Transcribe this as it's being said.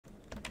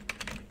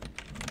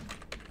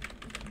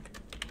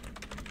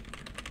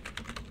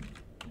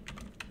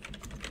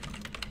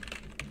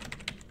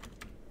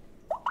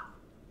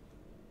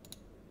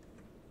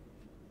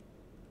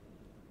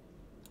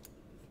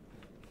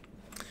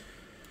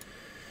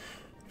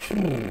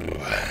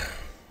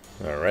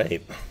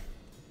Alright.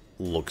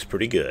 Looks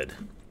pretty good.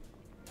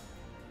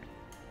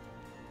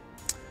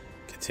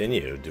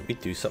 Continue. Did we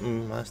do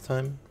something last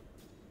time?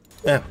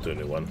 Yeah, we'll do a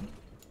new one.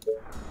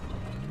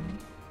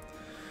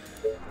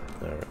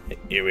 Alright,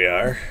 here we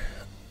are.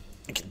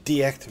 I can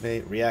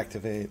deactivate,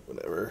 reactivate,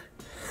 whatever.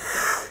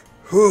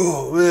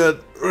 Oh man,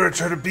 we're gonna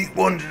try to beat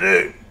one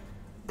today.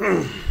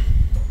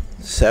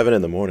 7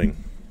 in the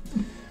morning.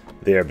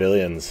 They are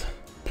billions.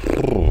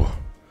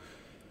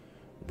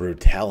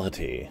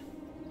 Brutality.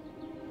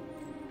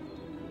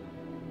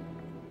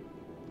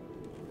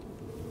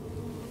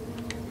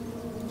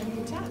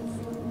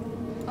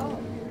 Oh,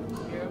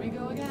 here we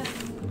go again.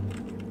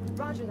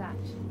 Roger that.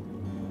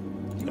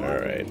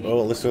 Alright,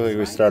 well, it looks like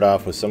we start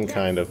off with some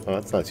kind of... Oh,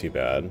 that's not too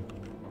bad.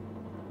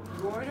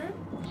 You order,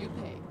 you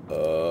pay.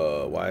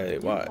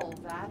 Why?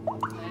 Hold that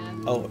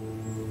and Oh.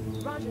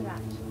 Roger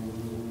that.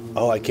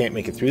 Oh, I can't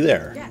make it through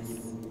there. Yes.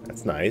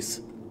 That's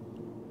nice.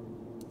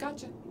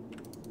 Gotcha.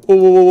 Whoa,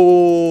 whoa, whoa,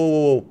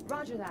 whoa, whoa.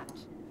 Roger that.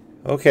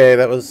 Okay,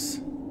 that was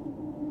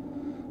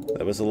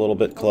a little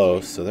bit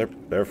close. So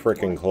they're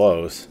freaking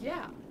close.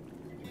 Yeah.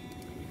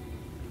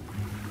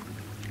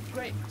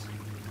 Great.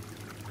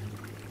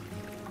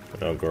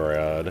 Oh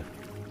god.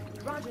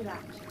 Roger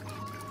that.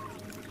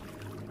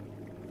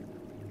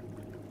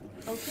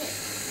 Okay.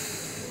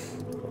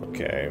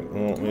 Okay,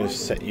 well, let me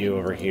just set you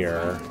over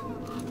here.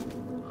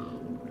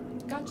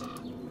 Gotcha.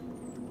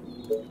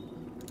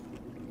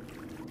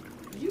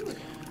 You.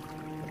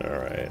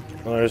 Alright.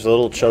 Well, there's a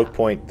little choke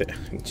point there.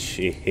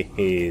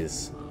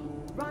 Jeez.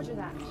 Roger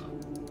that.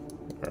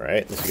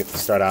 Alright, let's get to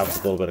start out with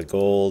a little bit of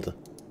gold.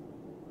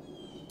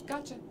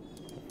 Gotcha.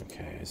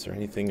 Okay, is there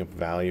anything of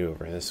value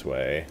over this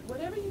way?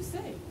 Whatever you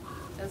say,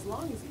 as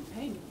long as you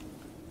pay me.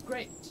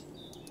 Great.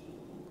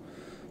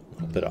 A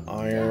little bit of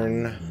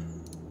iron.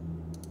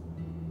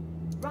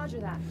 Roger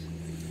that.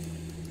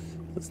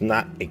 It's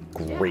not a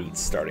great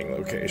starting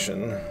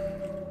location.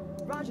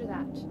 Roger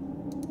that.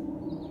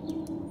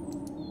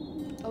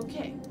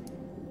 Okay.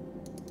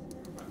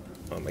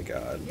 Oh my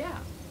god. Yeah.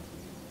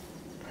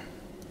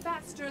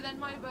 Faster than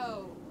my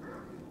bow.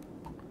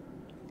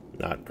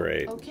 Not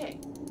great. Okay.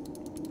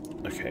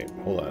 Okay,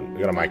 hold on.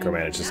 We gotta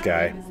micromanage this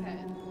guy. His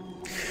head.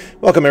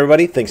 Welcome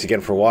everybody. Thanks again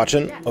for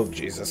watching. Oh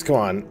Jesus, come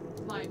on.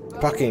 My bow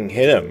Fucking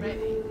hit him.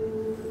 ready.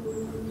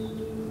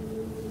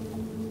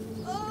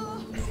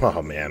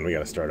 Oh man, we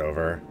gotta start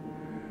over.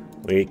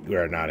 We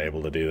are not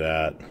able to do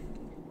that.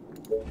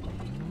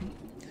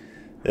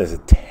 This is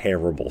a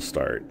terrible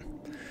start.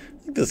 I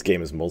think this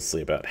game is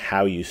mostly about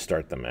how you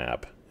start the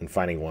map and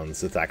finding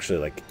ones that's actually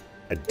like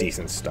a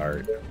decent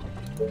start.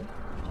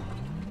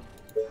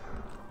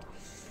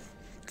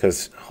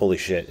 Because holy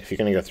shit, if you're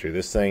gonna go through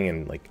this thing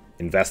and like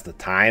invest the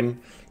time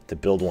to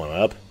build one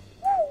up,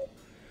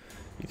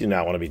 you do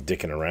not want to be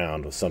dicking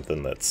around with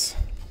something that's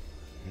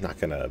not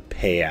gonna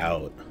pay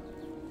out.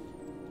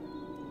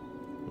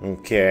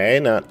 Okay,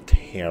 not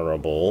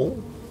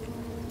terrible.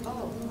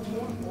 Oh,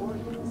 more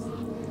warriors.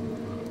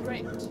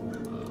 Great.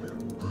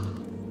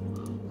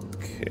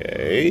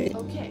 Okay.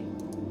 Okay.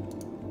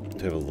 Do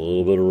we have a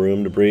little bit of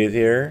room to breathe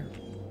here?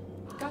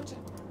 Gotcha.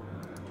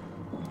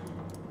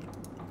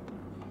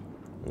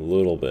 A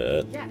little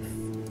bit. Yes.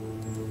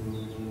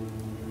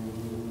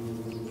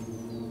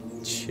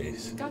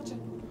 Jeez. Gotcha.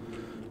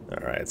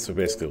 Alright, so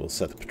basically we'll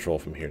set the patrol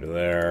from here to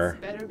there.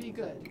 Better be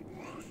good.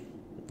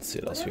 Let's see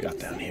what else we Whatever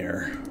got you down say,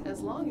 here. As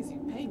long as you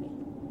pay me.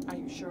 Are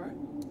you sure?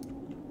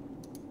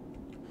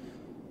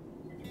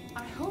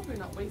 I hope you're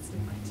not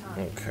wasting my time.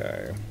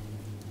 Okay.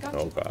 Gotcha.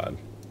 Oh god.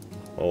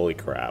 Holy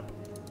crap.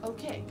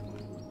 Okay.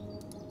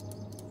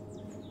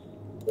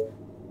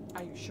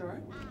 Are you sure?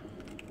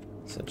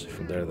 Essentially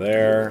from there to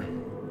there.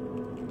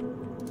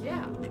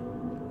 Yeah.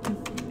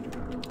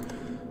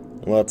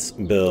 Let's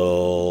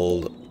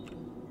build...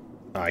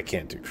 Oh, I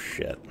can't do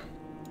shit.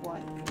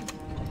 What?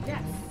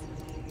 Yes.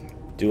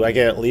 Do I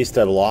get at least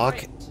a block?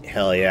 Great.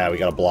 Hell yeah, we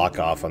got a block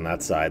off on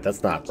that side.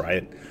 That's not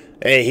right.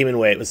 Hey, Human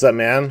Weight, what's up,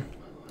 man?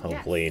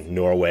 Hopefully Yes.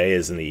 Norway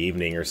is in the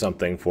evening or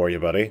something for you,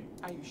 buddy.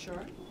 Are you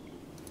sure?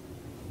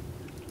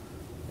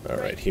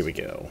 Alright, here we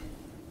go.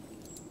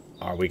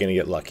 Are we gonna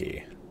get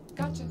lucky?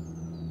 Gotcha.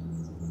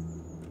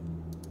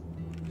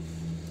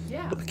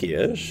 Yeah.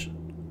 Lucky-ish?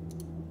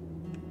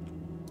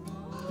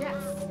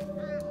 Yes.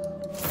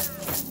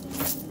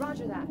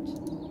 Roger that.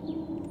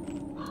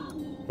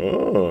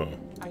 Oh.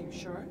 Are you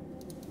sure?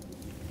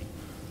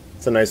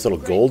 It's a nice little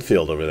Great. gold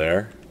field over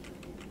there.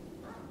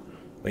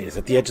 Wait, is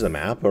that the edge of the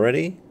map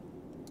already?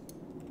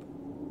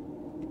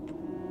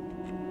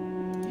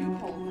 You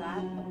call that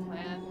a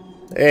plan?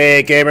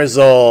 Hey,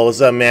 Gamerzol,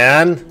 what's up,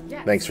 man?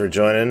 Yes. Thanks for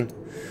joining.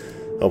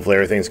 Hopefully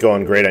everything's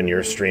going great on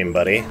your stream,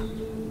 buddy.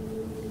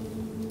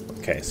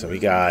 Okay, so we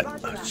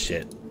got... Oh,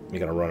 shit. We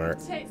got a runner.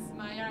 Taste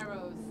my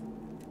arrows.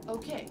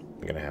 Okay.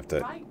 We're gonna have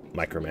to Right.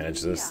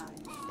 micromanage this.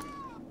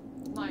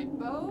 My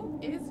bow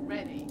is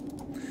ready.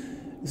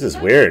 This is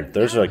weird.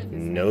 There's like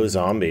no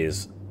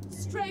zombies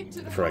Straight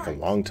to the for like a heart.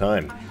 long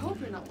time. I hope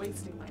you're not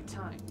wasting my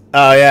time.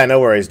 Oh yeah, no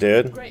worries,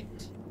 dude. Great.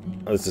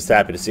 I was just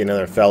happy to see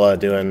another fella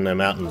doing a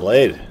Mountain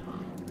Blade.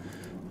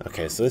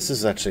 Okay, so this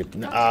is actually...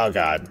 Oh,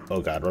 God.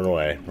 Oh, God. Run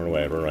away. Run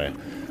away. Run away.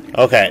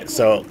 Okay,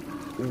 so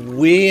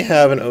we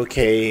have an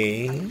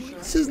okay...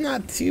 This is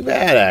not too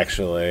bad,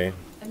 actually.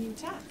 A new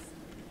task.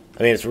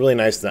 I mean, it's really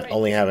nice not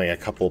only having a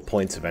couple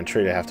points of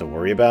entry to have to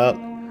worry about.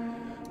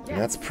 And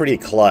that's pretty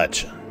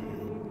clutch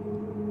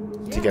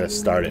to get us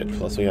started.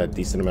 Plus, we got a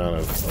decent amount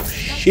of... Oh,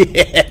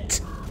 shit!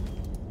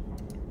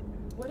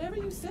 Whatever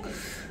you say.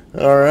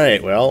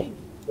 Alright, well...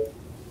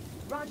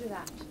 Roger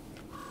that.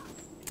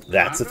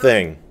 That's a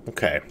thing.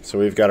 Okay, so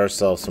we've got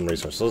ourselves some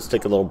resources. Let's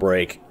take a little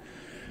break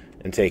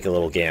and take a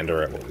little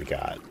gander at what we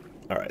got.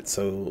 Alright,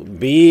 so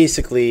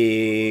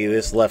basically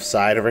this left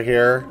side over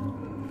here,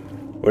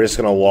 we're just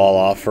going to wall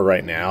off for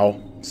right now,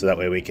 so that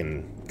way we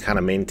can kind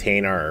of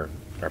maintain our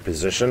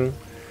position.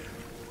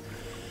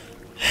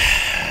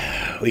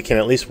 We can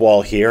at least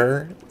wall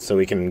here, so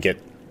we can get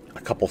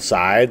a couple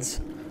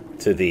sides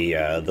to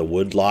the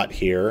wood lot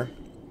here.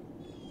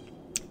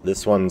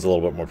 This one's a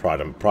little bit more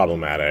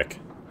problematic.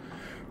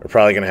 We're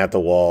probably going to have to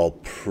wall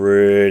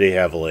pretty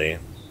heavily.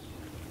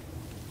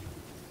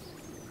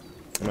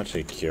 I'm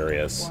actually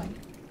curious.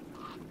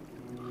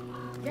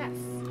 Yes.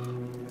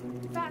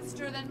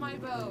 Faster than my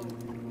bow.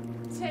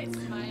 Taste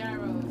my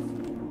arrows.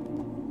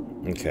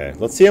 Okay,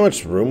 let's see how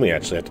much room we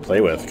actually have to play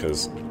with,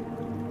 because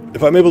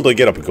if I'm able to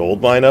get a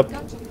gold mine up,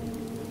 Gotcha.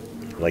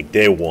 like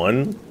day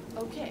one,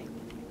 Okay.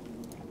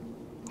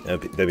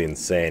 that'd be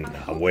insane.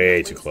 Nah,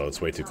 way too close,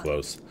 way too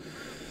close.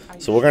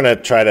 So we're going to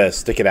try to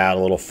stick it out a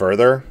little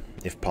further,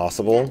 if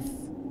possible.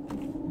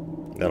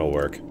 That'll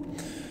work.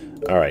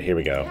 Alright, here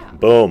we go.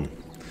 Boom.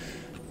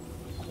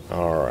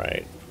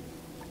 Alright.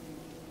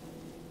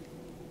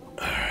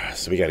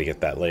 So we got to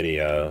get that lady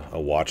a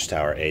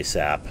watchtower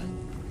ASAP.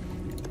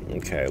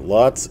 Okay,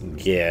 let's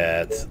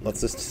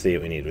just see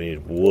what we need. We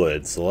need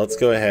wood, so let's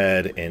go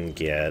ahead and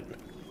get...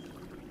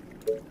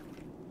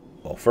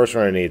 Well, first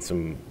we're going to need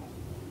some...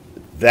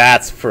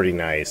 That's pretty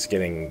nice,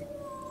 getting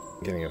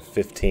a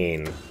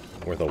 15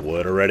 worth of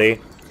wood already.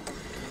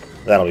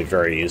 That'll be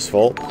very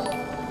useful.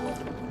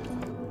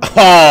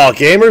 Oh,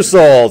 Gamer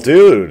Soul,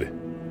 dude!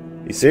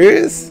 You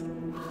serious?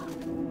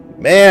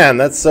 Man,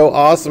 that's so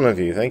awesome of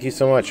you. Thank you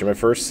so much. You're my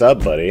first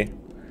sub, buddy.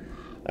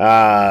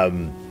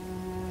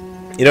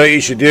 You know what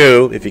you should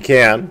do, if you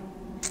can?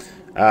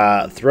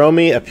 Throw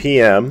me a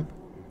PM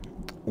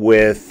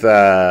with...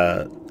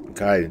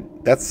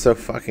 God, that's so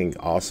fucking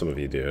awesome of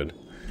you, dude.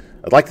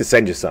 I'd like to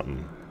send you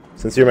something.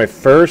 Since you're my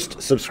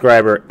first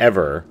subscriber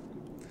ever,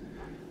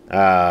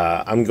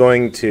 I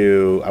want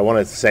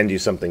to send you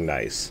something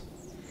nice.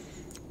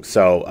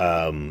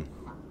 So,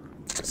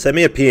 send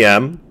me a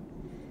PM,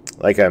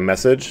 like a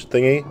message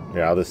thingy.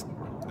 Here, I'll just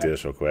do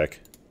this real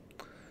quick.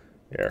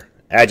 Here,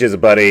 add you as a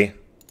buddy,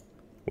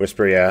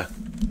 whisper ya,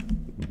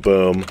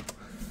 boom,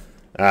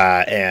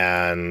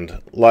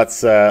 and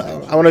let's.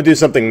 I want to do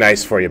something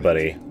nice for you,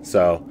 buddy.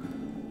 So,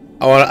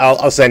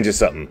 I'll send you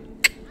something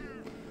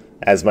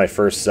as my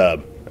first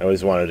sub. I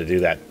always wanted to do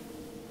that.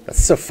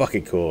 That's so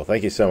fucking cool.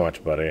 Thank you so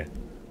much, buddy.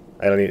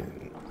 I don't need...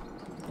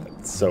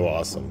 That's so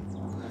awesome.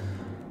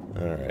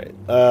 Alright.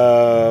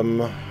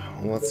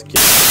 Let's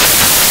get...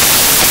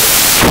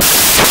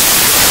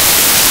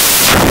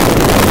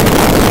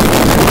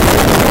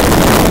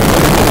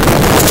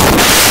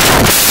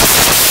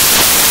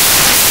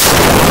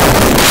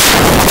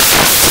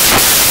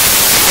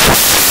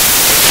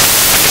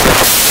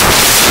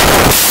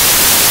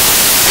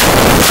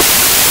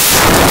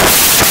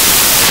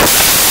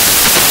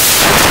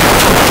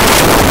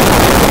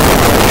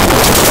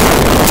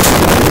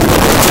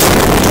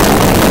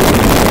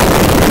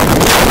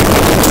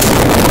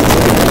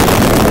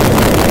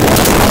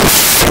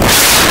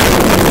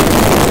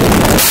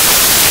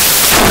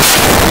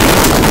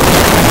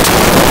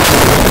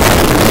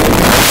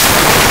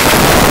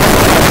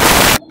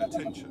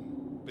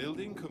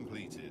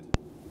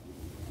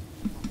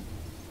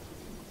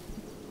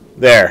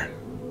 There.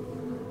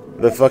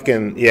 The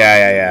fucking...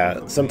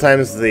 Yeah.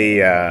 Sometimes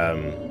the,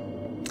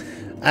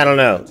 I don't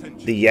know.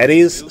 The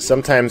Yetis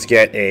sometimes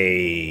get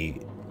a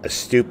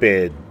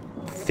stupid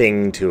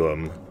thing to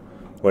them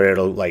where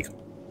it'll, like,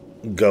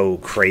 go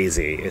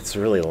crazy. It's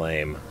really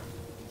lame.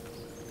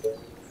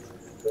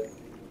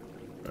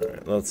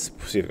 Alright, let's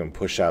see if we can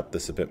push out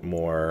this a bit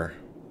more.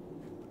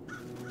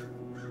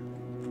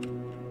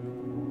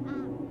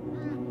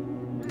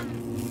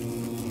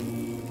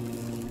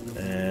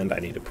 And I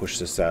need to push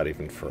this out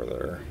even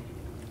further.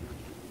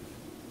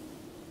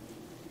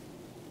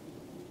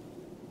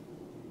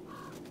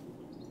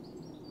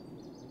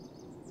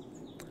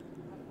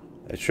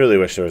 I truly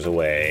wish there was a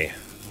way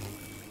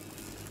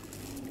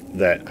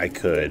that I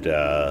could,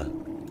 let's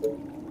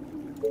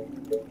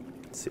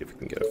see if we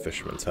can get a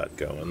fisherman's hut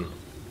going.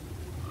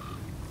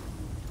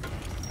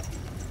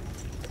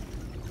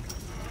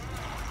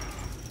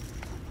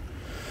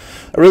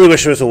 I really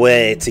wish there was a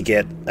way to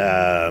get,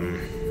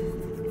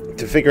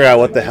 to figure out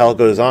what the hell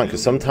goes on,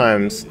 because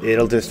sometimes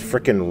it'll just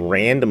frickin'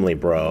 randomly,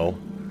 bro.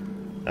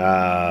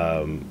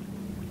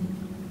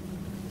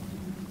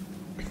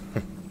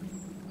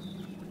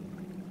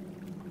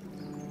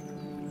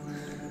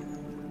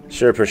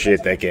 Sure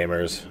appreciate that,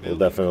 gamers. We'll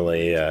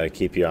definitely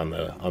keep you on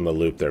the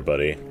loop there,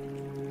 buddy.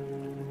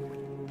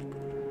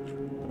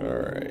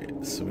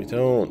 Alright, so we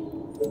don't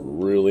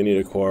really need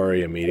a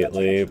quarry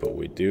immediately, but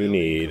we do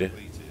need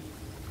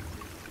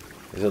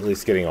is at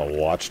least getting a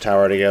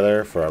watchtower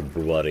together for our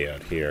buddy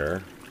out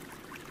here.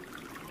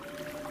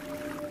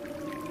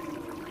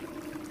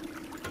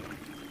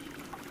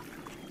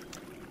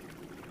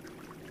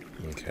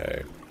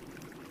 Okay.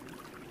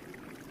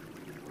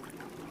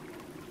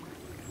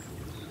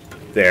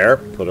 There,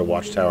 put a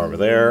watchtower over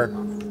there.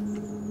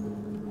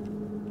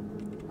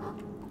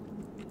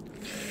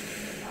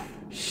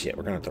 Shit,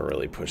 we're gonna have to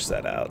really push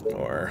that out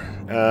more.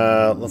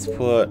 Let's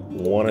put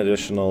one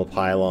additional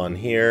pylon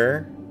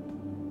here.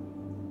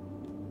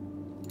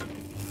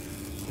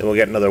 Then we'll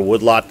get another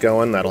woodlot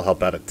going. That'll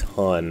help out a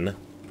ton.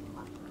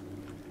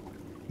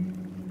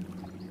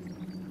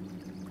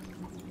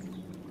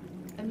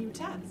 A new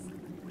task.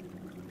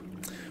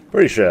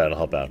 Pretty sure that'll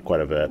help out quite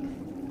a bit.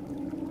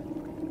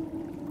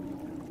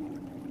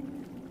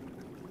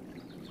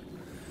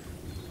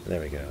 There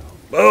we go.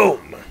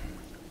 Boom!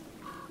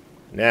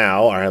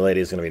 Now, Our Lady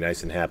is going to be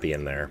nice and happy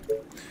in there.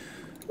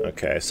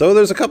 Okay, so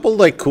there's a couple,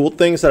 like, cool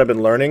things that I've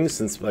been learning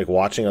since, like,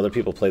 watching other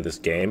people play this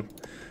game.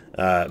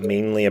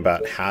 Mainly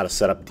about how to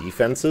set up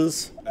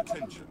defenses.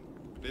 Attention.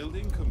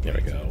 Building There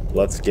we go.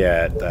 Let's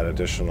get that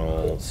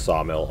additional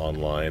sawmill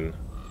online.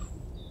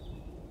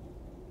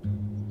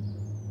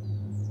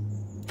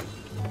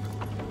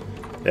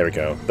 There we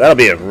go. That'll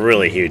be a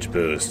really huge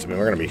boost. I mean,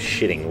 we're going to be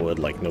shitting wood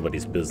like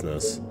nobody's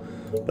business.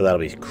 But that'll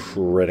be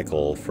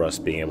critical for us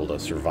being able to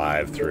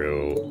survive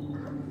through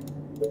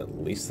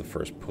at least the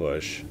first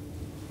push.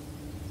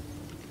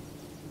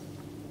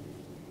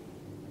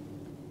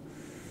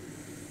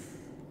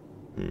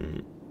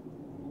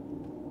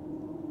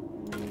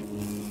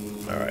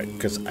 Alright,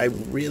 because I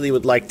really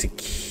would like to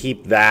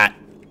keep that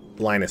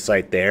line of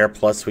sight there,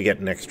 plus we get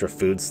an extra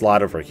food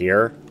slot over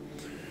here.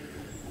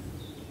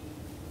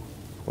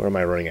 What am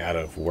I running out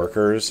of?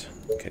 Workers?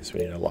 Okay, so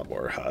we need a lot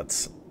more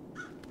huts.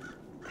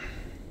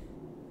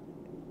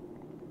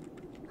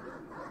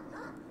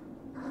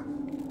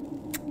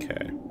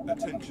 Okay.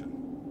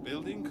 Attention.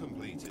 Building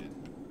completed.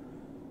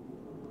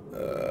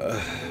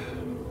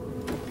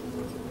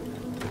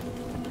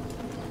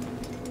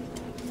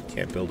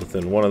 Can't build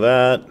within one of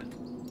that.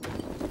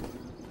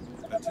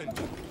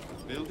 Attention.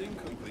 Building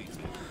completed.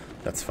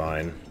 That's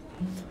fine.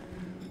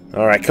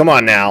 Alright, come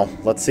on now.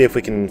 Let's see if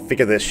we can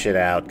figure this shit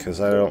out,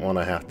 because I don't want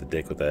to have to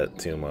dick with it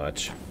too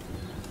much.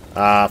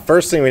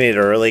 First thing we need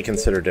to really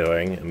consider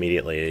doing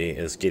immediately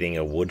is getting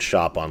a wood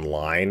shop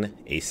online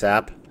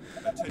ASAP.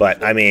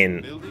 But, I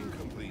mean, Building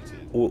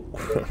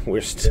completed.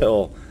 we're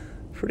still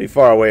pretty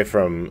far away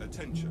from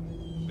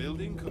Attention.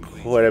 Building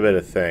completed. quite a bit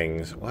of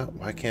things.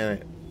 Why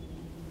can't I...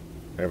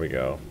 There we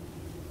go.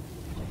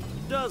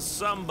 Does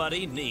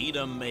somebody need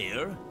a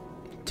mayor?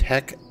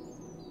 Tech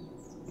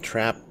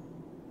trap.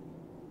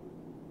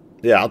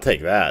 Yeah, I'll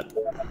take that.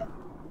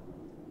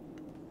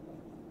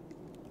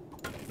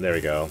 There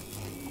we go.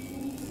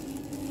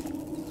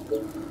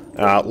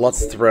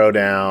 Let's throw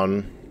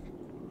down...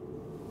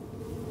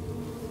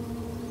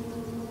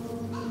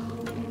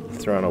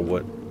 Throw on a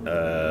wood...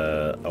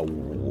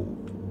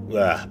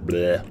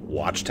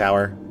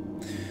 watchtower.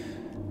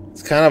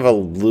 It's kind of a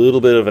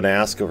little bit of an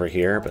ask over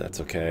here, but that's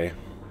okay.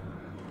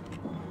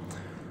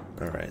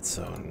 Alright,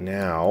 so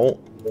now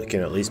we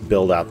can at least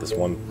build out this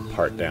one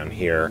part down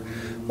here.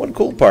 One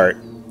cool part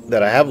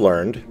that I have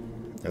learned,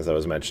 as I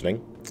was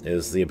mentioning,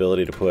 is the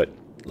ability to put,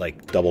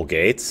 like, double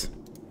gates.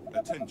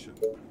 Attention.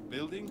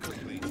 Building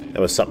completed. That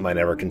was something I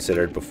never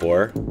considered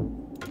before.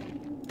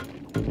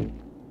 And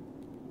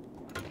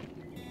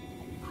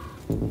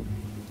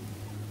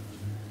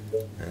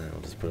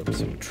we'll just put up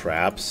some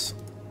traps.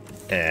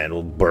 And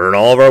we'll burn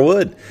all of our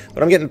wood.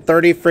 But I'm getting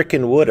 30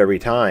 freaking wood every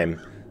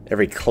time.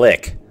 Every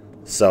click.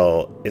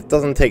 So it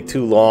doesn't take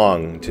too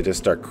long to just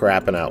start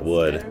crapping out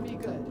wood. Better be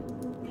good.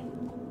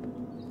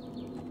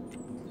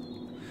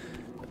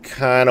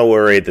 Kind of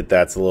worried that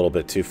that's a little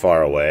bit too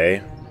far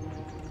away.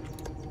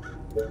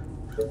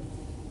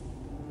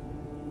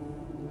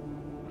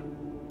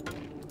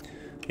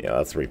 Yeah,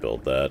 let's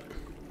rebuild that.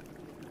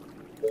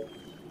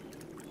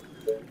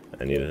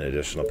 I need an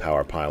additional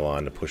power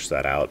pylon to push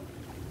that out.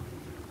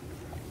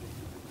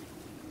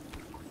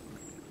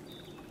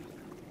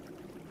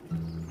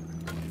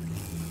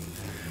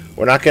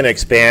 We're not going to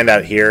expand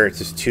out here. It's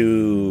just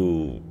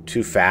too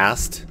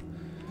fast.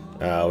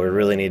 We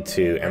really need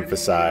to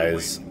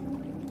emphasize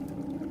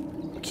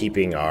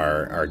keeping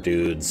our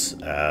dudes,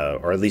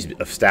 or at least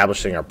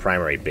establishing our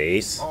primary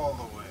base. All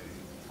the way.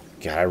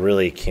 God, I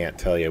really can't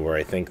tell you where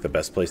I think the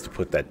best place to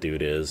put that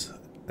dude is.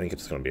 I think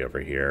it's going to be over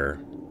here.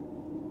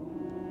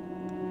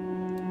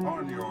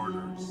 On your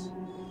orders.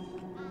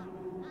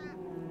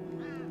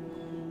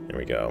 There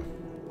we go.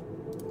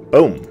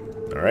 Boom.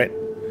 All right.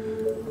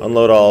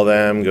 Unload all of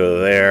them. Go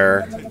there.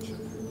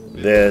 Attention.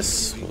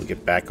 This. We'll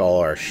get back all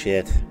our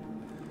shit.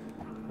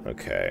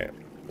 Okay.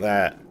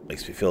 That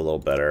makes me feel a little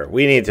better.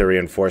 We need to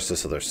reinforce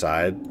this other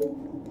side.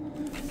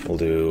 We'll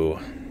do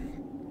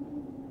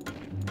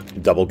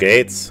Double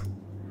gates.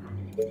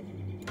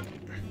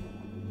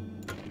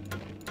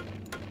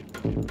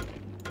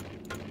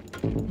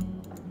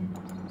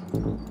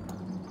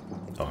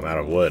 Oh, I'm out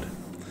of wood.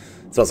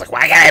 So I was like,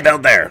 why can't I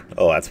build there?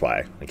 Oh, that's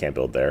why. I can't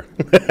build there.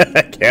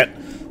 I can't.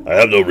 I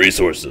have no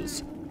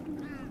resources.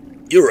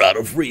 You're out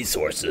of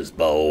resources,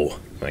 Beau.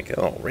 Like,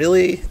 oh,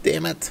 really?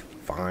 Damn it.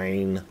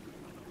 Fine.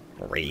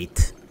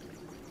 Great.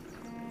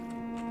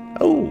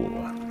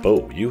 Oh,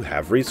 Beau, you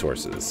have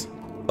resources.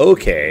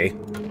 Okay.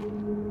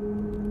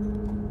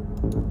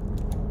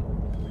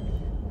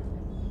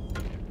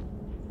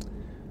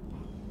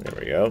 There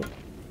we go.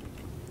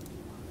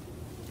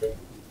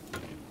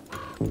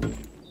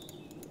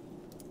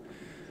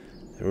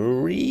 I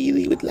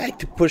really would like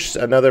to push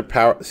another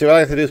power... See, what I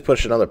have to do is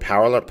push another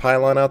power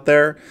pylon out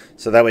there,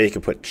 so that way you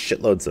can put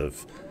shitloads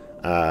of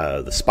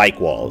the spike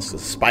walls. The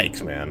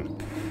spikes, man.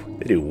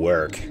 They do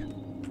work.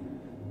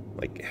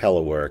 Like,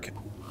 hella work.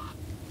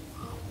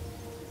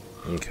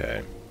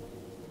 Okay.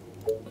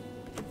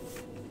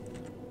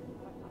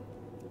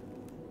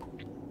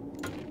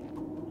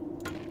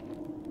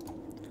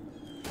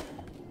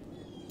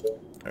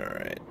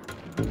 Alright.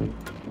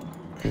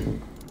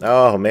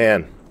 Oh,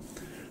 man.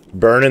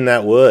 Burning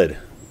that wood.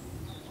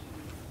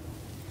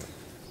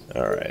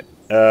 Alright.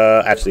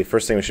 Actually,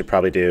 first thing we should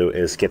probably do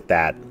is get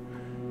that.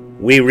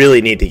 We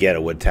really need to get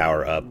a wood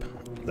tower up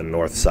the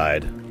north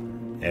side.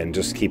 And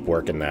just keep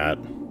working that.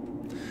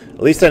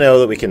 At least I know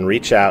that we can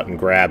reach out and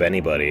grab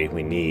anybody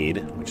we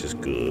need, which is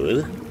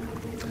good.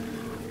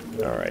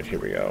 Alright, here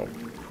we go.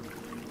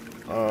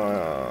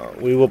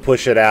 We will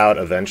push it out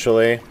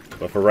eventually.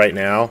 But for right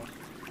now,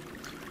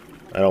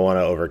 I don't want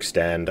to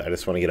overextend. I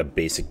just want to get a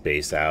basic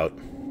base out.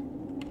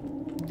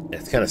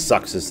 It kind of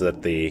sucks is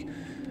that the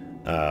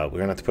we're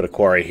gonna have to put a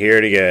quarry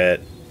here to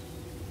get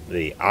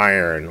the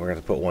iron. We're gonna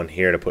have to put one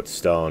here to put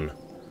stone.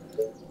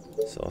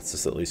 So let's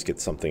just at least get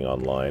something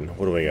online.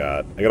 What do we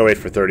got? I gotta wait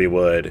for 30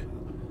 wood,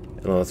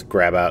 and then let's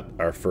grab out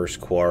our first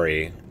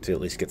quarry to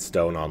at least get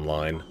stone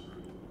online.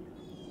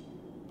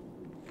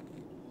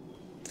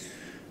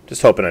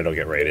 Just hoping I don't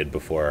get raided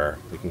before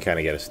we can kind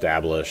of get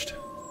established.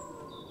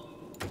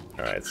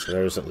 All right, so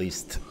there's at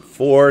least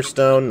 4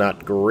 stone.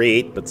 Not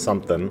great, but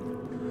something.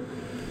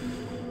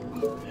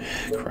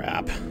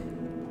 Crap.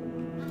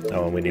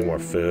 Oh, and we need more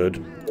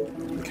food.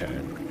 Okay.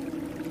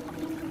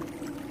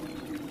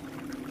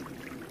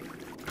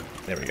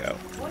 There we go.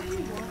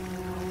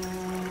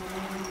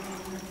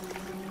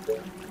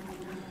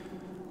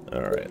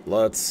 Alright,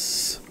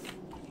 let's...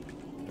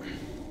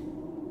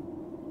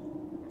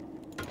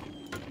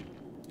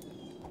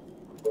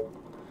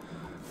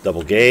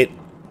 double gate.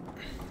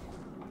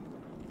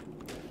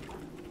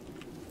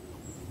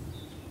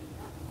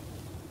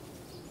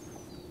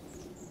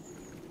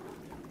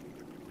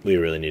 We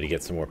really need to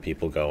get some more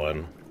people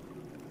going.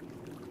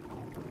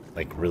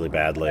 Like, really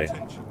badly.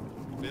 Attention.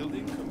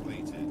 Building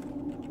completed.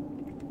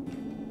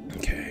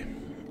 Okay.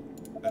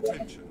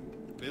 Attention.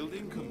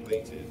 Building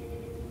completed.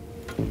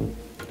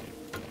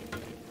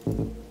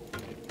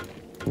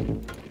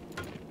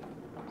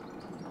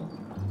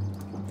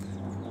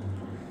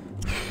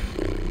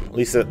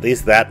 At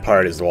least that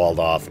part is walled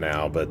off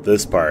now, but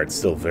this part's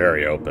still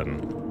very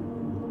open.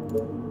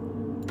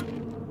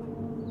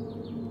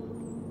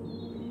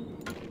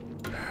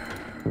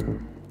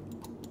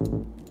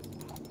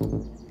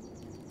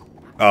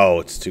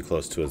 Oh, it's too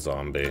close to a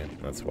zombie.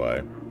 That's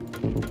why.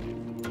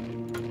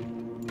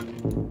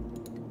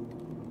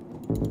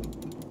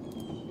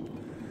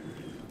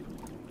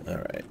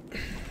 Alright.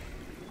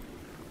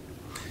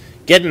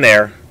 Getting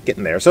there.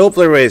 Getting there. So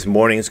hopefully everybody's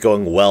morning's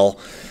going well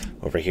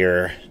over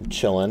here,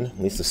 chilling.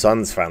 At least the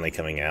sun's finally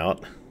coming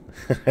out.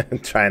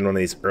 Trying one of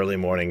these early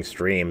morning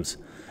streams.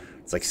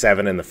 It's like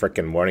 7 in the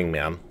frickin' morning,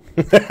 man.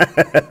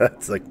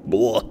 It's like,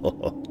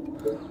 whoa.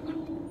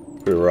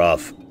 Pretty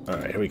rough.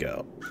 Alright, here we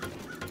go.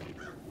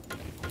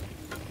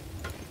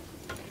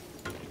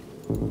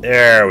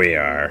 There we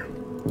are.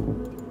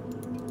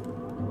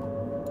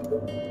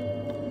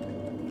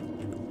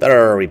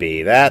 There we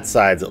be. That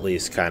side's at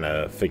least kind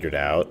of figured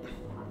out.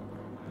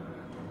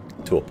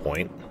 To a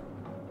point.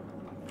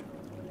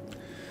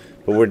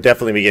 But we're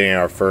definitely be getting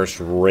our first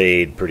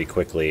raid pretty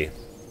quickly.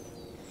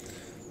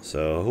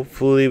 So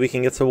hopefully we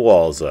can get some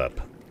walls up.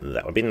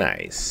 That would be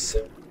nice.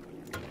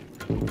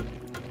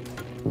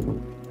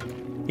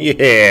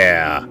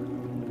 Yeah!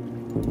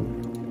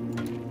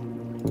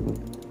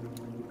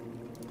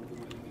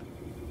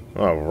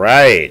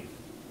 Alright.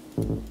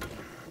 And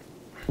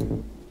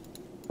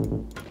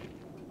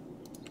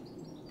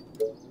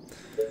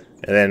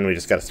then we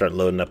just got to start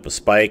loading up with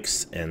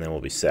spikes, and then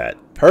we'll be set.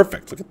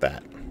 Perfect, look at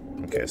that.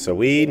 Okay, so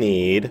we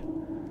need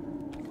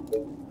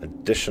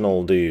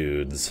additional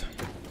dudes.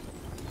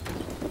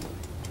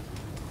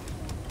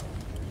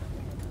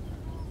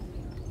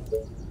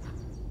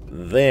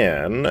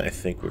 Then, I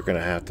think we're going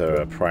to have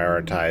to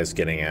prioritize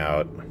getting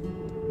out.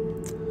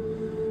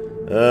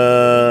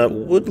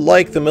 Would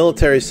like the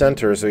military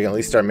center so we can at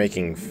least start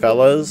making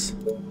fellas.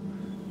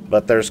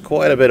 But there's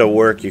quite a bit of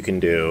work you can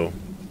do.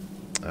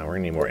 We're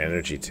going to need more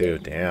energy too.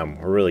 Damn,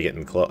 we're really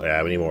getting close.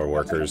 Yeah, we need more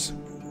workers.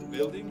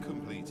 Building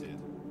completed.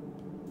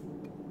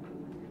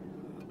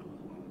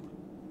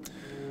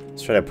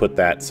 Let's try to put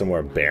that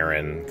somewhere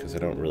barren, because I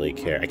don't really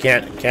care. I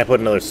can't put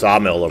another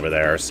sawmill over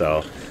there,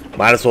 so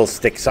might as well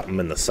stick something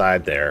in the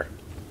side there.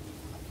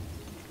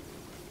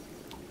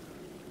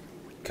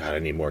 God, I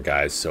need more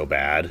guys so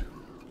bad.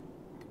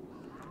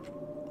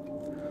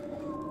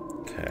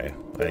 Okay,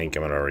 I think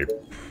I'm gonna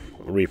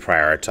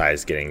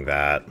reprioritize getting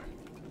that.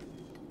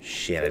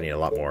 Shit, I need a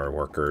lot more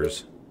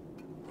workers.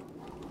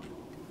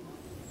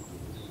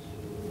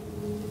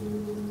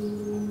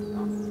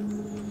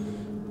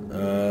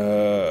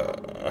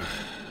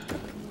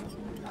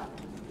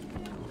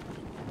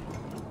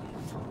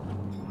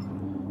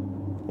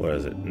 What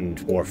is it?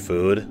 More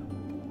food?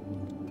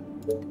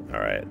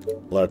 Alright,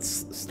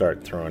 let's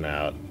start throwing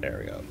out. There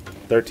we go.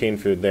 13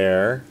 food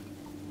there.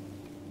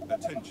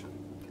 Attention.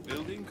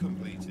 Building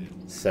completed.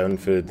 7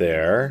 food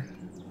there.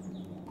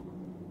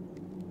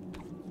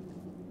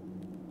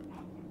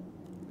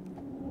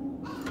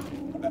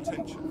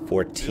 Attention.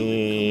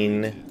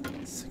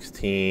 14.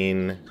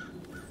 16.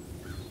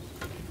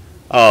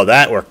 Oh,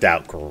 that worked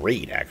out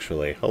great,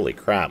 actually. Holy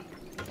crap.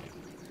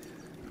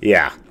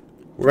 Yeah.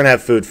 We're going to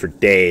have food for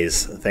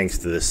days, thanks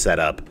to this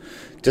setup.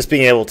 Just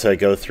being able to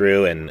go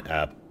through and...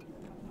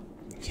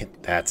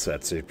 that's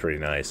pretty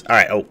nice.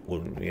 Alright, oh,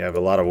 we have a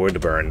lot of wood to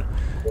burn.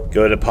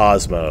 Go to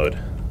pause mode.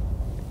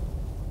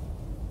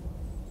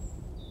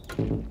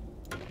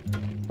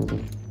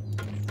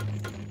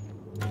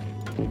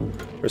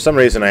 For some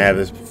reason, I have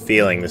this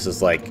feeling this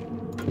is, like,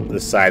 the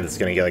side that's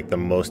going to get, like, the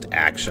most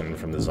action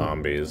from the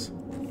zombies.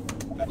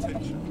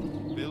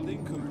 Attention.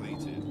 Building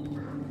completed.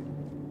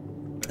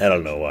 I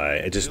don't know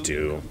why. I just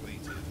do.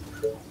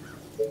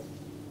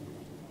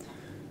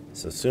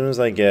 So as soon as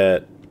I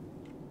get...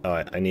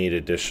 Oh, I need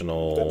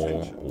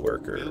additional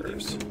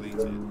workers.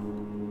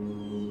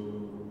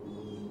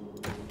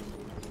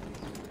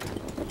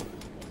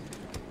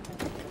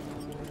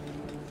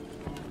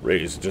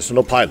 Raise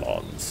additional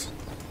pylons.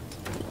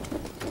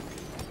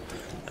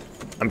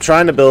 I'm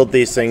trying to build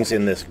these things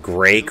in this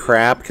gray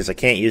crap because I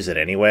can't use it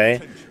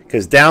anyway.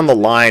 Because down the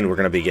line we're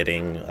going to be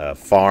getting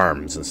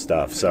farms and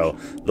stuff. So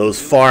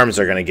those farms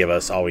are going to give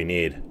us all we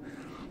need.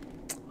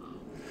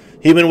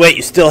 Human Weight,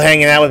 you still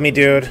hanging out with me,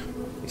 dude?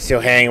 You still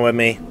hanging with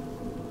me?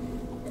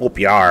 Hope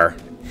you are.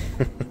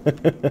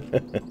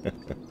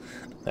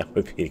 That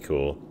would be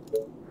cool.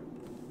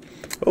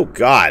 Oh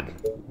god,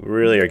 we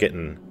really are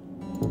getting...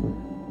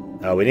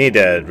 Oh, we need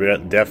to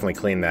definitely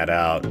clean that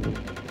out.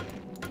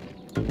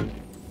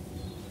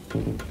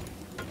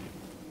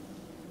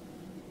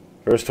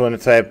 First one to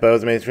type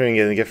bows made through and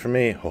get a gift from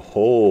me. Ho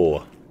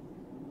ho.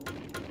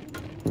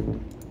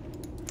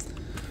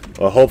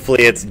 Well,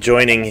 hopefully it's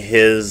joining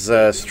his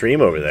stream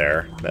over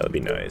there. That would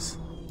be nice.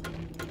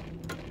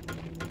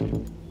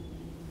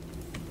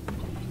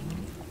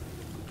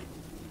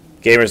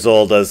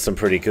 Gamerzol does some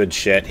pretty good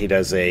shit. He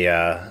does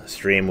a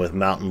stream with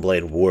Mountain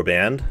Blade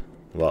Warband,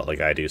 a lot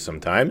like I do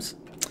sometimes.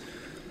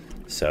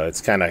 So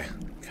it's kind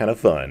of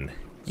fun.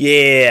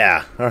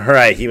 Yeah. All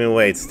right, Human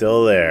Weight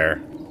still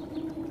there.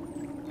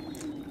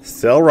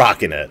 Still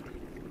rocking it.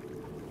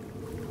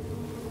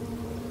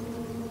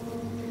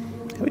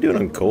 How are we doing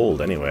on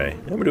gold, anyway?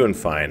 Yeah, we're doing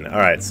fine.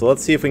 Alright, so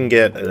let's see if we can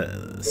get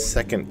a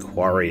second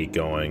quarry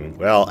going.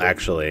 Well,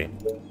 actually...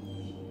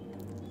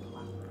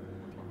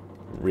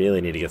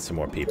 really need to get some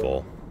more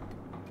people.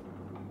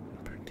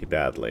 Pretty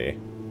badly.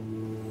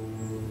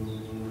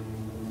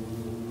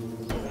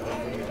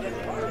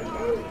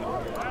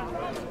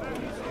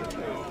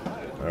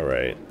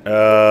 Alright.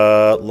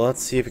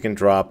 Let's see if we can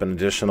drop an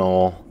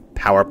additional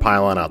power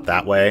pylon out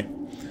that way.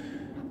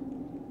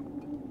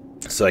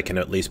 So I can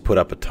at least put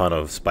up a ton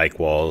of spike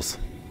walls.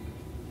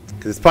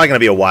 Because it's probably going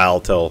to be a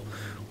while till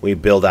we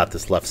build out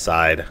this left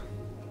side.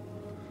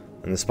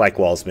 And the spike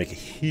walls make a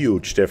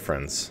huge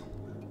difference.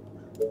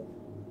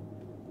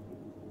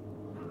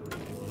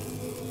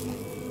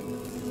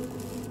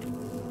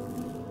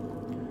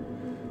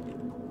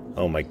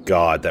 Oh my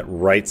god, that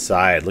right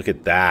side, look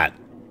at that.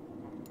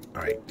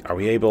 Alright, are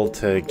we able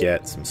to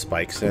get some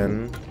spikes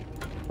in?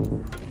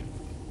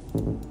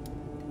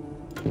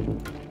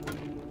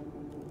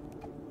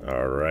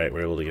 Alright,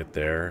 we're able to get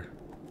there.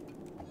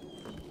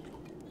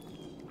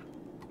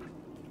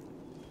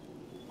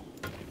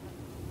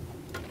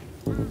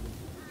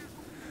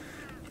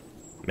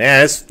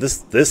 Man,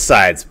 this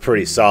side's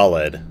pretty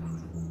solid.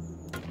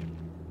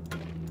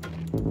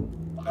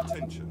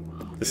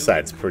 Attention. This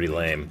side's pretty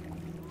lame.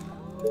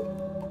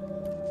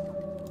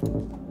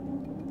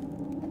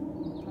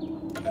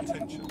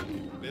 Attention.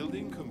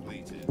 Building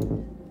completed.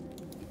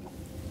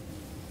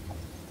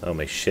 Oh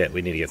my shit,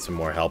 we need to get some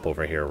more help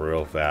over here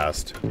real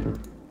fast.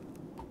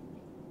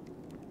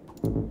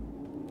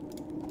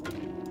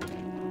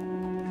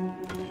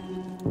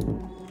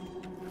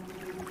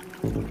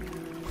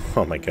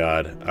 Oh my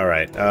god.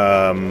 Alright,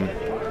 I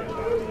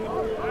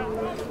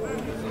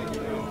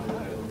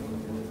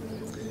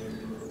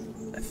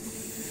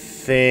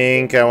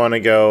think I want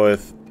to go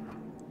with...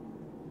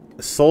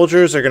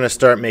 Soldiers are going to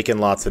start making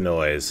lots of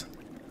noise.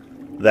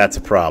 That's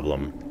a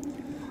problem.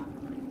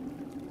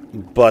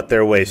 but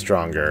they're way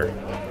stronger.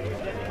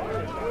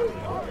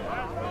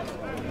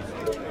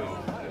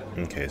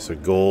 Okay, so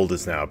gold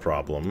is now a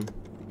problem.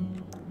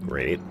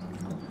 Great.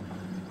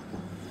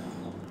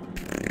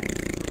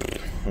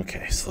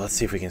 Okay, so let's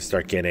see if we can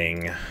start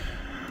getting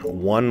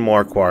one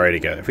more quarry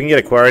together. If we can get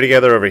a quarry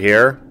together over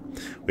here,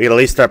 we can at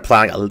least start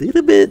plowing a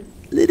little bit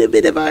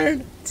of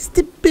iron. Just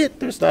a bit.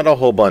 There's not a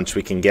whole bunch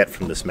we can get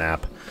from this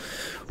map.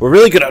 We're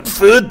really good on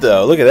food,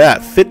 though. Look at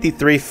that.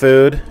 53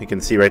 food. You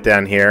can see right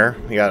down here.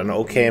 We got an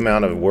okay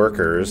amount of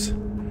workers.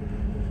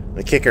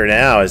 The kicker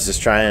now is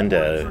just trying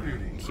to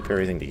keep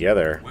everything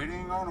together.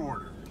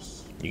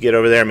 You get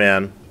over there,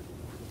 man.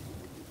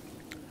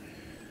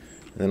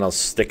 And then I'll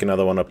stick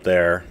another one up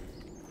there.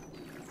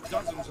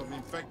 Dozens of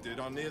infected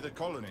are near the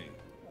colony.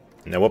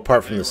 Now, what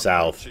part from the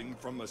south?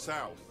 From the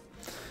south.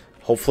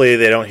 Hopefully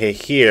they don't hit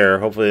here.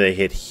 Hopefully they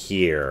hit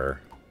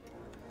here.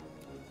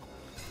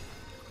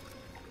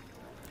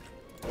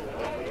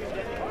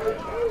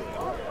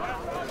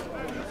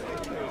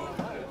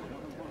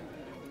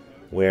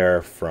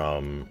 Where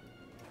from?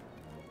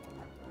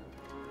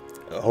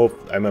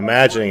 I'm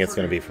imagining it's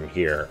going to be from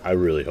here. I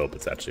really hope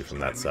it's actually from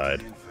that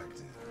side.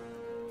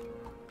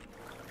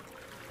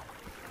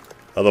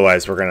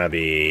 Otherwise, we're going to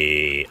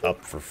be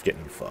up for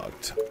getting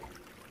fucked.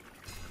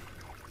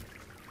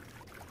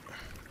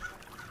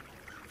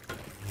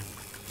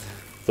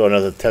 Throw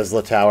another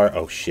Tesla tower.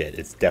 Oh shit,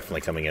 it's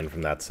definitely coming in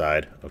from that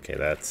side. Okay,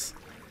 that's...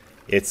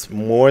 It's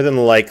more than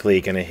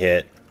likely going to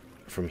hit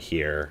from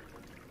here.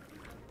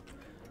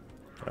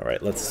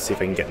 Alright, let's see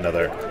if I can get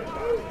another...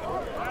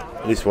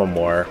 At least one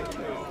more.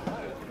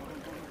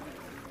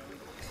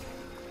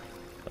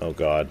 Oh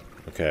god.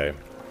 Okay.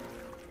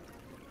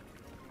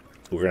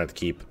 We're going to have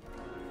to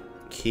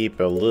keep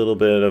a little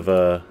bit of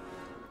a...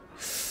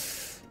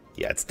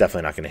 Yeah, it's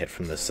definitely not going to hit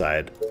from this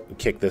side.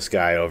 Kick this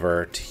guy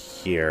over to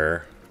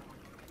here.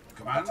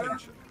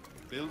 Attention.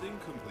 Building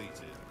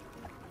completed.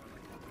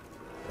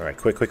 Alright,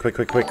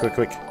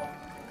 quick.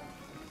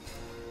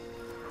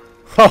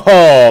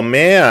 Oh,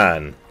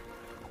 man!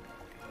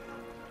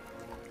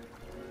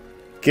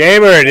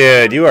 Gamer,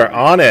 dude, you are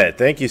on it.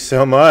 Thank you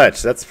so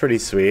much. That's pretty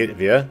sweet of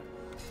you.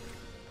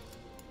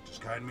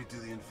 Just guide me to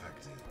the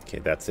infected. Okay,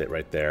 that's it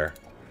right there.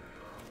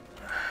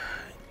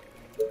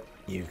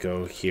 You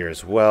go here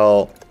as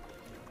well.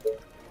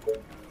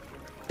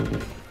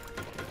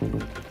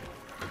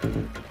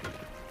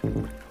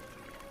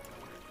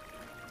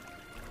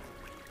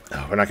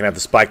 Oh, we're not gonna have the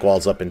spike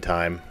walls up in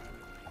time.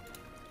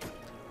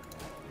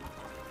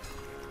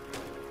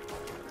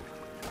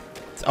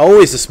 It's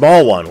always the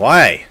small one.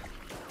 Why?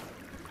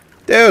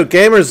 Dude,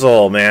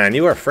 Gamerzol, man,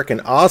 you are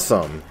freaking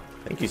awesome.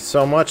 Thank you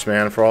so much,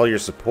 man, for all your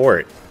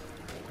support.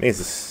 Means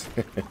this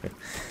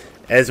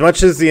as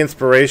much as the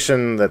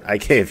inspiration that I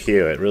gave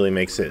you, it really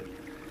makes it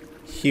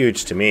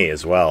huge to me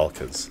as well.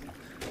 Because,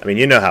 I mean,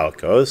 you know how it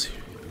goes.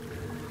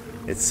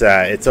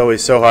 It's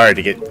always so hard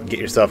to get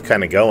yourself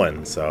kind of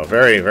going. So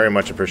very, very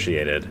much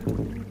appreciated.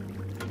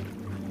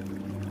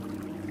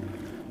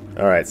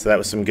 All right, so that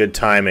was some good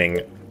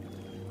timing,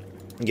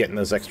 getting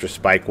those extra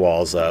spike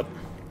walls up.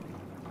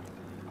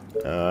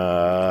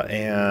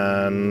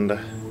 And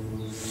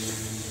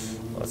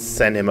let's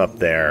send him up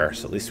there.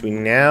 So at least we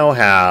now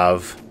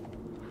have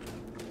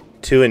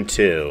 2 and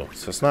 2.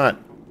 So it's not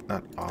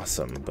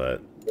awesome,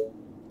 but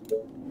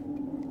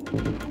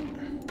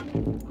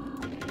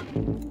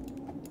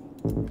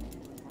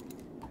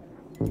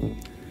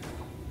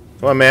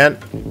come on, man.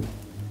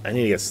 I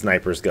need to get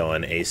snipers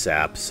going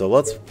ASAP. So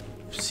let's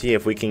see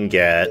if we can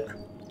get...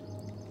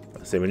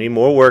 Let's say we need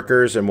more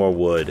workers and more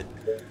wood.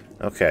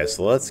 Okay,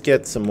 so let's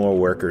get some more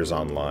workers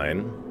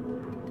online.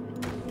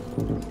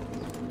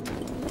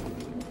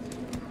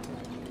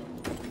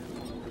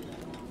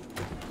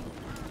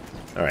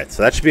 Alright,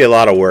 so that should be a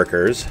lot of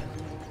workers.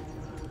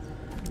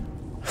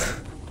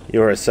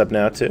 You are a sub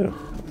now, too?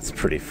 That's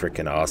pretty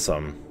freaking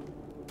awesome.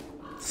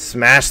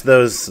 Smash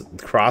those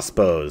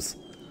crossbows.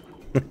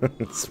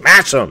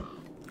 Smash them!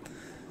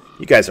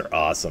 You guys are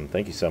awesome.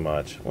 Thank you so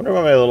much. I wonder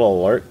why my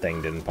little alert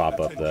thing didn't pop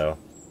up, though.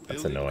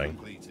 That's annoying.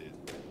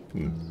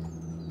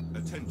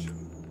 Attention.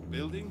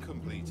 Building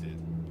completed.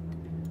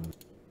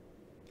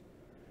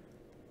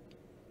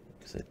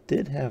 Because I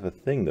did have a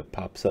thing that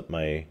pops up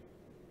my...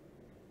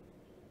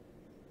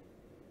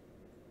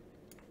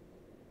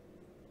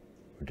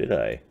 Or did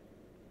I?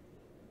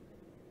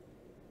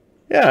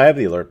 Yeah, I have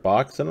the alert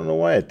box. I don't know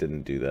why it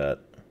didn't do that.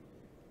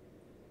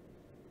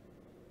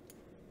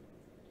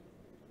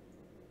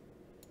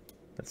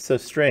 That's so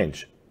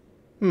strange.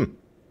 Maybe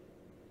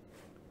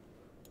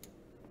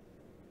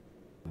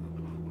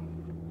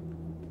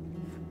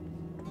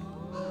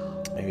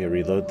I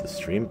reload the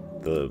stream,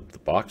 the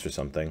box or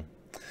something.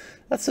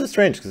 That's so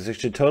strange, because it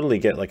should totally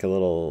get like a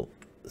little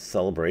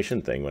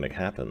celebration thing when it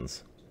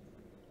happens.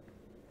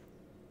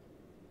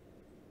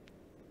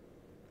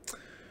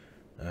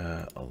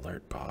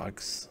 Alert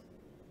box.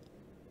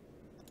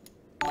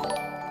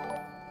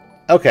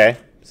 Okay,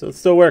 so it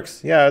still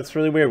works. Yeah, it's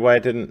really weird why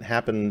it didn't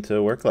happen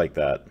to work like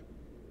that.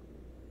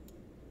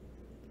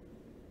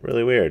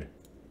 Really weird.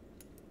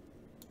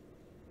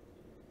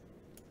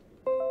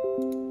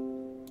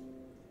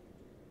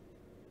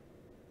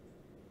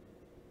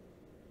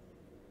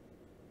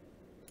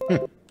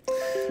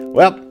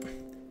 Well,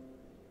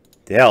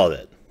 the hell with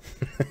it.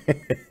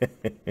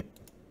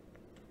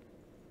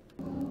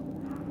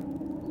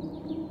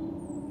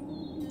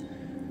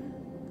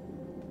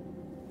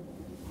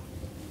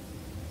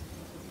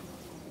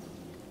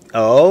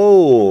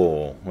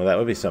 Oh, well, that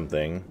would be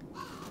something.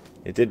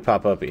 It did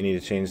pop up, but you need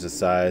to change the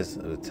size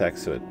of the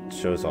text so it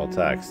shows all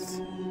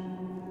texts.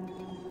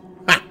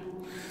 Ha!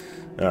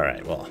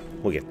 Alright, well,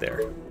 we'll get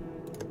there.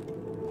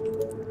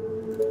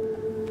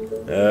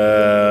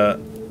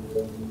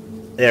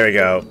 There we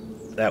go.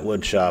 That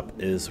wood shop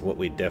is what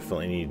we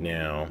definitely need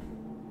now.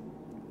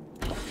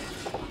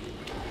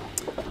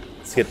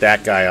 Let's get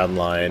that guy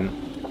online.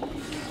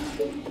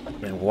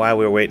 And while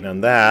we're waiting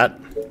on that...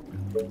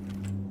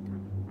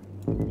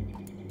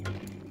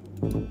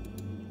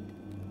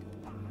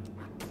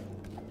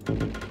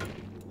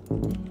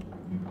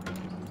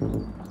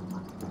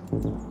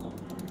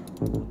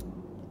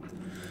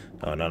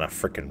 Oh, not enough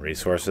freaking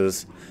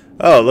resources.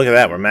 Oh, look at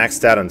that. We're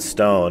maxed out on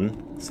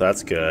stone, so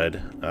that's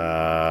good.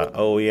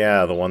 Oh,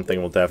 yeah, the one thing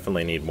we'll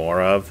definitely need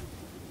more of.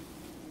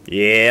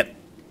 Yep.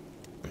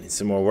 Need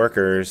some more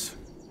workers.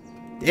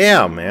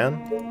 Yeah, man.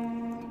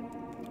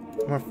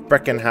 What more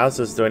freaking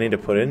houses do I need to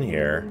put in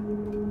here?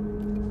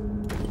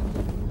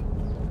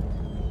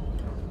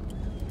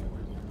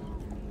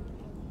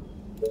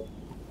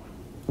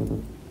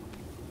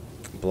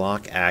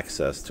 Block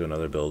access to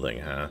another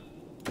building, huh?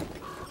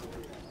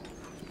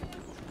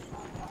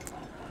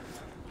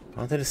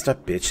 Why don't they just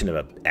stop bitching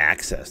about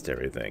access to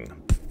everything?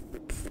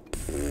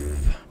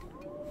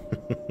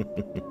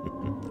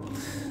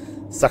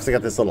 Sucks I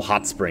got this little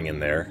hot spring in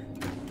there.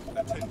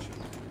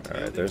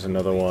 Alright, there's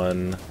another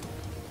one.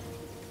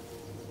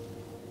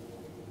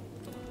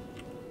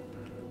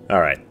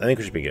 Alright, I think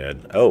we should be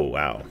good. Oh,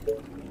 wow.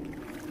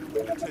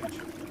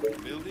 Attention.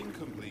 Building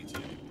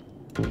completed.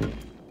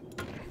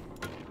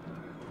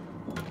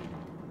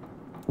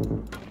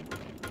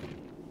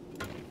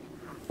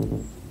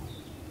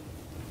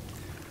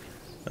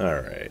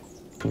 Alright.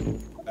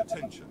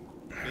 Attention.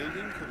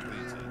 Building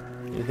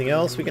completed. Anything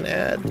else we can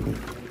add?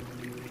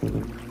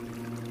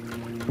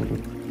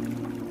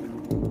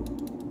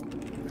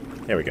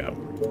 There we go.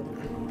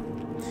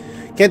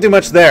 Can't do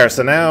much there,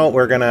 so now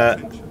we're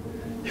gonna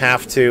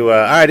have to...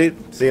 Alright,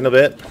 dude. See you in a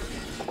bit.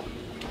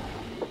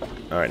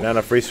 Alright, not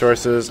enough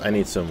resources. I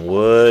need some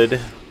wood.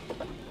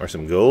 Or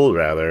some gold,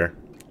 rather.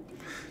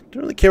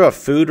 Don't really care about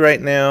food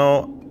right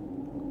now.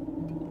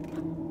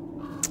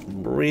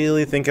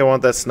 Really think I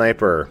want that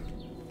sniper.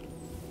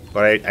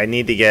 But I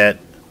need to get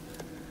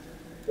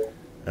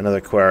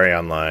another quarry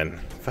online.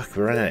 Fuck,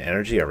 we're running out of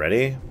energy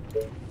already?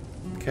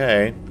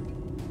 Okay.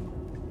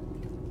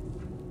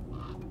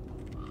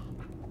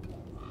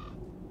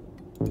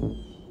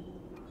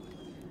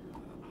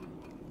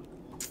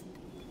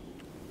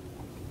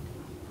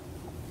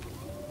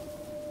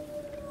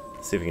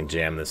 Let's see if we can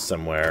jam this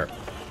somewhere.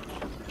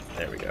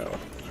 There we go.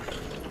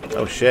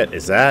 Oh shit,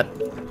 is that?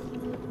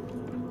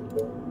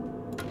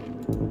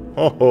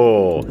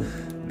 Oh,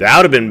 that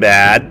would have been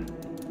bad.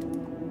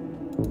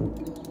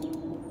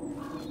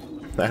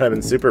 That would have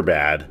been super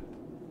bad.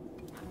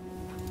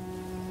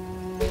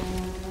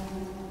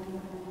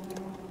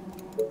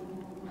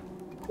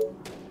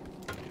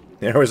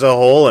 There was a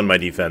hole in my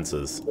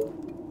defenses.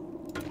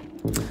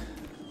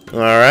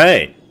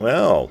 Alright,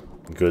 well,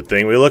 good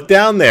thing we looked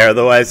down there,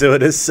 otherwise it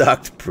would have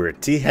sucked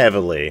pretty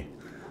heavily.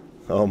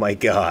 Oh my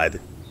god.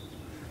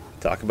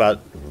 Talk about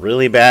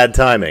really bad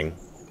timing.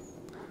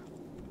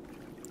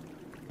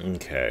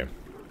 Okay.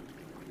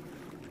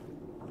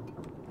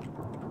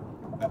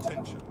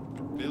 Attention.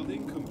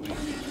 Building complete.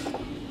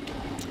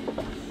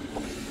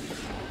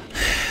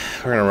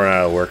 We're gonna run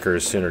out of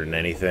workers sooner than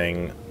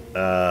anything.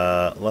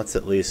 Let's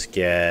at least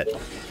get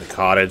the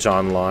cottage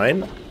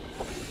online.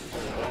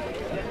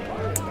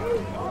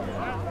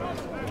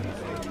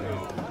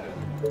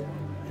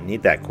 I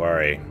need that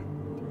quarry.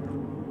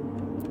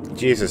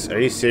 Jesus, are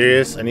you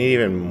serious? I need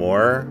even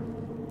more?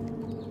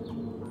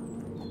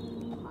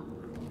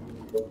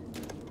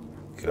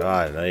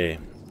 God, Alright,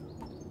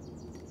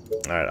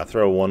 I'll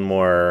throw one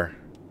more.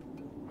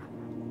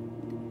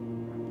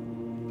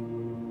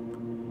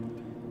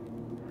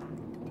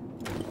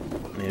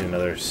 Need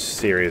another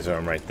series of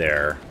them right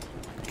there.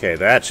 Okay,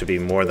 that should be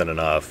more than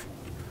enough.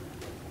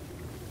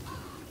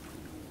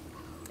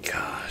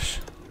 Gosh,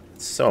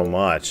 so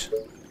much.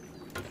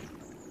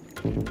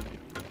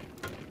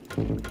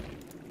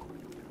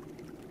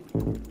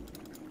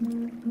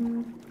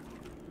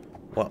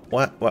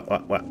 What?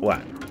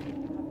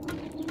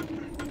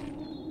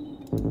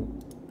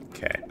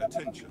 Okay.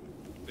 Attention.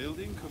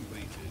 Building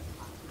completed.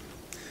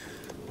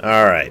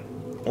 Alright.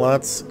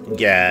 Let's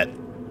get...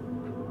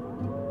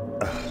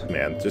 Oh,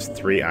 man, just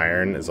 3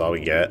 iron is all we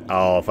get.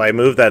 Oh, if I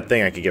move that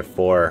thing, I could get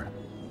 4.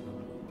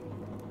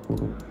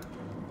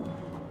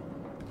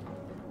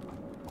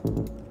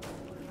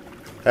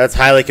 That's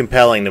highly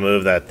compelling to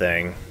move that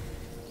thing.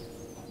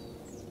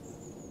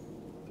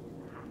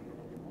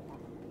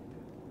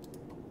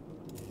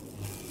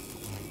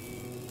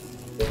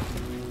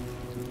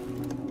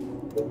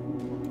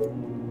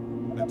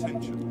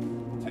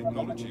 Attention.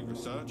 Technology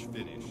research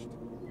finished.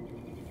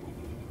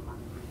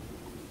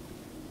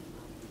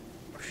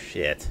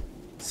 Shit.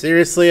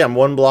 Seriously? I'm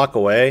 1 block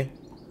away?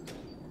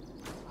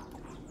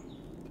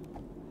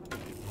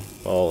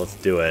 Well, let's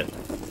do it.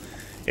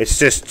 It's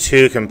just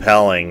too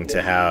compelling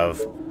to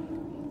have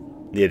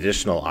the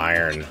additional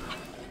iron.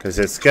 Because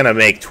it's going to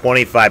make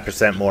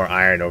 25% more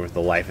iron over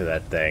the life of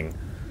that thing.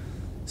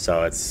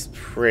 So it's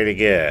pretty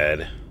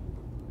good.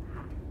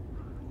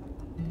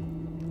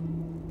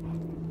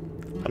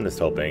 I'm just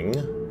hoping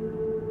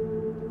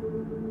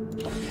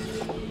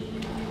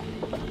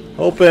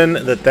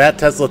that that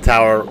Tesla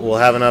tower will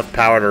have enough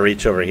power to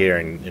reach over here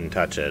and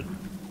touch it.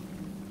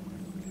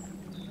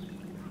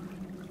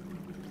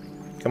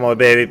 Come on,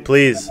 baby,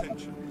 please.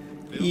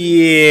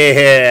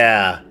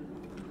 Yeah!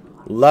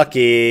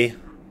 Lucky.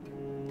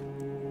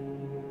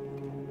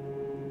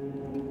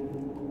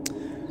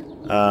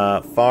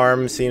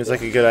 Farm seems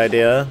like a good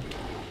idea.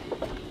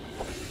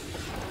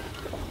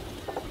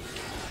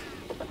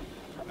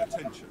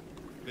 Attention.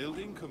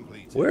 Building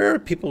completed. Where are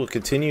people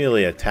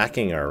continually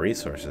attacking our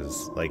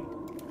resources? Like,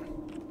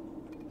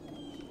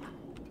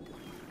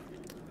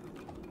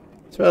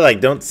 it's what I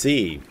like don't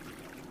see.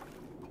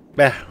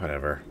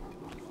 Whatever.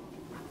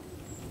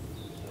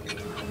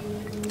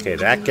 Okay,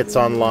 that gets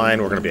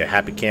online. We're gonna be a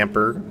happy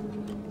camper.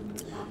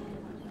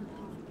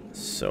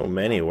 So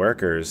many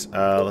workers.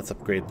 Let's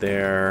upgrade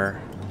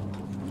there.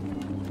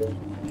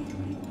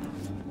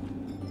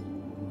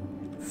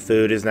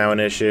 Food is now an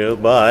issue,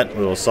 but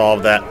we will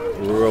solve that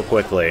real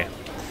quickly.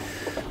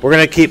 We're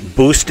going to keep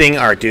boosting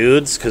our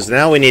dudes, because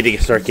now we need to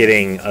start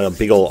getting a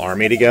big old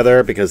army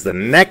together, because the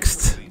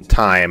next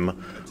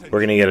time we're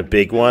going to get a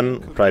big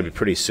one, probably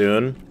pretty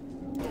soon.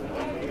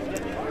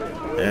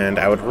 And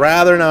I would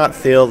rather not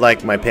feel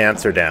like my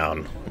pants are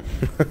down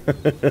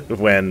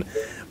when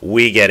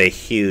we get a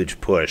huge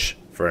push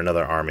for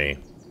another army.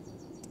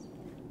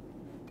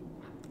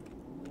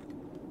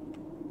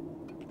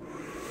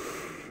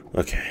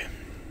 Okay.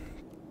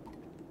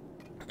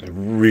 I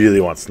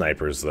really want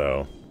snipers,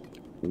 though.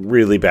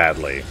 Really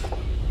badly.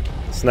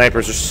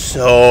 Snipers are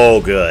so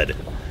good.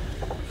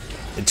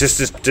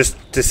 Just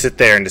to sit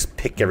there and just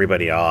pick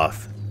everybody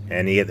off.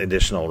 And you get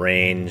additional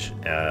range.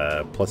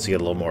 Plus you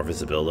get a little more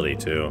visibility,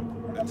 too.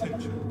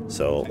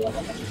 So,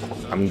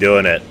 I'm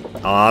doing it.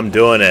 I'm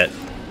doing it.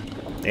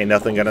 Ain't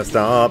nothing gonna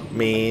stop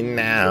me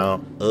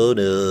now. Oh,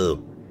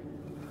 no.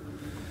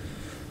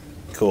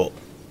 Cool.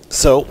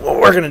 So, what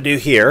we're gonna do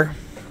here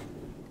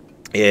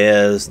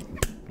is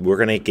we're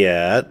gonna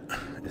get,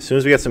 as soon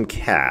as we get some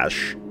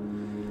cash,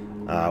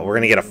 we're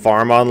gonna get a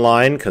farm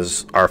online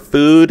because our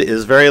food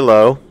is very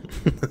low.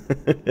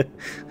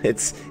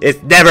 it's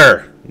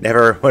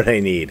never what I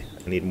need.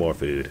 I need more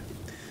food.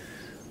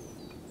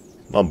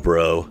 Come on,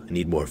 bro. I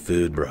need more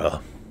food,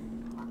 bro.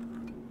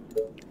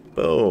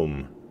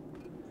 Boom.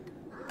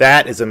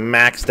 That is a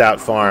maxed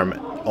out farm,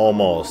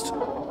 almost.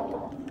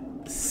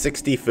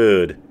 60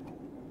 food.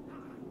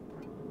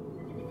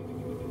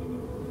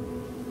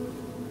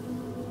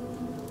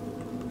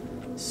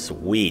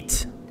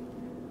 Sweet.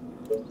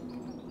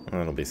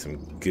 That'll be some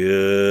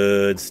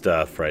good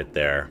stuff right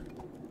there.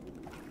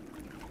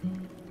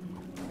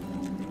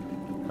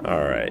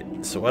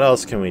 Alright, so what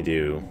else can we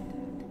do?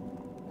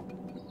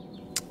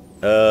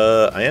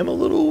 I am a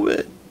little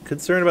bit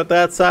concerned about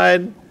that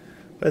side,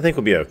 but I think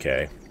we'll be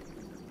okay.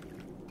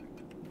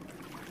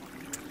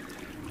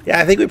 Yeah,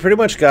 I think we pretty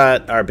much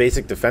got our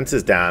basic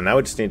defenses down. Now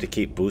we just need to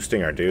keep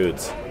boosting our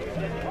dudes.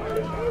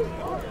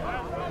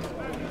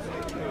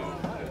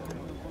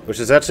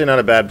 Which is actually not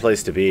a bad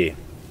place to be.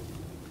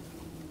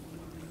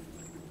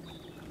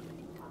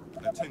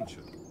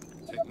 Attention.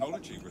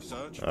 Technology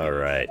research.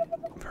 Alright.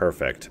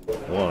 Perfect.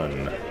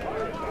 One.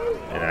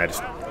 And I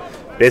just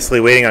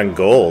basically waiting on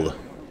gold.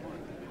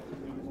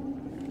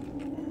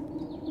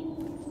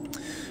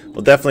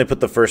 We'll definitely put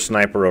the first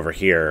sniper over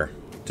here.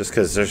 Just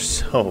because there's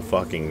so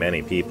fucking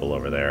many people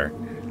over there.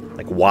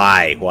 Like,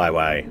 why?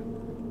 Why?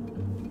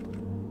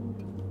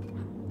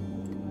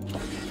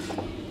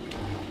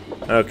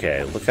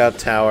 Okay, lookout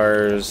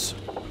towers.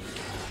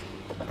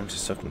 I'm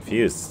just so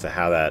confused as to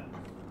how that...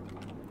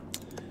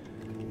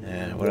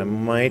 what I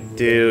might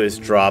do is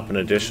drop an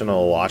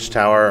additional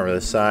watchtower over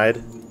this side.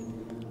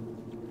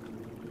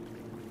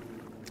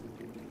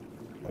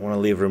 I want to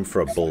leave room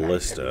for a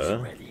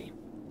ballista.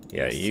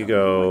 Yeah, you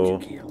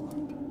go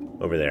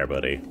over there,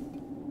 buddy.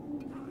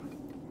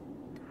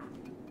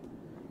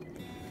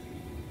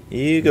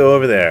 You go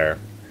over there.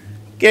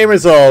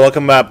 Gamers all,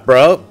 welcome back,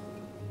 bro.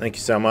 Thank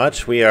you so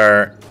much. We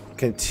are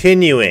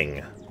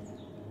continuing.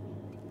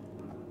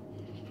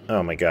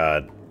 Oh my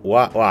god.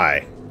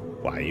 Why?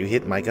 Why you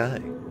hit my guy?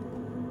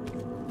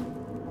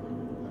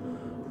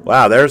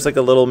 Wow, there's like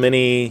a little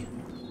mini,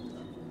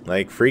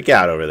 like, freak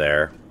out over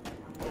there.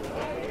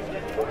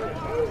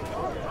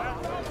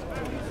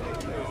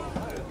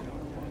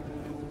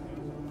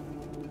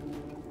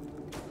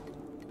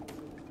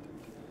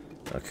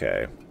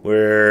 Okay,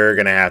 we're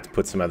gonna have to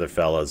put some other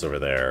fellas over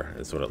there,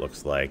 is what it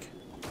looks like.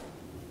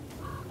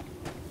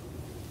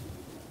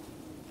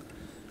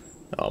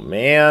 Oh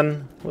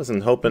man,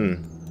 wasn't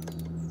hoping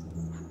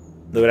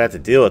they would have to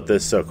deal with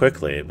this so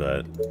quickly,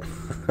 but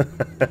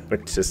we're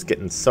just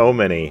getting so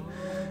many.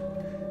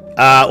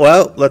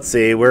 Well, let's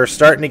see. We're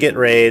starting to get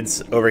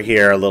raids over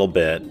here a little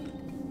bit.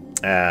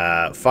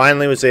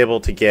 Finally was able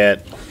to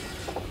get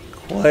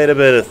quite a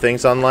bit of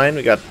things online.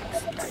 We got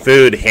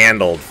food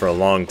handled for a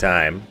long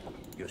time.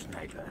 Your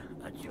sniper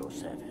at your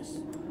service.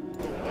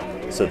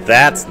 So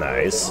that's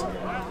nice.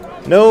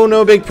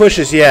 No big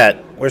pushes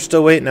yet. We're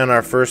still waiting on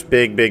our first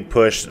big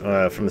push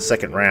from the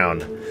second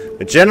round.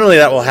 But generally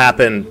that will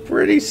happen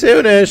pretty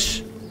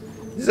soonish.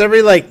 It's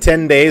every like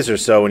 10 days or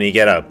so when you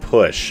get a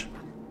push.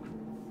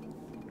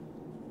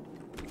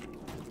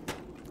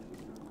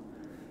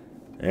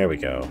 There we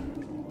go.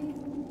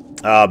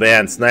 Oh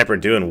man, sniper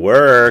doing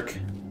work.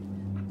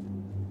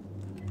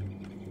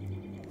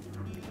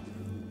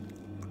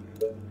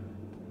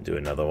 Do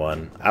another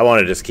one. I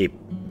want to just keep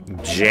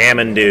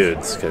jamming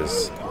dudes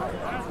because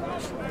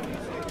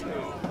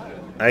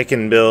I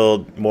can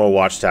build more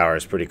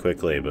watchtowers pretty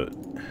quickly, but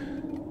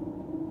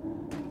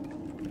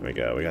there we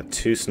go. We got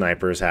 2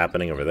 snipers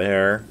happening over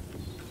there.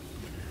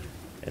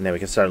 And then we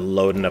can start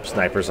loading up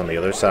snipers on the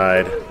other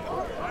side.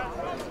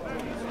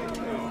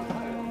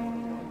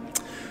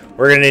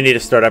 We're going to need to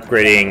start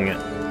upgrading.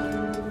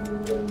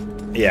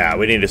 Yeah,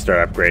 we need to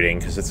start upgrading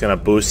because it's going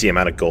to boost the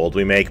amount of gold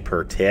we make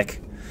per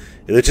tick,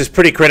 which is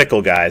pretty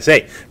critical, guys.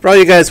 Hey, for all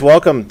you guys,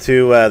 welcome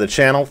to the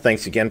channel.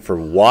 Thanks again for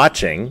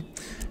watching.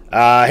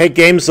 Hey,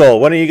 GameZol,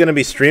 when are you going to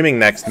be streaming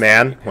next,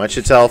 man? Why don't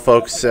you tell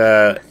folks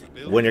when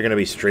you're going to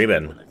be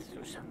streaming?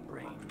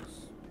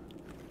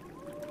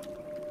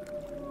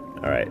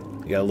 Alright,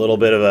 we got a little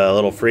bit of a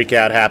little freak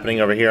out happening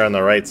over here on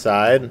the right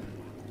side.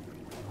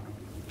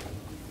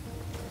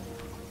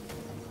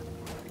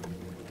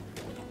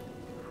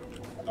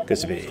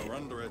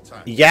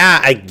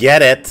 Yeah, I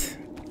get it.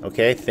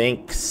 Okay,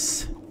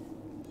 thanks.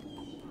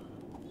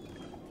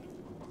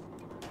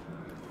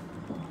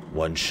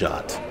 One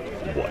shot,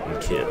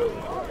 one kill.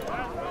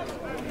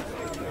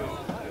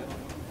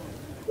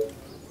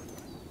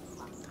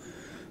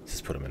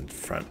 Just put him in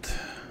front.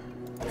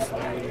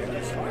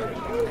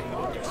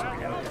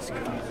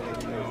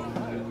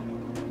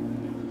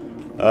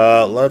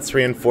 Let's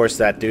reinforce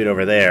that dude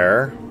over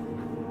there.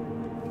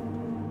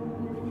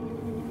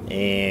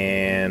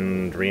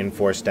 And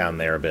reinforce down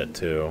there a bit,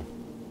 too.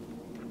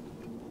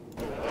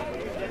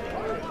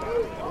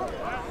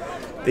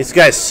 These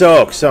guys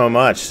soak so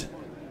much.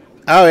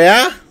 Oh,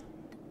 yeah?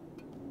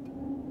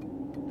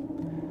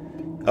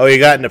 Oh, you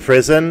got into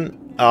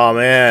prison? Oh,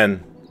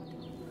 man.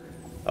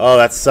 Oh,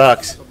 that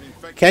sucks.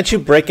 Can't you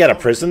break out of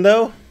prison,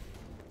 though?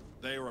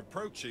 They are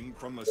approaching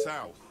from the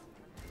south.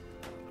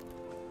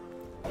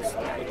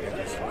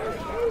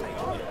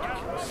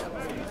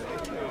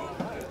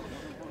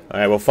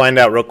 Alright, we'll find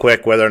out real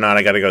quick whether or not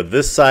I gotta go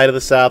this side of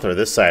the south or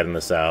this side in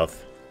the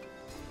south.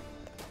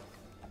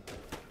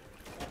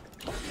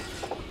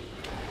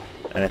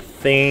 And I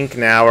think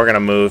now we're gonna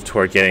move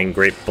toward getting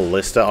Great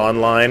Ballista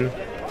online.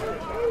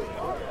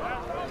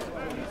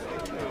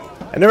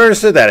 I never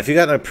understood that. If you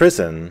got in a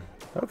prison...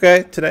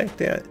 Okay, today?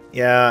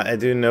 Yeah, I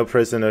do no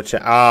prison, no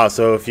chat. Ah,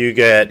 so if you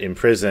get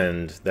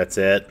imprisoned, that's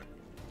it.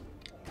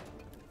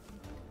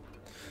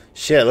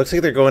 Shit, it looks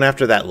like they're going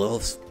after that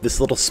this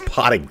little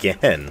spot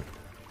again.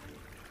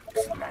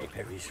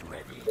 Sniper is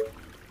ready.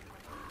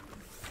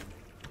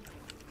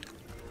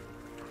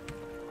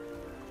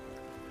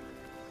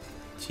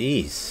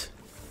 Jeez.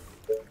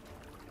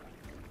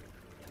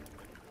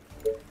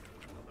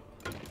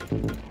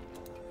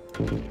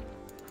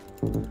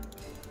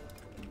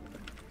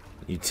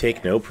 You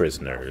take no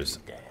prisoners.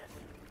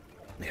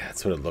 Yeah,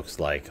 that's what it looks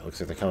like. It looks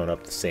like they're coming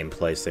up the same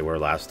place they were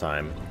last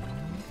time.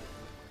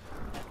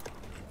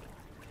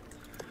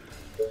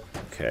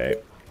 Okay.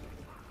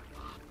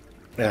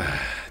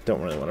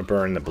 Don't really want to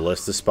burn the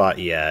ballista spot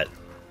yet.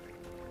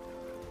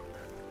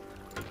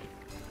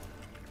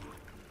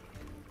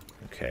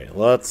 Okay,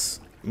 let's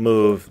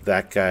move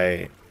that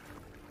guy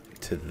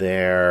to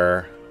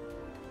there.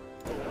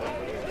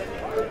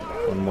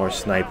 One more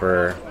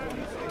sniper.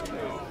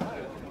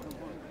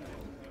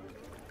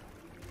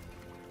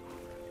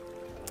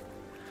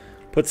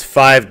 Puts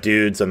 5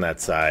 dudes on that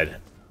side.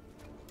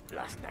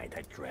 Last night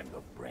I dreamt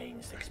of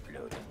brains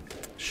exploding.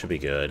 Should be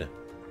good.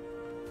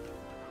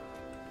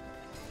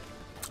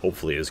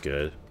 Hopefully is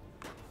good.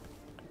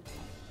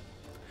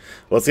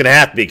 Well, it's gonna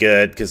have to be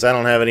good because I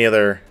don't have any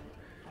other.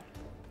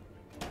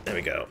 There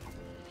we go.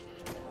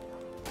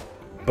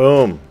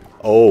 Boom.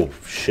 Oh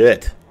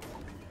shit.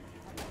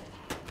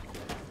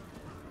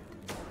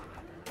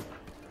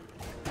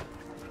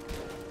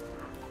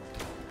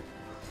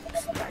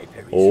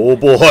 Oh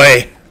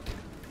boy.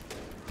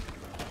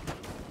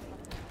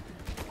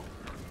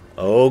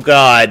 Oh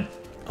god.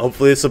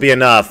 Hopefully this will be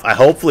enough.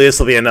 Hopefully this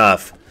will be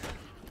enough.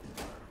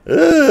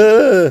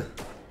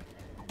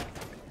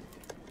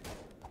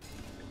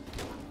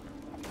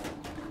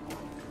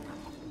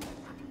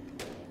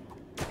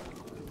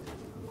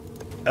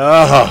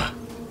 Oh.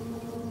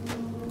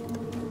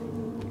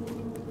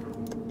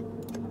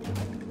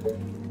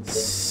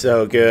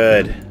 So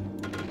good.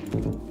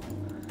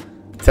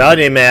 Telling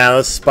you, man,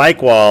 those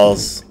spike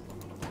walls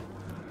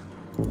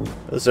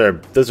Those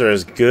are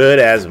as good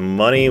as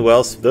money.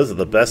 Well, those are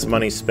the best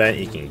money spent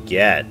you can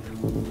get.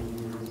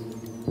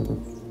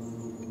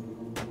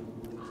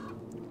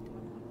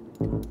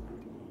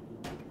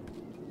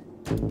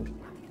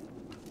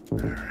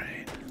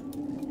 Alright.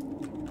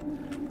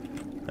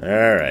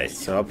 Alright,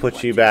 so I'll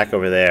put you back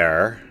over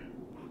there.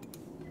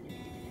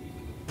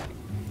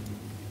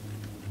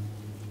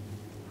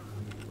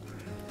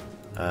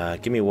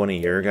 Give me one of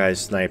your guys'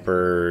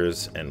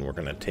 snipers, and we're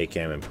gonna take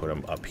him and put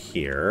him up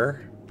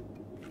here.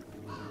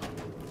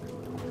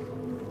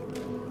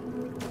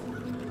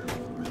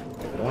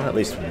 I want at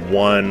least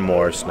one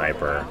more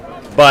sniper,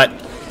 but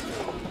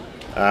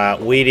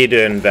we need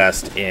to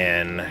invest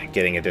in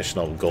getting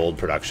additional gold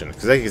production,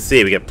 because as you can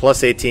see, we get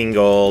plus 18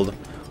 gold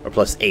or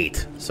plus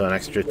 8, so an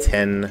extra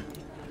 10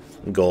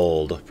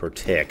 gold per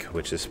tick,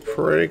 which is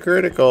pretty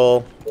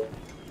critical.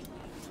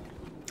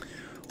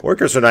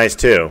 Workers are nice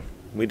too.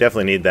 We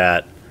definitely need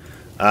that.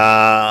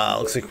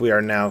 Looks like we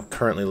are now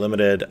currently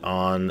limited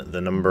on the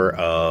number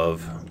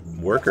of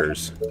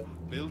workers.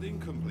 Building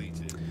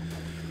completed.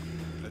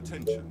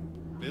 Attention.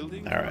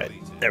 Building Alright,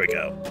 completed. there we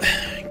go.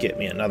 Get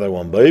me another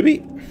one,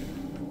 baby.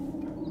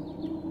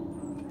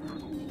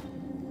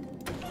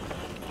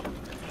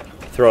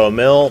 Throw a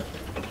mill.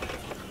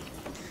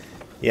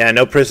 Yeah,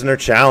 no prisoner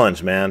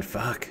challenge, man.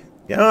 Fuck.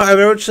 You know, I've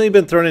actually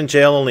been thrown in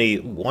jail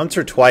only once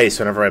or twice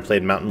whenever I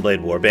played Mountain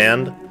Blade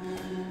Warband.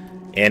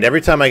 And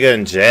every time I go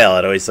in jail,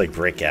 I'd always, like,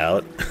 break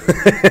out.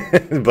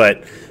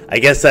 But I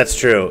guess that's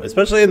true,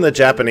 especially in the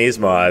Japanese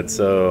mod.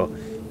 So,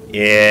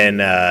 in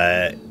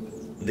the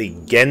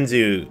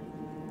Genzu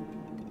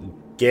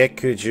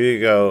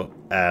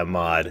Gekujugo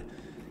mod,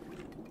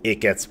 it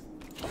gets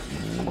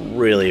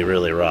really,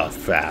 really rough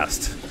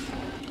fast.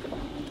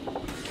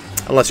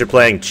 Unless you're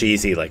playing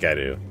cheesy like I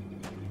do.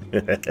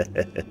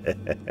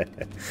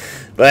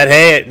 But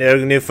hey,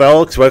 new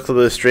folks, welcome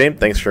to the stream.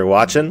 Thanks for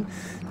watching.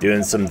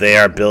 Doing some They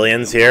Are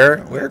Billions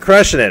here. We're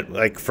crushing it.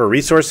 Like, for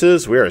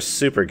resources, we are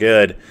super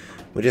good.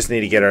 We just need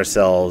to get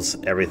ourselves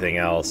everything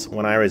else.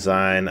 When I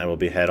resign, I will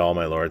behead all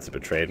my lords that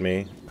betrayed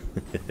me.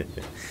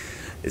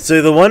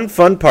 So the one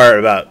fun part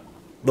about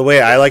the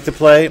way I like to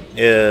play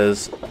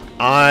is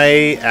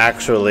I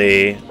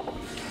actually...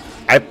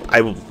 I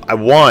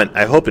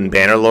hope in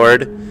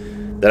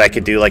Bannerlord that I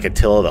could do like a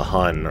Till of the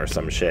Hun or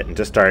some shit and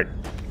just start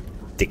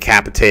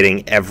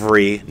decapitating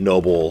every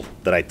noble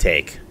that I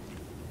take.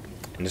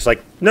 And just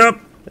like, nope,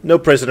 no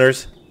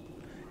prisoners.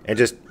 And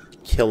just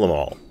kill them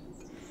all.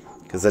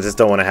 Because I just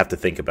don't want to have to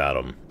think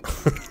about them.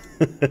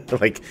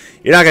 Like,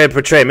 you're not going to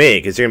portray me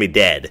because you're going to be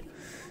dead.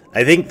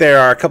 I think there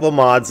are a couple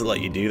mods that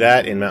let you do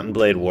that in Mountain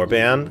Blade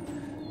Warband.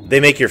 They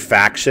make your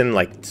faction,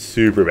 like,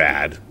 super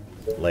bad.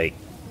 Like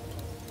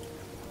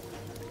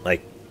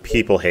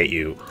people hate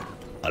you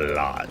a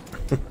lot.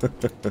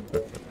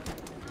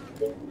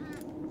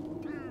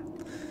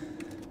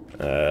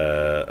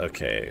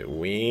 Okay,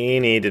 we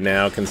need to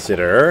now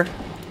consider...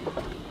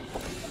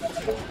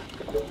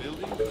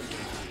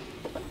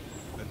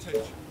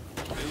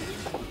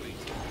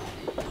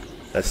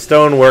 a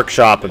stone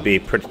workshop would be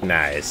pretty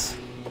nice.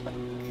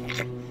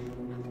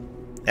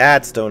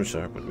 That stone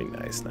shop would be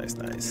nice, nice,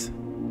 nice.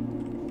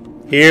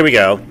 Here we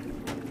go.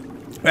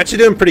 We're actually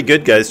doing pretty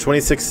good, guys.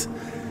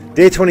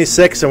 Day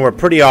 26, and we're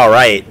pretty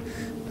alright.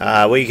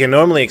 What you can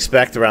normally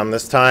expect around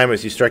this time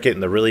is you start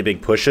getting the really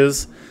big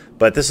pushes.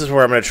 But this is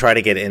where I'm going to try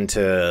to get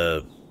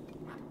into...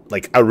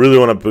 Like, I really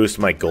want to boost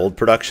my gold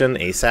production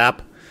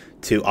ASAP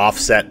to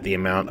offset the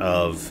amount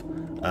of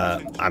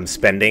I'm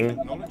spending.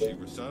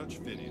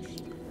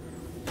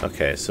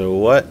 Okay, so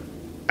what?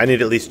 I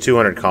need at least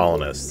 200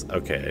 colonists.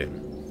 Okay.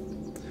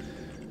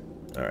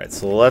 Alright,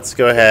 so let's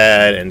go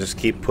ahead and just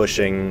keep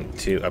pushing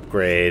to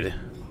upgrade.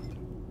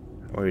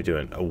 What are we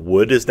doing?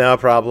 Wood is now a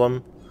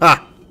problem?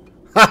 Ha!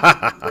 Ha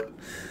ha ha!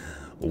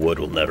 Wood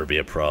will never be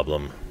a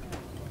problem.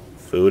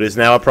 Food is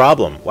now a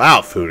problem.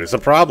 Wow, food is a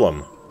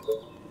problem.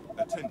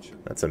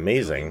 That's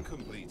amazing.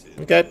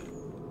 Okay.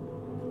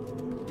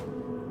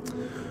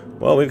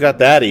 Well, we've got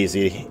that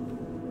easy.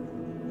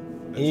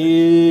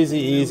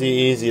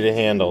 Easy to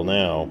handle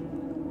now.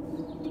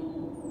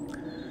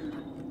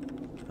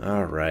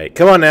 Alright.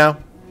 Come on now.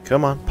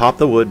 Come on. Pop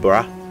the wood,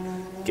 bruh.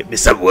 Give me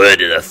some wood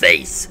in the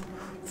face.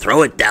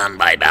 Throw it down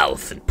my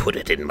mouth and put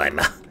it in my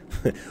mouth.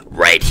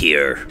 Right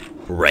here.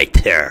 Right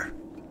there.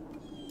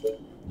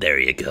 There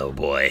you go,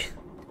 boy.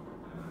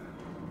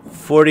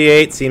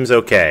 48 seems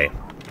okay.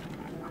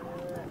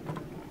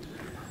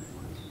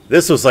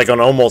 This was like an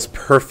almost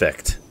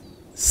perfect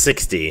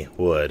 60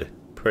 wood.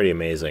 Pretty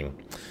amazing.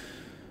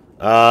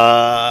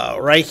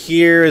 Right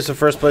here is the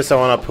first place I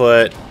want to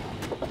put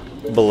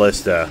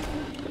ballista.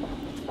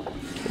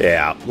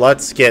 Yeah,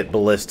 let's get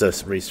ballista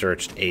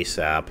researched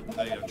ASAP.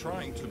 They are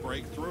trying to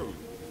break through.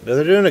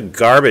 They're doing a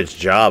garbage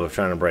job of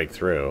trying to break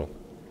through.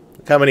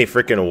 Look how many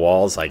freaking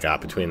walls I got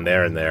between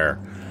there and there.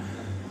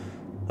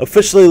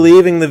 Officially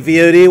leaving the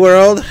VOD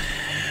world.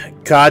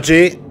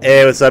 Kaji,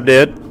 hey, what's up,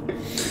 dude?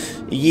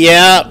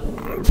 Yeah,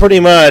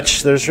 pretty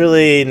much. There's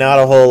really not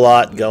a whole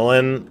lot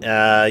going.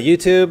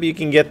 YouTube, you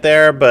can get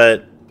there,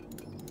 but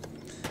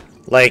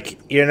Like,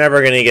 you're never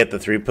going to get the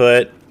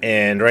throughput,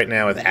 and right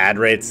now with ad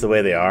rates the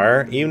way they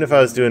are, even if I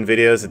was doing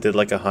videos that did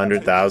like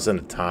 100,000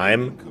 a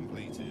time,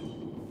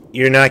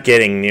 you're not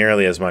getting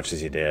nearly as much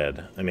as you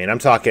did. I mean, I'm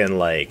talking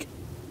like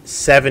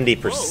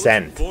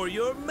 70% For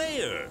your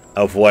mayor.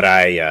 of what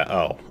I,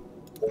 oh.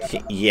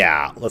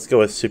 Yeah, let's go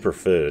with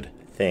superfood.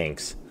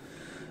 Thanks.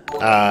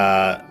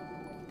 Yeah,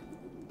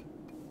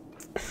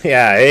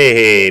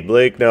 hey,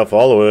 Blake, now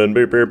following.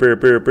 Beep, beep,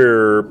 beep, beep,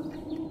 beep.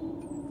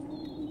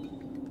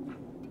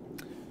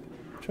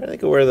 Trying to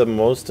think of where the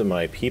most of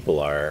my people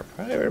are.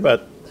 Probably right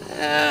about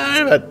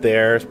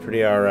there. It's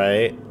pretty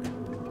alright.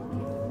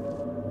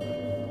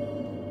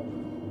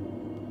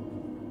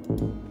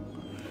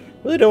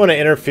 Really don't want to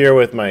interfere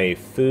with my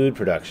food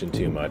production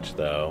too much,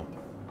 though.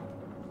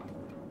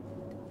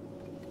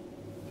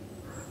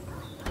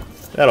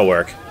 That'll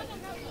work.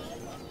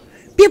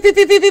 Beep, beep,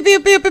 beep, beep, beep,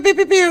 beep, beep, beep,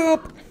 beep, beep.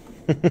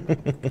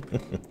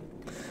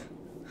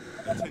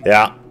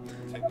 Yeah.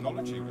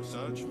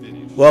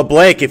 Well,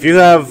 Blake, if you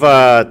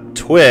have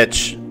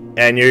Twitch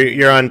and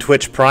you're on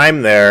Twitch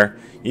Prime there,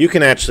 you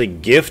can actually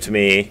gift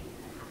me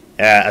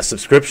a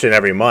subscription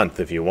every month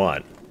if you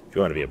want. If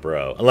you want to be a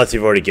bro, unless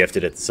you've already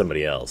gifted it to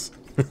somebody else.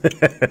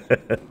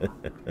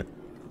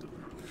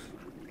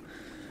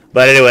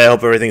 But anyway, I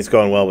hope everything's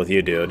going well with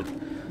you, dude.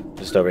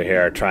 Just over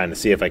here trying to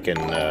see if I can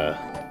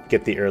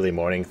get the early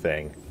morning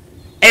thing.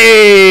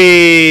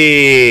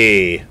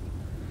 Hey!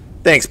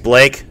 Thanks,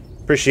 Blake.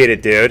 Appreciate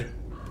it, dude.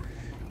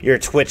 Your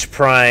Twitch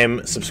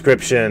Prime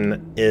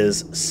subscription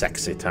is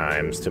sexy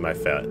times to my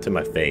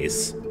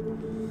face.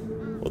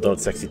 Well,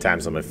 don't sexy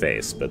times on my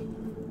face, but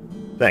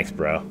thanks,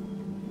 bro.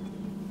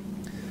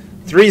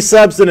 3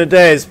 subs in a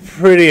day is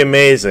pretty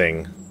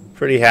amazing.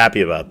 Pretty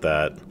happy about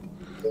that.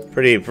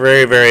 Very,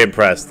 very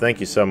impressed. Thank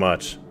you so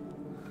much.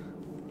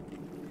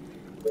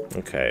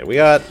 Okay, we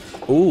got...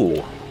 Ooh.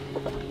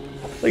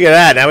 Look at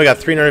that. Now we got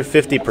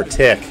 350 per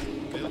tick.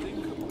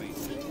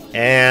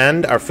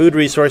 And our food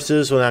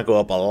resources will now go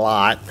up a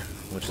lot,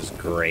 which is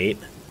great.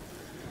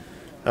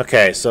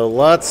 Okay, so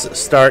let's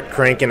start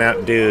cranking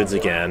out dudes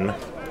again.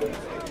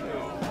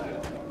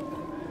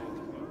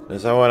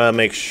 Because I want to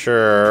make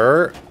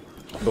sure...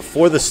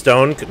 Before the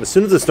stone... As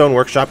soon as the stone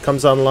workshop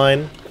comes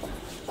online...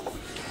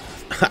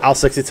 I'll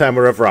 60 time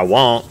wherever I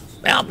want.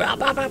 Bow, bow,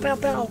 bow, bow, bow,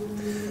 bow.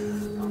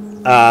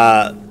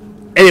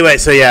 Anyway,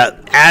 so yeah,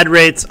 ad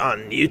rates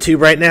on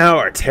YouTube right now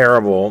are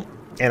terrible.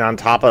 And on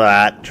top of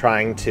that,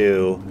 trying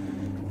to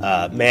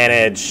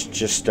manage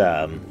just,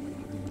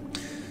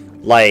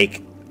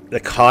 like,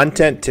 the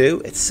content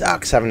too. It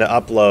sucks having to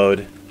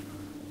upload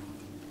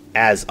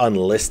as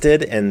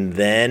unlisted and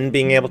then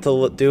being able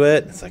to do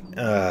it. It's like,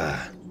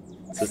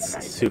 it's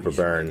a super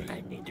burn.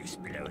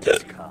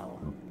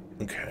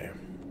 Okay.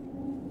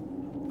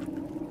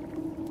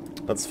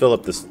 Let's fill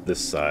up this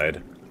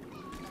side.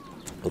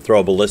 We'll throw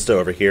a ballista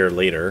over here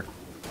later.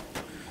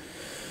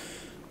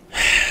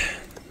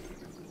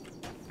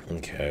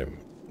 Okay.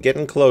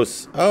 Getting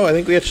close. Oh, I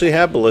think we actually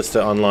have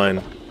ballista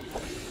online.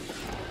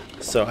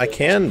 So I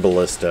can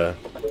ballista.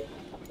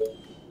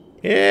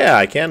 Yeah,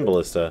 I can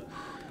ballista.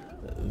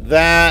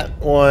 That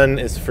one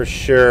is for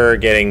sure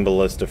getting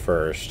ballista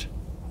first.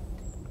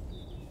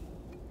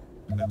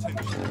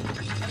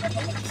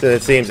 So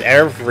it seems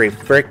every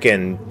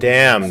frickin'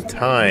 damn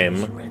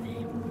time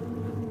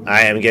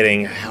I am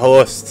getting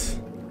host.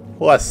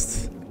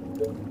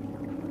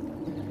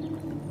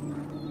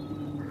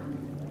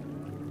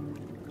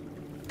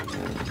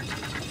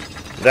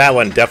 That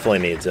one definitely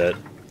needs it.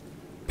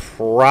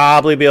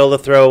 Probably be able to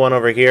throw one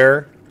over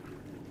here.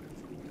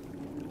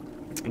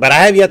 But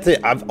I have yet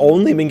to... I've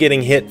only been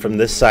getting hit from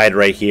this side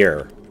right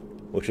here,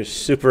 which is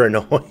super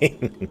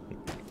annoying.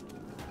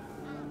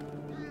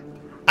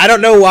 I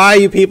don't know why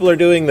you people are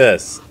doing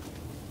this.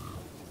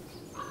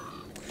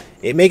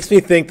 It makes me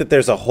think that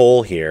there's a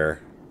hole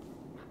here.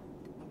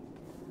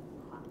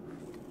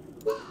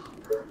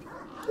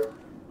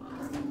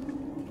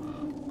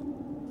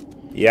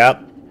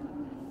 Yep.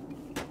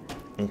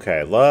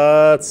 Okay,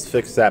 let's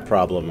fix that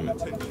problem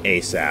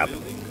ASAP.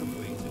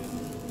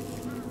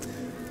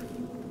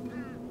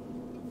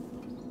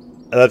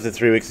 I left it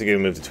 3 weeks ago to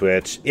move to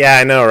Twitch. Yeah,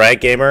 I know,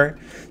 right, gamer?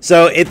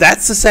 So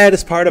that's the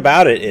saddest part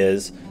about it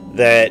is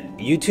that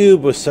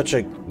YouTube was such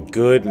a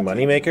good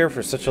moneymaker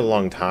for such a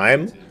long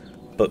time.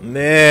 But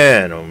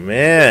man, oh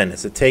man,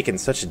 has it taken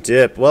such a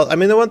dip. Well, I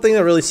mean, the one thing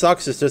that really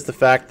sucks is just the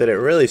fact that it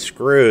really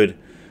screwed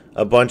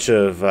a bunch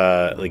of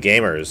the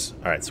gamers.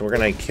 Alright, so we're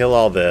going to kill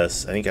all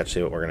this. I think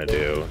actually what we're going to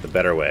do, the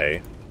better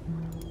way,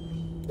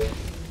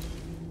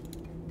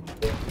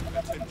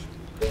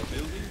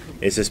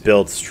 is just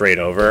build straight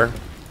over.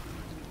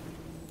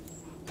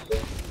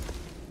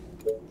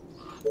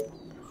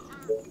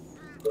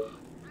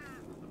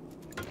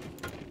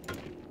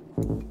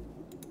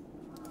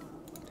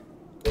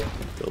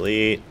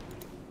 Delete.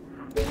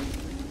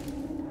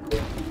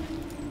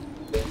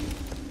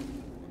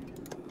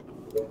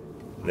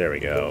 There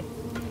we go.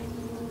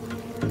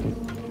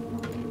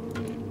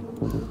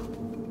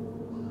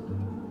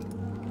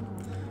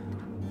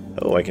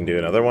 Oh, I can do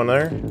another one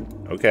there?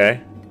 Okay.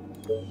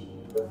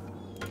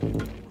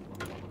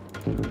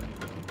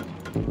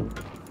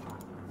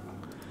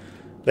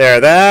 There,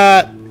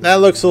 that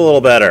looks a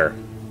little better.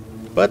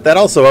 But that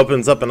also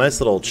opens up a nice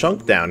little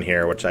chunk down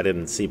here, which I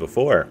didn't see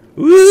before.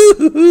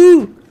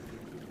 Woo-hoo-hoo!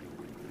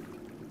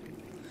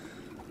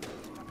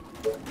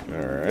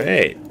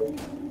 Alright.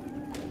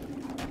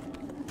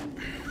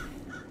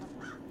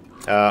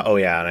 Oh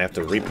yeah, and I have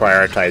to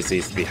reprioritize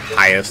these to the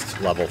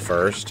highest level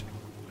first.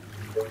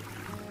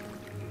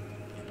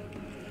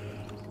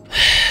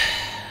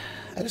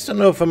 I just don't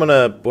know if I'm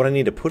gonna... what I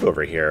need to put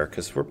over here,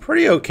 because we're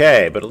pretty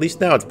okay, but at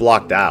least now it's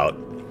blocked out.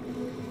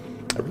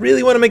 I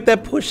really want to make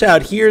that push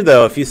out here,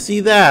 though. If you see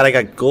that, I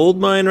got gold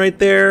mine right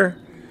there.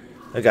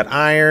 I got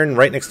iron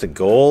right next to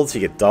gold, so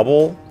you get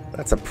double.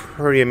 That's a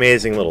pretty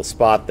amazing little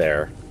spot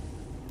there.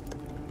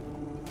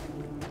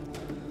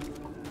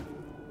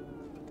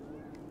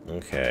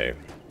 Okay.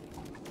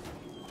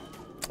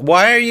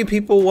 Why are you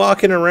people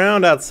walking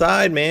around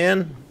outside,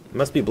 man? It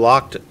must be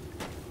blocked.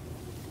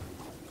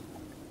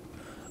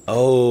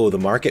 Oh, the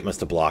market must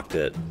have blocked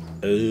it.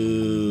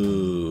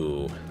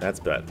 Ooh,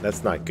 that's bad.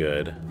 That's not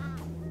good.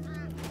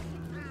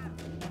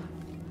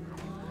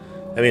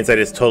 That means I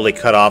just totally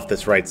cut off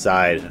this right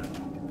side.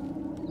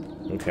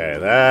 Okay,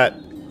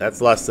 that's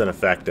less than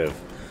effective.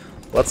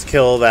 Let's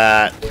kill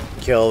that,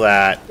 kill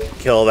that,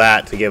 kill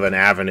that to give an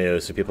avenue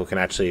so people can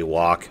actually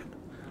walk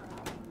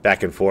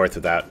back and forth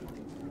without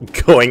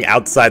going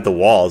outside the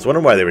walls.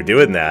 Wonder why they were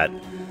doing that.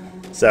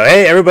 So,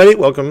 hey, everybody,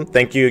 welcome.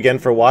 Thank you again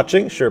for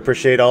watching. Sure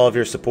appreciate all of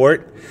your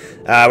support.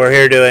 We're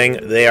here doing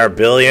They Are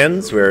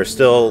Billions. We're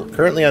still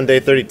currently on day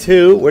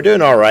 32. We're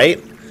doing all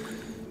right.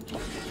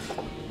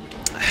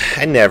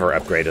 I never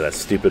upgraded that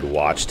stupid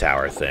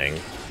watchtower thing.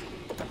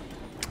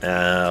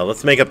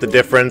 Let's make up the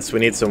difference. We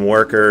need some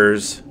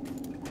workers.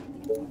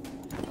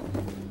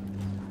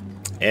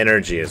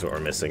 Energy is what we're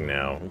missing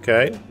now.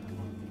 Okay.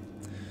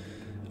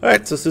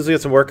 Alright, so as soon as we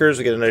get some workers,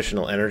 we get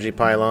additional energy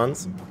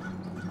pylons.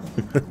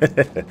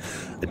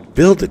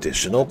 Build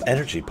additional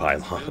energy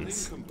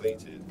pylons.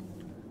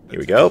 Here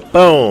we go.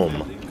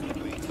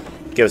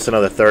 Boom. Give us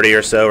another 30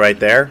 or so right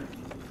there.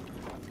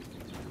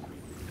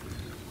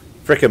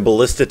 Frickin'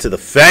 ballista to the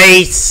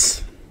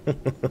face!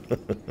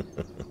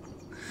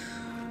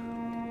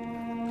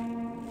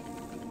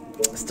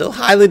 Still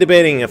highly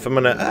debating if I'm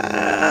gonna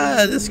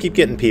just keep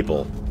getting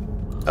people.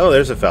 Oh,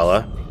 there's a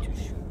fella.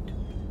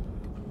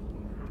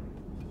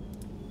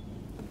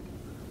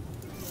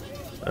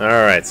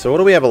 Alright, so what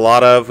do we have a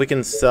lot of? We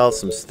can sell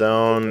some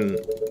stone,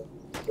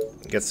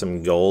 get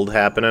some gold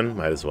happening,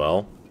 might as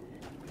well.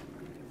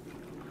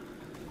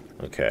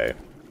 Okay.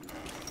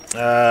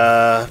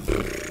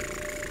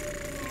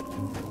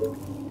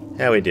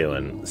 How we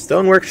doing?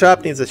 Stone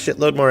workshop needs a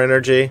shitload more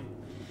energy.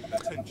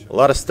 A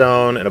lot of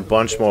stone and a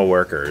bunch more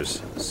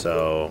workers.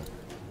 So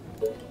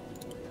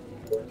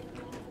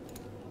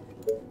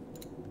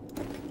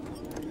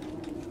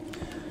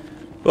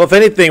well, if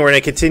anything, we're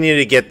going to continue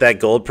to get that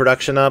gold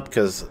production up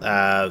because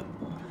we're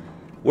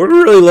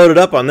really loaded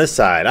up on this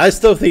side. I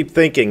still keep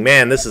thinking,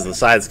 man, this is the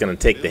side that's going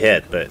to take the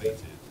hit, but it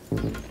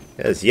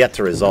has yet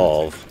to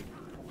resolve.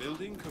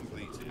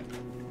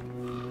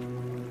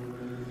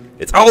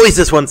 It's always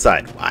this one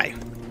side. Why?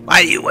 Why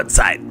you one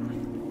side?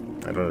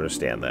 I don't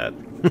understand that.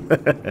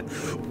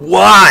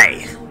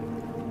 Why?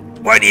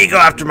 Why do you go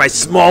after my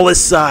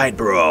smallest side,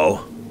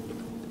 bro?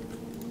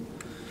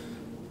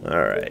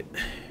 Alright.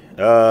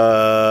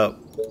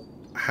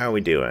 How are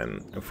we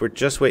doing? If we're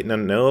just waiting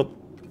on... Nope.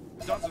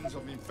 Dozens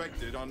of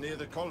infected are near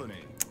the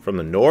colony. From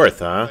the north,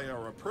 huh? They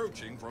are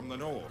approaching from the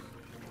north.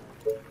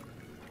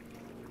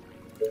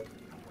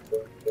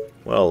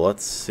 Well,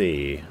 let's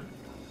see.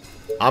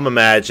 I'm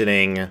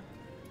imagining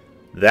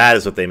that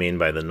is what they mean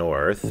by the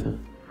north.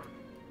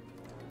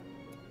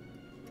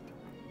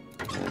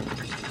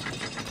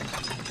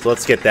 So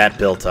let's get that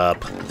built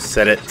up.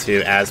 Set it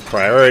to as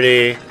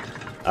priority.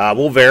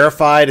 We'll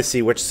verify to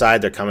see which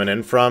side they're coming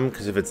in from,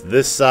 because if it's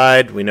this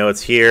side, we know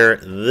it's here.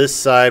 This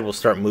side, we'll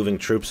start moving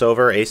troops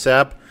over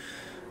ASAP.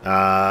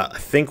 I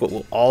think what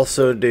we'll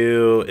also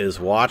do is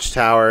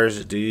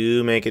watchtowers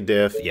do make a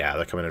diff. Yeah,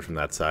 they're coming in from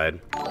that side.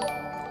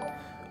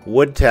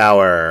 Wood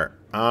tower.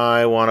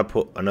 I want to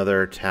put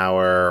another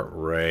tower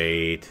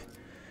right...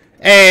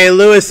 Hey,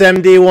 Lewis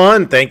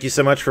MD1, thank you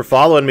so much for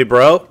following me,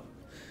 bro.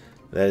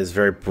 That is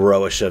very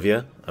bro-ish of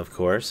you, of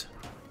course.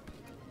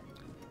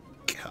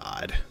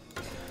 God.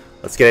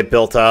 Let's get it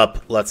built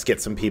up. Let's get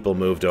some people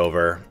moved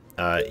over.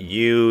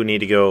 You need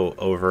to go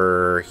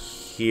over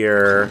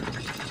here.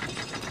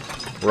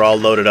 We're all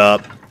loaded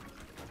up.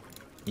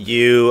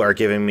 You are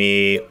giving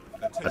me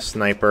a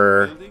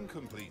sniper.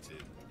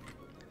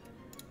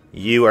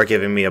 You are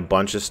giving me a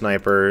bunch of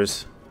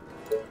snipers.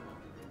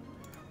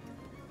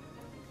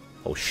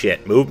 Oh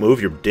shit, move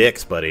your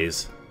dicks,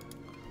 buddies.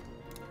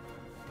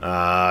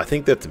 I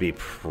think that to be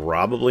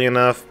probably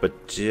enough,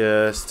 but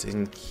just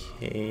in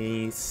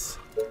case...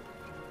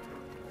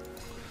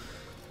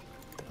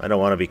 I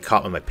don't want to be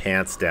caught with my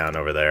pants down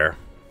over there.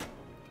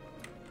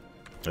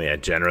 I mean, I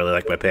generally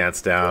like my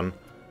pants down,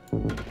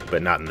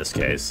 but not in this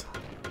case.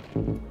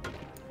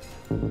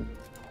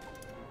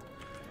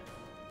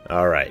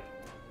 Alright.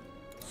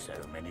 So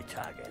many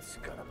targets,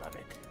 gotta love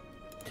it.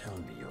 Tell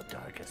me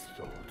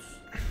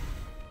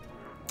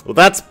Well,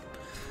 that's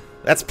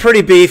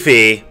pretty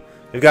beefy.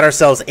 We've got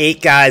ourselves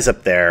 8 guys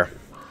up there.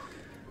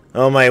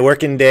 Oh, my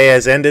working day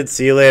has ended.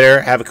 See you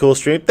later. Have a cool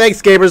stream.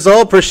 Thanks,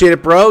 Gaberzol. Appreciate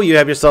it, bro. You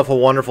have yourself a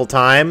wonderful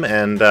time.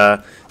 And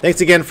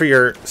thanks again for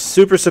your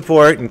super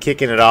support and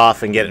kicking it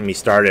off and getting me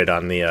started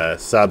on the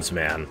subs,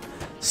 man.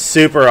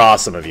 Super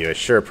awesome of you. I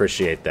sure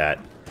appreciate that.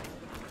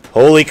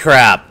 Holy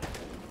crap.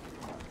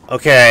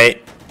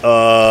 Okay.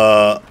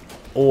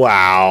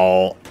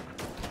 Wow.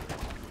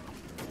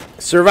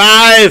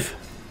 Survive!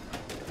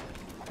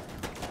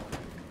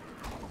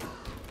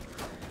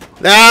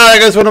 Ah, there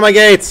goes one of my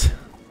gates.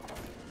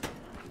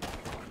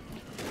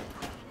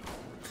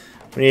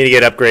 We need to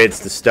get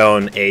upgrades to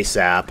stone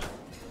ASAP.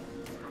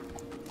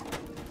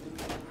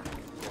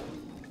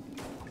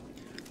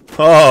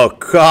 Oh,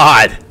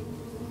 God.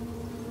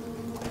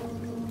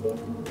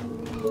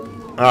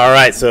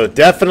 Alright, so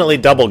definitely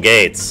double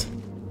gates.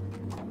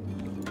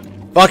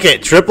 Fuck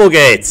it, triple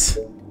gates.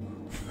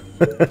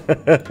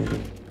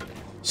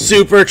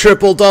 Super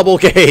triple double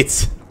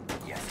gates.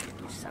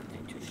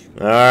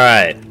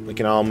 Alright, we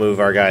can all move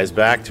our guys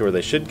back to where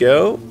they should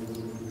go.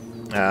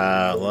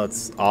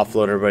 Let's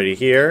offload everybody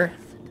here.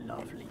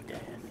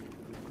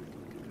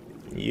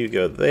 You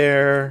go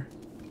there.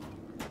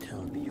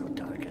 Tell me your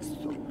darkest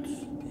thoughts.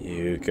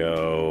 You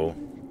go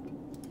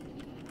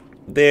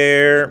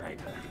there.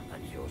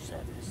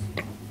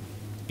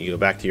 You go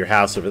back to your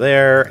house over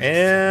there,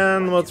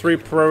 and let's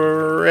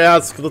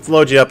let's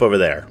load you up over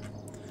there.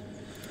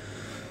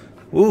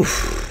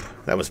 Oof,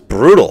 that was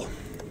brutal.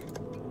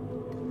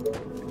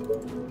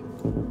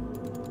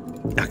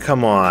 Now,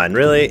 come on,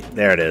 really?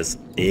 There it is.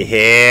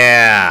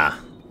 Yeah.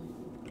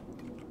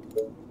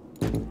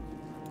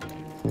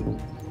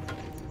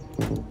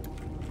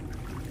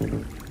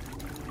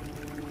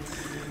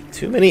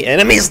 Too many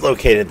enemies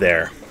located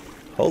there.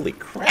 Holy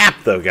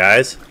crap, though,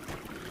 guys.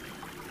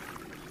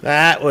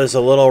 That was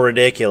a little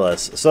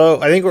ridiculous.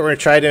 So, I think what we're going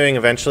to try doing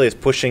eventually is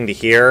pushing to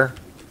here.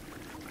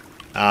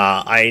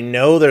 I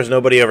know there's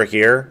nobody over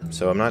here,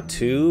 so I'm not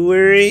too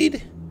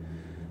worried.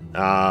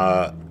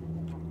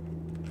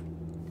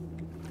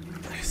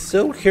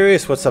 So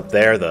curious what's up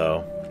there,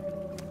 though.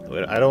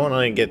 I don't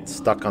want to get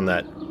stuck on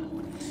that.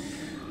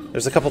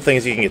 There's a couple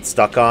things you can get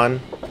stuck on.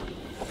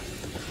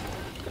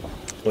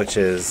 Which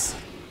is...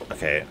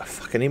 Okay, I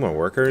fucking need more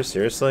workers?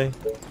 Seriously?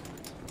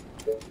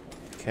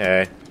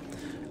 Okay.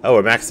 Oh,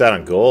 we're maxed out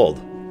on gold.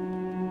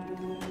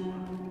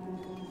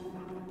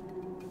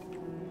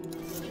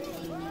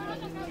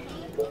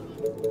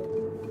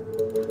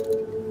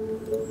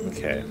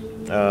 Okay.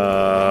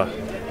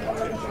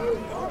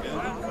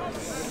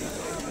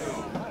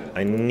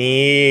 I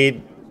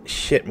need...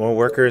 Shit, more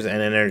workers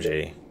and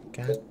energy.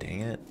 God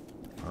dang it.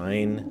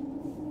 Fine.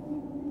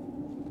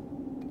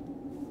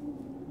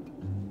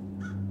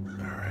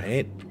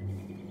 Alright.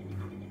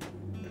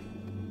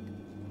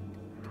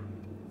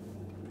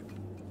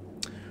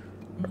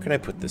 Where can I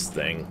put this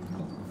thing?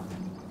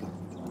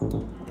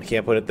 I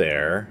can't put it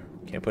there.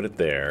 Can't put it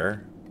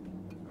there.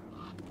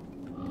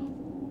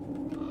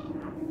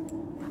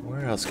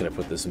 Where else can I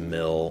put this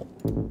mill?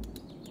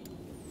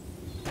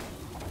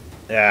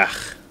 Ugh.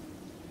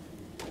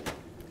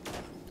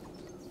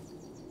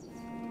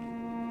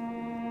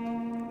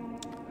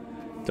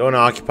 Don't want to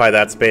occupy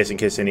that space in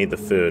case I need the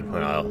food.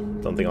 Well,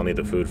 don't think I'll need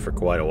the food for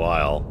quite a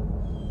while.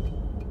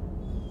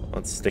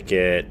 Let's stick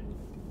it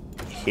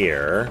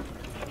here.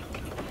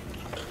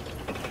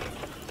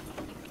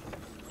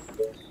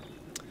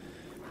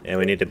 And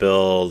we need to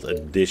build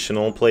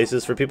additional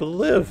places for people to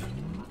live.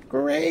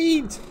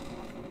 Great!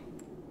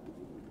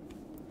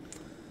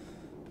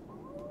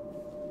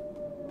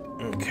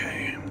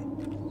 Okay.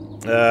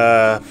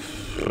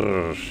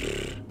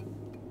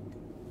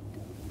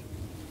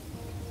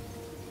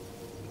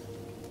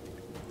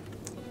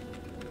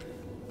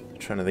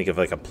 Trying to think of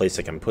like a place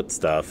I can put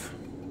stuff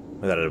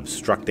without it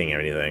obstructing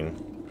anything.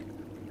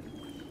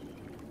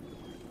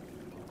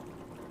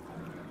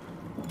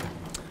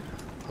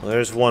 Well,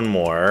 there's one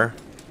more.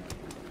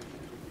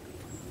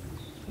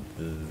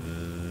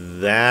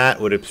 That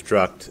would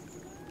obstruct,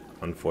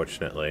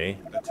 unfortunately.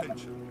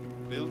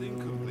 Attention. Building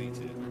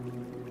completed.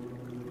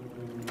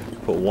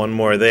 Put one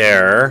more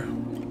there.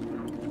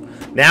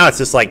 Now it's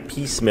just like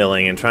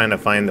piecemealing and trying to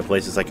find the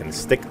places I can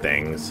stick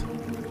things.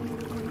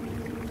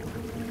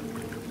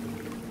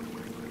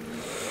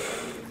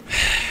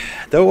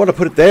 Don't want to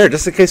put it there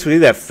just in case we need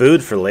that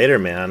food for later,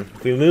 man.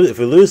 If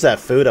we lose that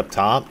food up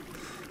top,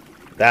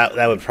 that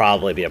would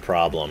probably be a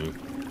problem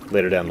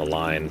later down the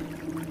line.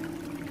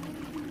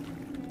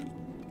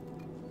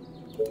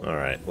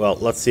 Alright, well,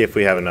 let's see if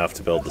we have enough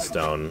to build the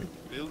stone.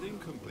 Building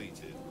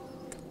completed.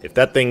 If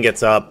that thing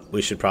gets up,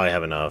 we should probably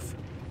have enough.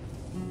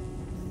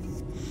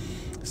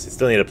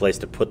 Still need a place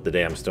to put the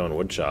damn stone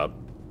wood shop.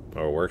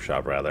 Or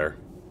workshop, rather.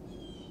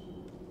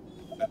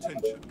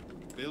 Attention.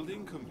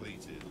 Building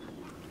completed.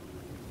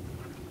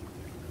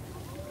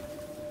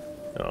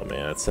 Oh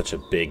man, it's such a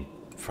big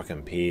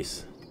fucking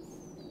piece.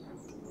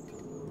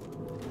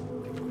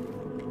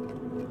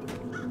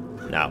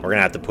 Now, we're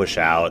gonna have to push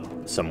out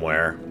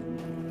somewhere.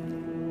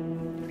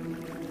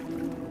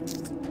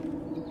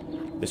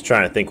 Just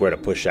trying to think where to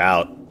push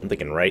out. I'm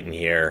thinking right in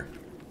here.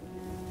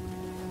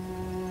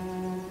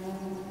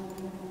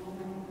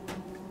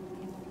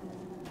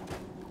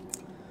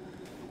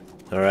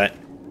 Alright.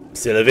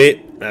 C'est la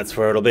vie. That's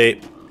where it'll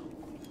be.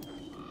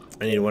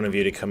 I need one of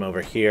you to come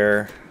over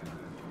here.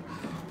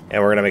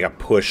 And we're going to make a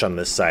push on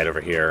this side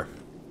over here.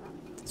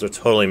 So we're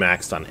totally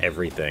maxed on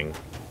everything.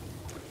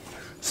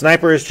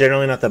 Sniper is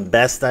generally not the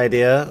best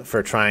idea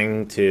for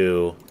trying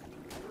to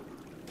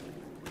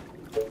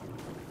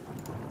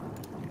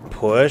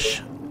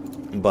push,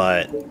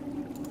 but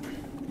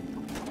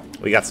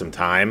we got some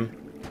time.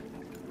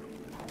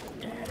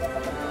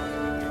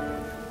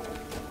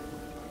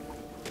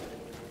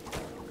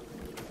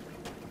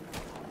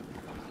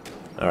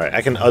 Alright,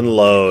 I can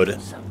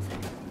unload.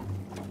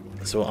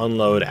 So we'll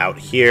unload out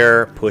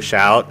here, push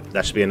out.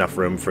 That should be enough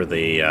room for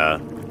the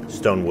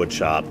stone wood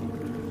shop.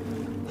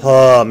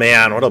 Oh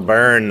man, what a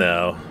burn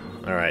though.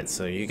 Alright,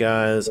 so you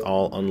guys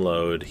all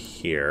unload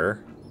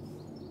here.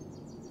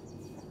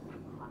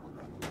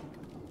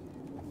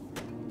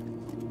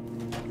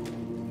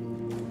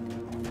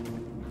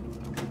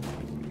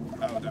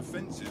 Our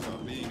defenses are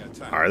being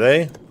attacked. Are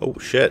they? Oh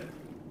shit.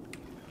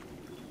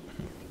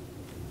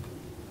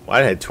 Why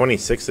did I have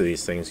 26 of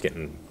these things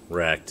getting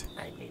wrecked?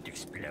 I need to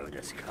explode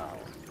a skull.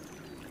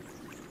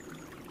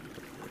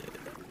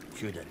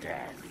 To the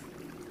death.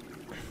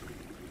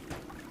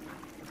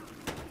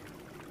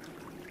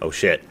 Oh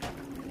shit.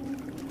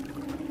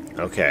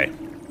 Okay.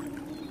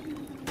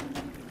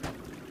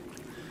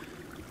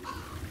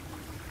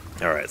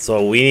 Alright,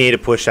 so we need to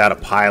push out a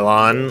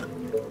pylon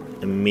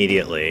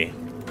immediately.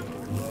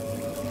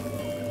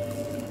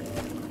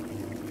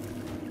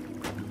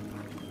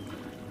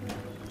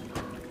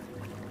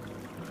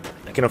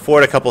 I can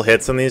afford a couple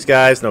hits on these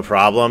guys, no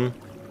problem.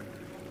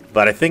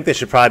 But I think they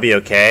should probably be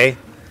okay.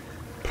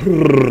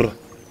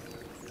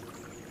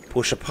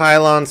 Push a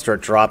pylon, start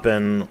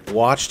dropping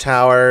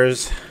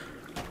watchtowers.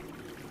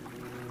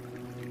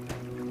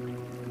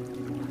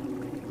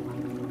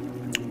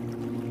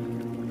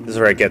 This is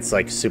where it gets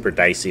like super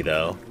dicey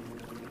though.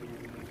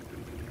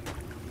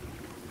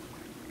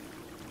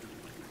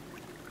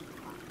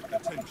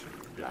 Attention.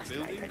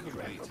 Building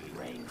completed.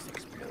 Brains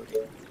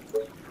exploding.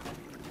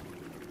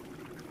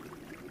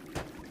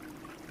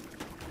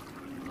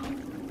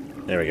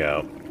 There we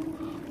go.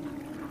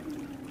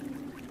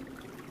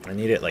 I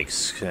need it like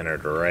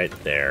centered right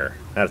there.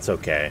 That's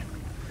okay.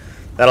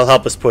 That'll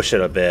help us push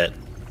it a bit.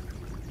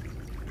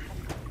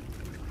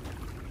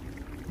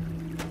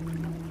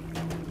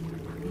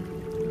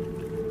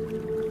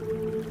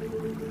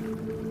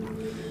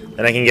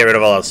 Then I can get rid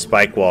of all those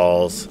spike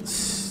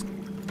walls.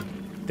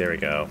 There we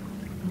go.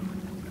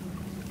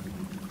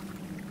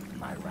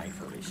 My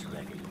rifle is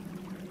ready.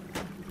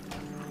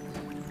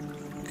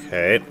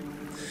 Okay.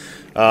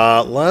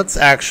 Let's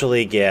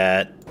actually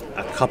get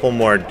a couple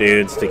more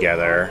dudes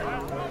together.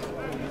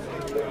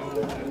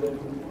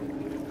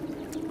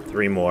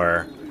 3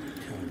 more.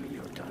 Tell me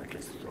your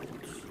darkest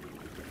thoughts.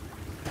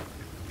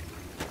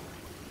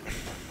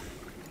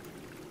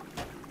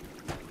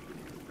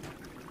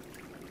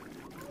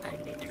 I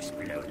need to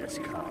explode a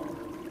skull.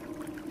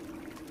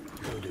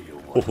 Who do you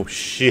want? Oh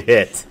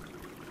shit.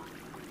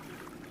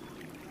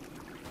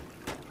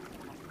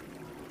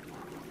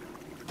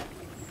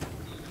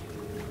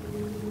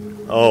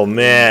 Oh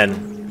man.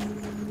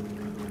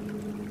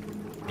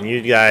 And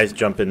you guys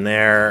jump in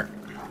there.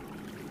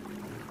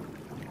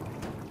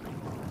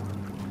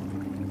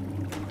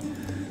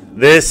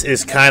 This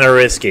is kind of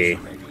risky.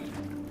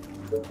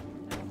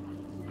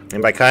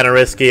 And by kind of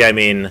risky, I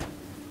mean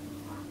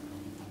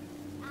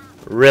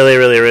really,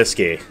 really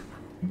risky.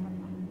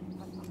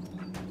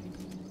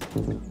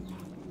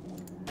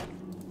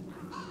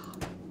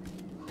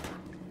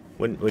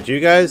 Would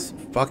you guys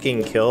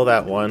fucking kill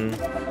that one?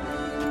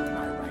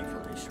 My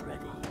rifle is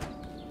ready.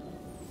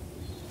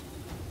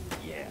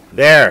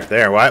 Yeah.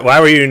 There. Why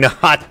were you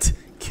not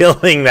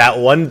killing that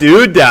one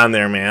dude down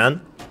there,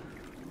 man?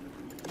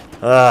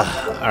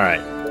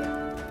 Alright.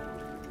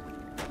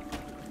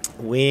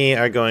 We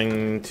are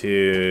going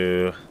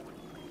to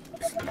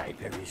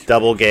Sniper is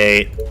double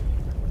gate.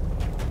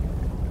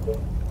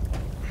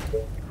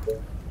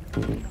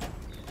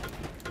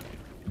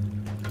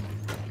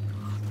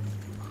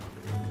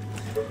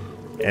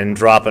 And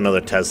drop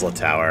another Tesla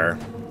tower.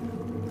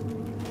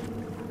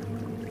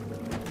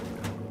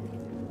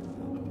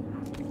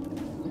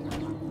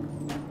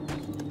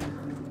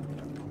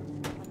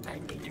 I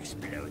need to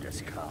explode a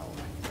skull.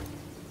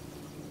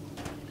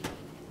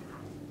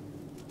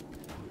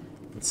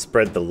 Let's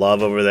spread the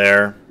love over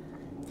there.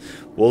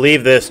 We'll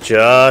leave this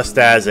just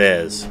as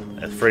is.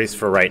 At freeze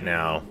for right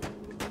now.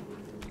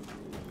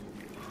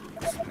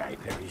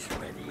 Sniper is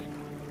ready.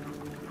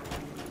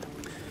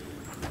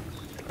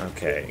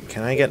 Okay,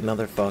 can I get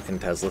another fucking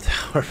Tesla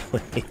tower,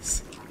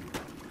 please?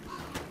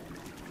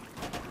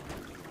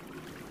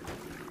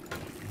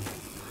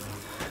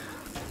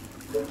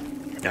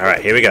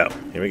 Alright, here we go.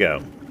 Here we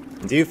go.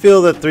 Do you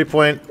feel the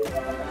 3-point...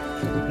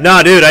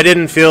 No, dude, I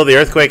didn't feel the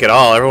earthquake at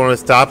all. Everyone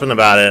was talking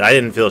about it. I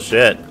didn't feel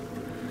shit.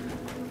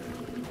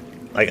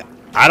 Like,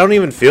 I don't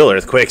even feel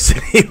earthquakes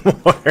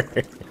anymore.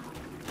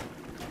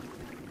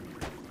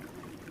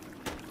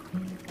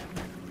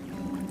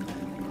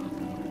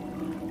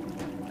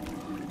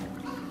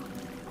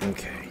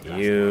 Okay,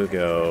 you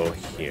go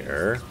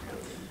here.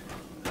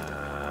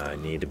 I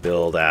need to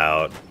build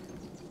out.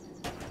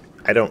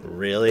 I don't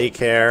really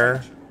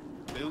care.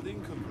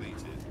 Building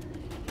completed.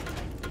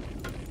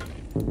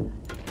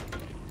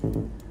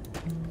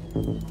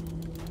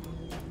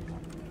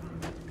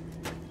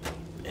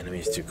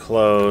 Enemy's too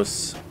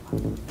close.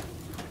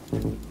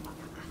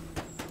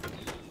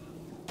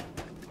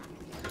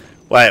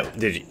 What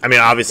did you? I mean,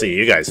 obviously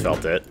you guys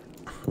felt it.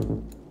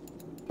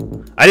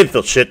 I didn't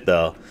feel shit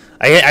though.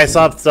 I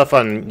saw stuff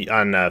on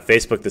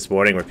Facebook this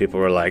morning where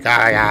people were like,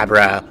 "Ah, yeah,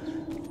 bro."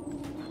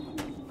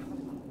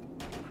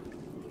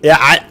 Yeah,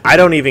 I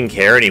don't even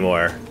care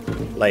anymore.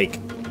 Like,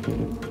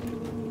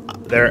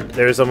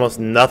 there's almost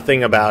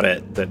nothing about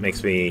it that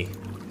makes me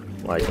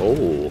like,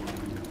 oh.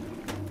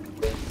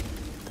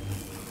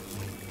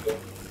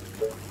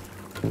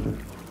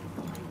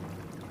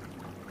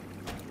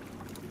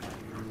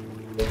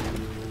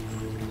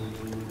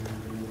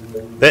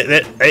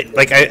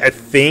 I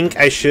think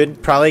I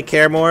should probably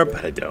care more,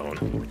 but I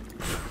don't.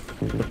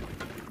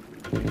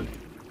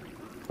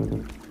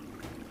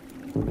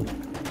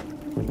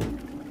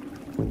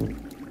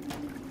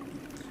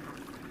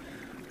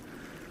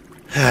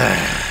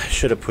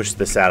 Should have pushed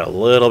this out a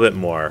little bit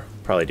more.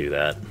 Probably do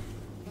that.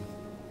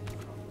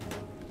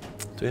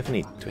 Do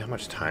we have how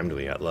much time do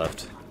we got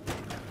left?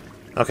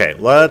 Okay,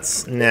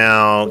 let's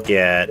now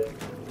get...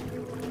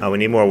 Oh, we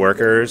need more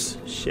workers?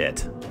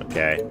 Shit.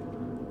 Okay.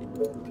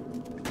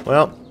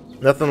 Well,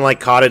 nothing like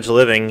cottage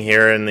living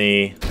here in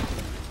the...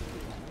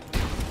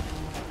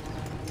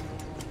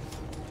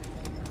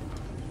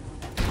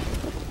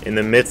 in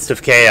the midst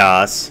of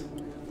chaos.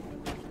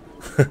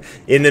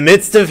 In the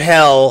midst of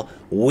hell,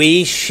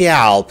 we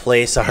shall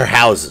place our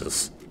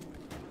houses.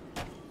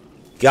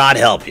 God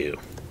help you.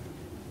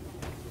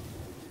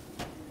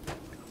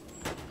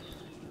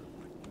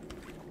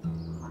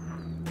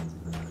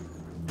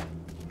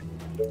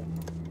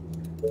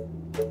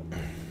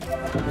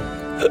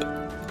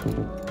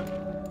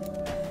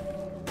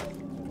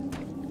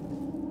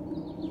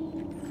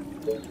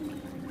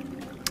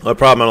 The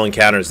problem I'll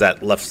encounter is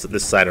that left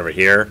this side over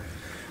here.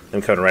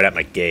 I'm coming right at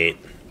my gate.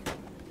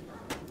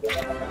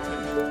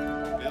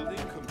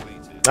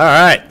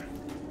 Alright.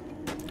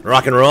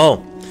 Rock and roll.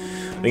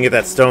 We can get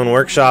that stone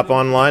workshop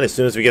online as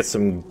soon as we get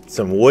some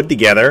wood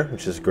together,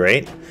 which is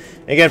great.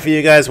 Again, for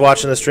you guys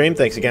watching the stream,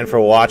 thanks again for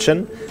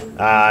watching.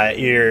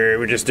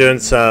 We're just doing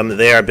some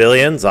They Are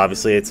Billions.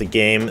 Obviously, it's a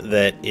game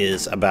that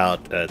is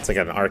about, it's like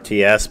an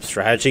RTS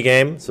strategy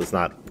game, so it's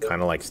not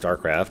kind of like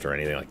StarCraft or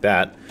anything like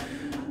that.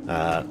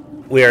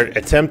 We are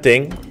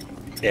attempting,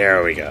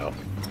 there we go.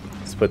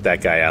 Let's put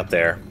that guy out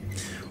there.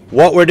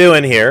 What we're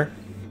doing here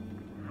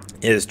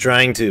is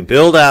trying to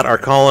build out our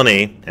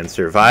colony and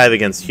survive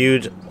against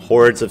huge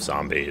hordes of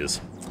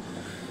zombies.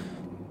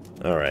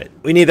 Alright,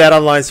 we need that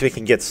online so we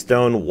can get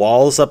stone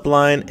walls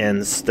upline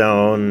and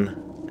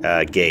stone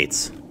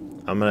gates.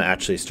 I'm going to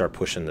actually start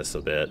pushing this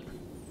a bit.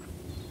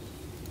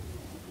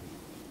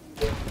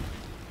 Let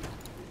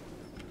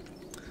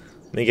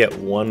me get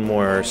one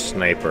more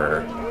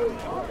sniper.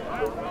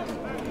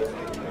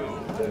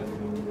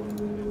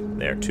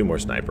 There, 2 more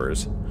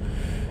snipers.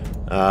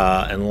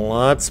 And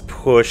let's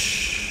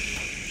push...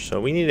 So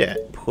we need to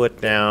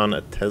put down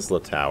a Tesla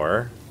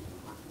tower.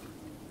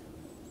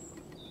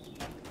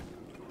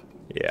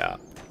 Yeah.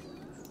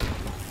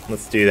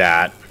 Let's do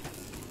that.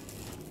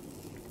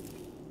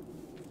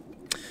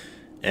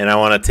 And I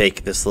want to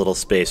take this little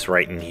space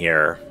right in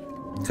here,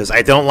 because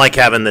I don't like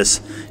having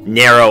this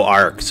narrow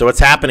arc. So what's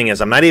happening is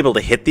I'm not able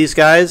to hit these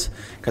guys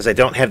because I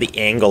don't have the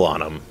angle on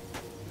them.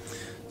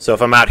 So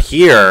if I'm out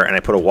here and I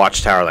put a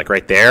watchtower like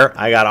right there,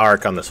 I got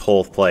arc on this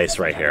whole place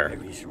right here.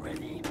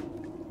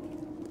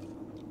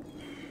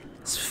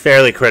 It's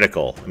fairly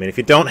critical. I mean, if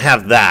you don't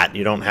have that,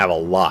 you don't have a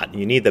lot.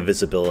 You need the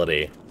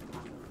visibility.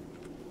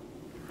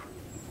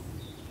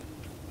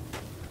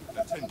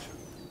 Attention.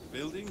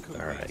 Building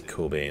completed. Alright,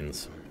 cool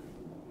beans.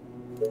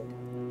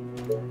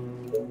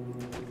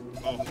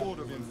 A horde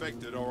of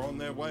infected are on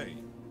their way.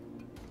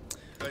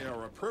 They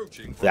are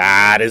approaching.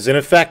 That is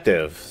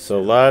ineffective.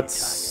 So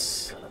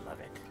let's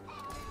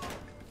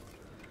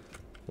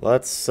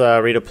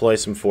redeploy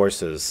some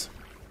forces,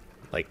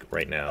 like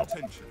right now.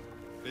 Attention.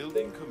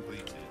 Building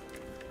completed.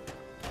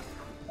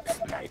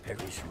 Sniper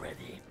is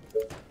ready.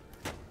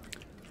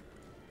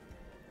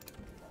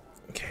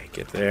 Okay,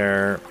 get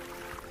there.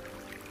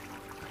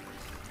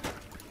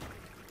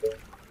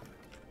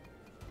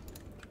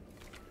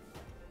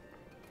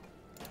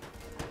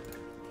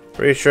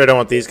 Pretty sure I don't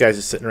want these guys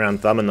just sitting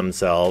around thumbing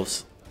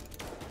themselves.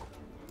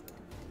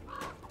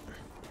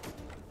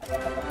 They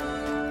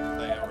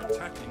are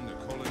attacking the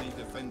colony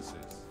defenses.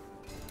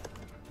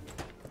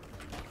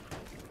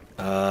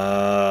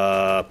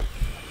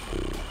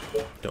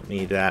 Don't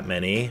need that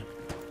many.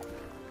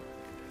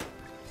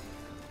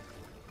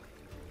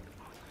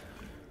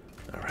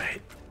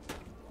 Alright.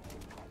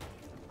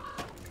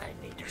 I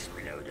need to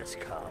explode a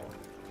skull.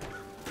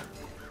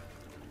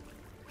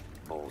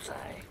 Bullseye.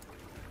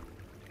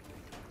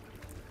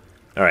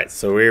 All right,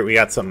 so we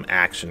got some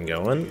action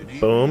going.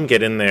 Boom,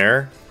 get in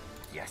there.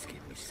 Just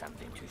give me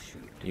something to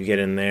shoot. You get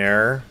in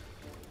there.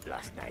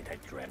 Last night I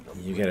dreamt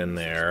of You get in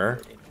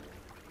there.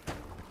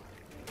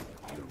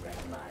 You read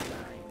my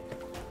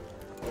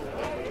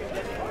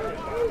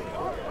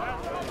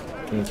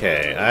mind.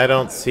 Okay, I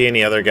don't see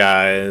any other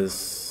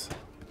guys.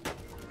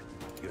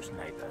 Your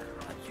sniper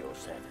at your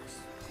service.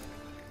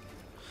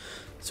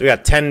 So we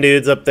got 10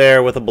 dudes up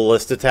there with a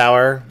ballista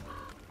tower.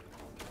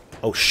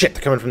 Oh shit,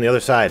 they're coming from the other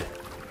side.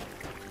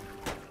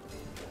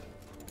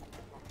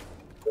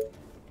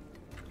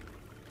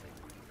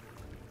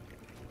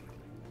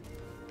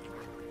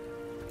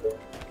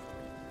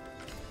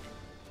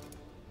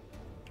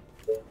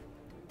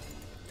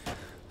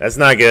 That's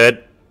not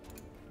good.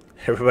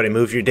 Everybody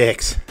move your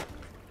dicks.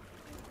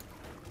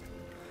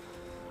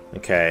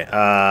 Okay,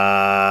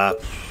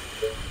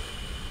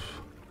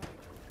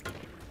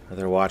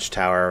 another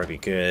watchtower would be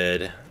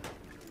good.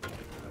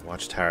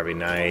 Watchtower would be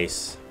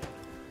nice.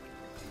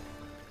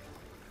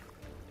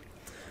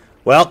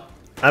 Well,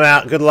 I'm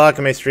out. Good luck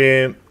on my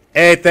stream.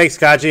 Hey, thanks,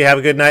 Kaji. Have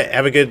a good night.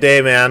 Have a good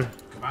day, man.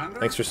 Commander?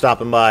 Thanks for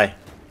stopping by.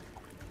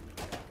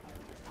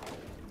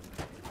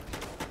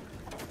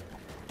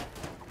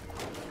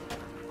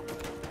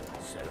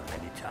 So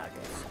many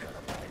targets got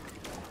away.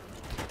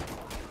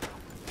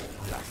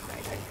 Last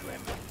night I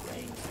dreamt of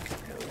brains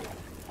exploding.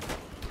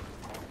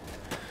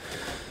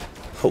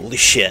 Holy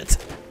shit.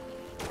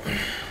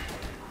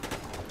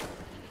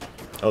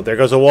 Oh, there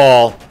goes a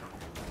wall.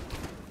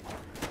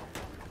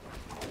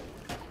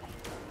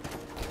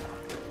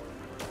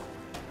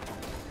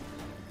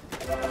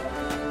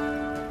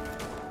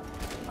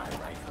 My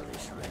rifle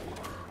is ready.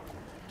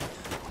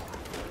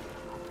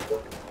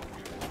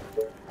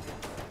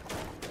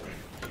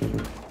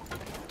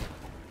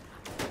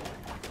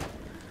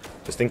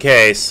 Just in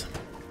case.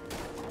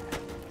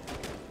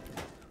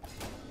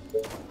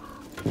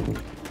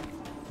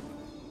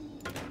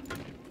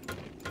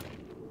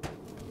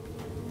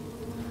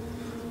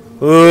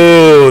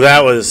 Ooh,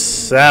 that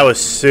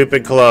was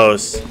stupid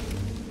close.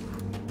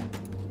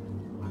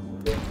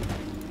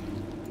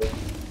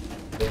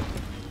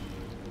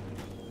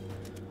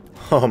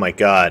 Oh my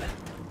god.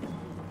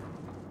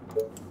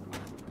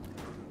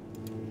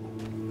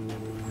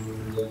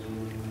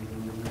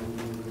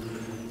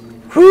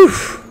 Whew.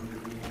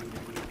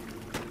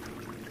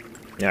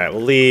 Alright,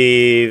 we'll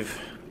leave.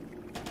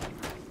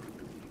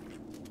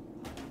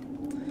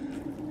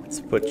 Let's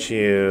put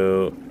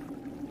you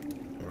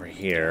over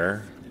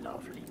here.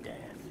 Lovely death.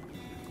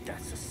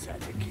 That's a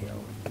such a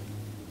kill.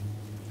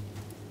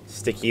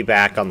 Stick you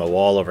back on the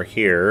wall over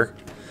here.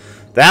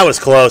 That was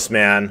close,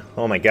 man.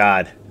 Oh my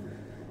god.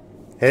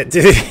 It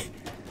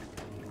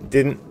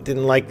didn't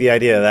like the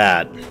idea of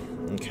that.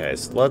 Okay,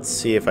 so let's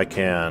see if I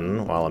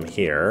can while I'm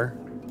here.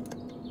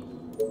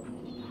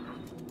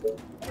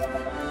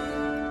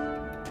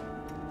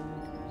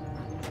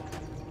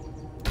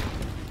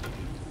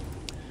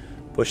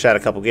 Push out a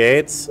couple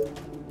gates.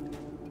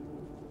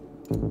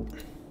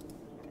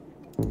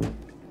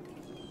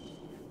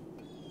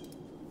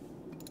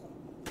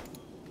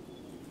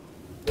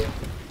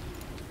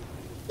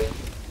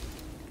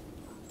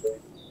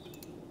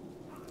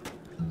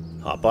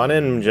 Hop on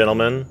in,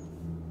 gentlemen.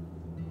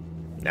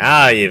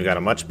 Now you've got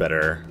a much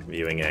better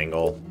viewing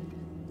angle.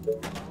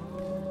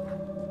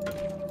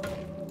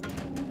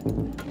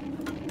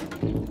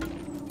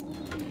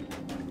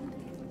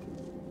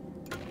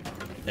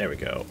 There we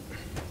go.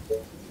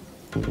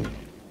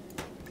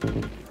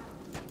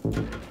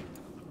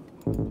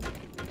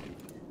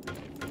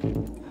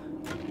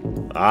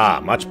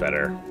 Ah, much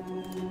better.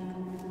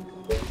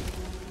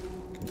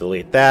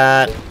 Delete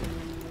that.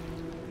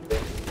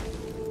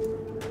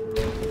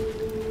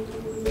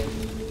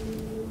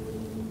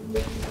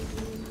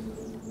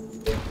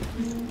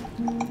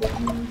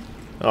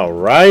 All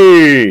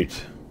right.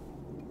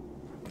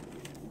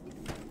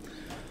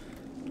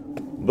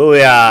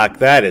 Booyah!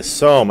 That is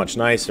so much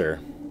nicer.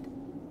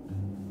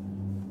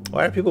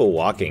 Why are people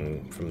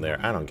walking from there?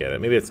 I don't get it.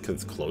 Maybe it's because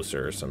it's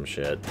closer or some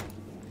shit.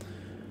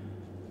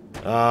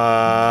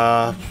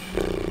 Alright,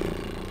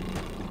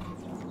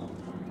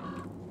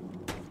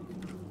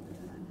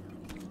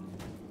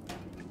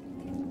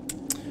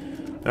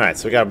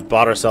 so we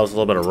bought ourselves a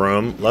little bit of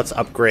room. Let's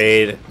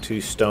upgrade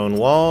to stone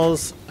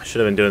walls. I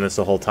should have been doing this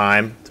the whole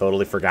time.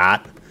 Totally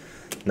forgot.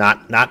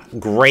 Not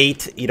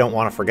great. You don't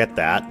want to forget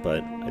that,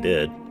 but I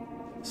did.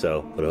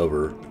 So,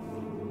 whatever.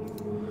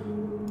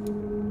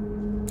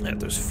 Yeah,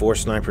 there's 4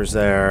 snipers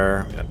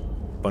there. We got a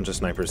bunch of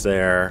snipers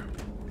there.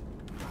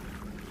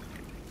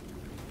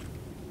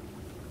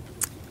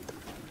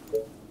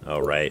 Oh,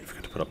 right.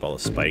 Forgot to put up all the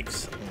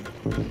spikes.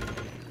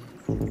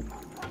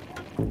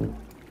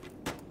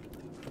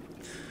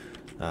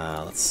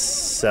 Let's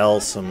sell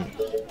some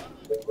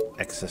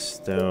excess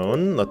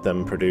stone. Let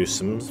them produce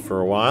some for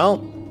a while.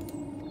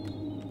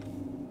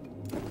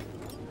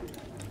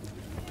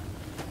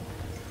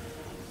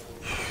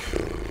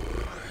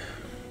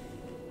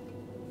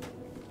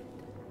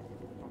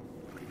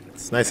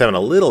 It's nice having a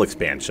little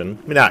expansion.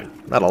 I mean,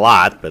 not a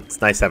lot, but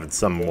it's nice having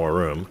some more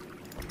room.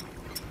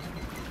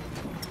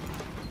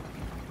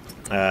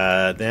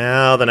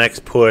 Now the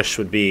next push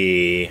would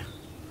be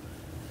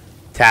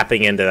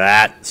tapping into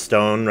that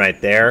stone right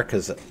there,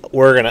 because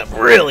we're gonna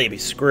really be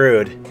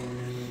screwed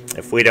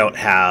if we don't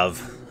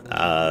have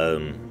a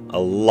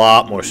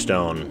lot more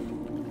stone.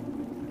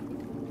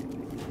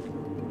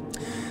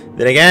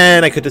 Then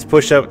again, I could just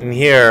push up in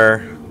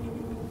here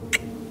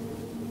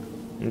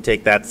and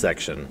take that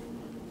section.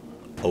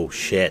 Oh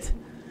shit.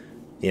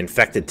 The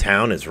infected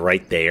town is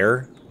right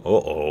there.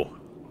 Uh-oh.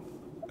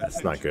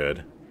 That's not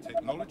good.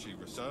 Technology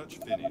research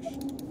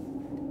finished.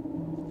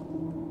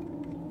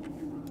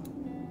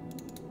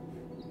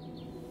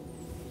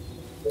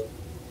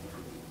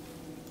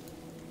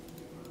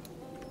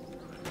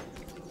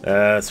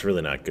 That's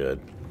really not good.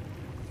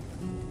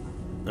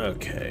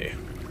 Okay.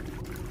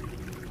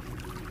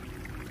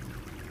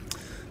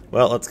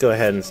 Well, let's go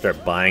ahead and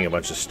start buying a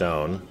bunch of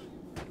stone.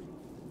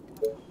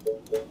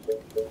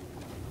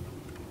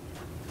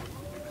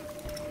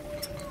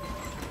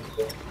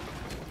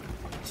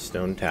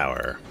 Stone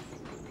tower.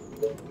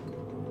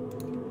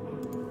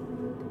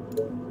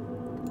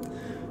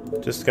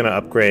 Just gonna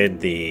upgrade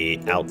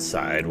the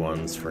outside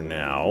ones for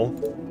now.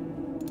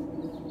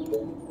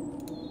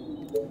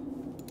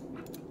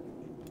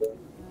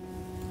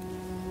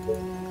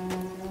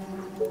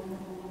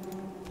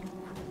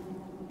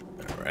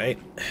 Alright.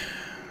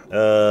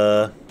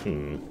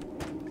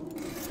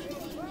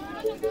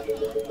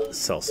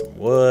 Sell some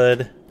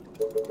wood.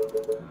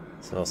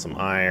 Sell some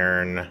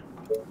iron.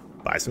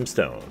 Buy some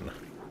stone.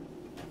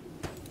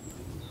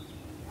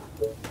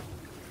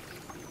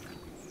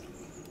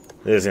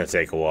 This is going to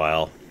take a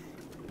while.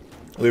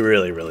 We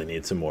really, really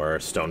need some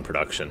more stone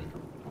production.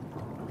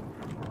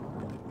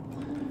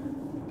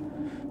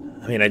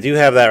 I mean, I do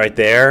have that right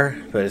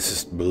there, but it's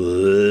just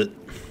bleh,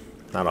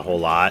 not a whole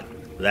lot.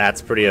 That's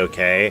pretty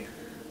okay.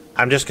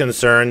 I'm just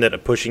concerned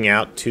that pushing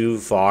out too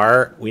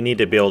far, we need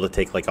to be able to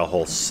take like a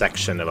whole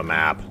section of a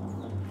map.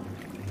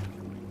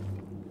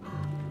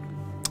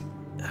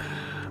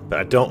 But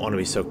I don't want to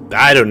be so...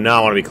 I do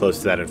not want to be close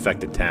to that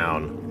infected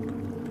town.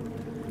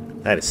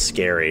 That is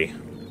scary.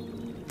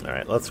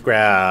 Alright, let's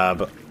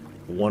grab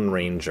one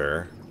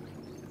ranger.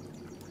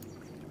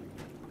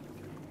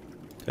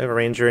 Do I have a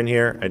ranger in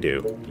here? I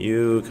do.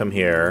 You come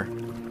here.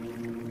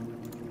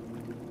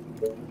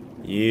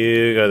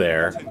 You go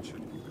there.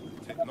 Attention.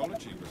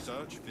 Technology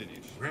research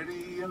finished.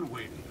 Ready and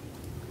waiting.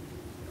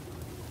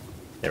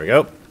 There we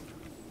go.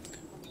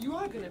 You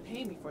are gonna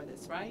pay me for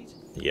this, right?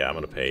 Yeah, I'm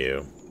gonna pay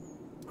you.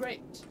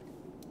 Great.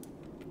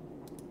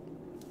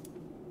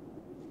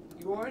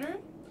 You order,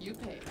 you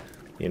pay.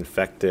 The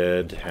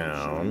infected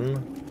town.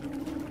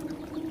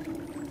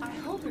 I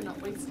hope you're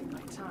not wasting my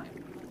time.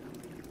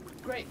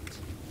 Great.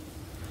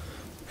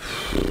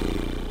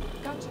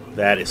 Gotcha.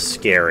 That is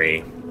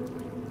scary.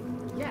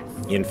 Yes.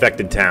 The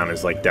infected town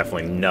is like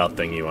definitely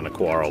nothing you want to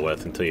quarrel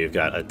with until you've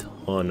got a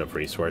ton of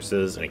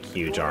resources and a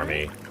huge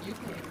army. You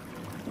pay.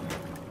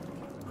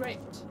 Great.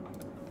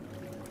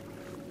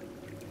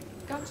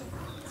 Gotcha.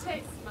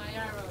 Taste my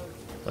arrows.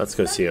 Let's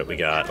go see what we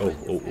got. Oh,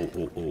 oh, oh,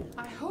 oh, oh.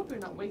 I hope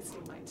you're not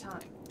wasting my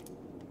time.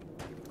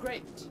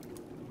 Great.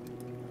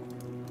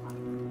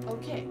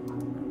 Okay.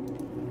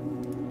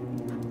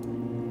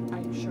 Are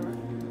you sure?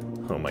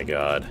 Oh my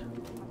god.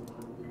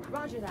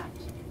 Roger that.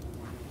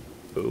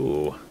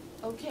 Ooh.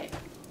 Okay.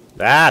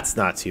 That's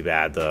not too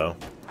bad though.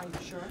 Are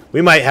you sure?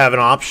 We might have an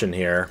option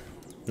here.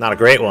 Not a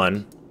great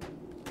one,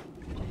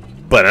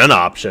 but an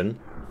option.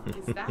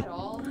 Is that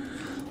all?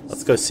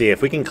 Let's go see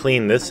if we can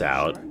clean this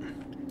out.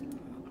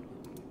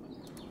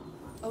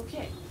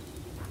 Okay.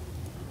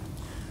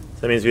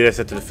 So that means we just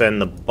have to defend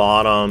the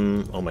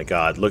bottom. Oh my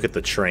god, look at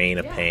the train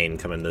of pain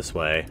coming this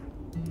way.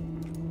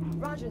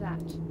 Roger that.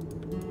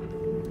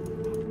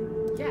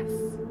 Yes.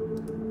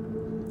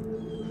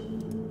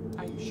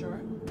 Are you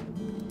sure?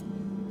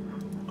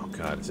 Oh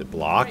god, is it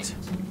blocked?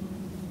 Great.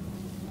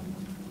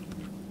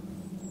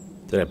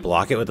 Did I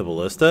block it with the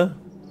ballista?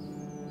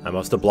 I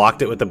must have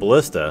blocked it with the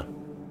ballista.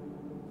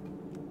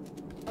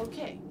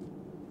 Okay.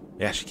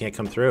 Yeah, she can't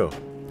come through.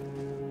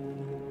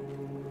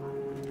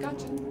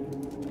 Gotcha.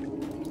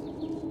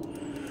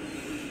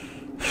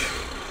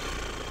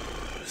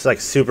 It's like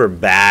super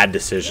bad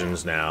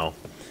decisions now.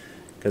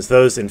 Because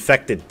those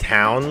infected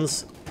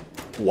towns,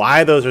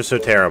 why those are so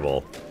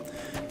terrible.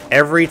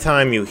 Every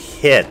time you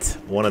hit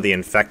one of the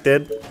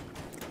infected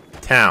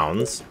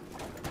towns,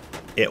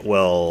 it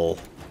will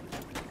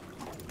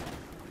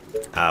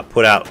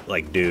put out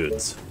like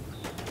dudes.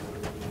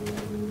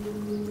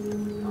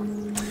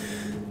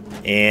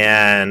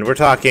 And we're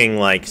talking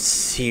like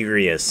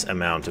serious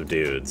amount of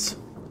dudes.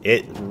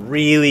 It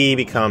really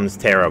becomes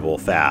terrible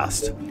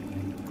fast.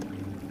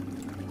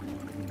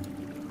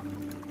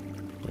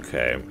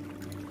 Okay.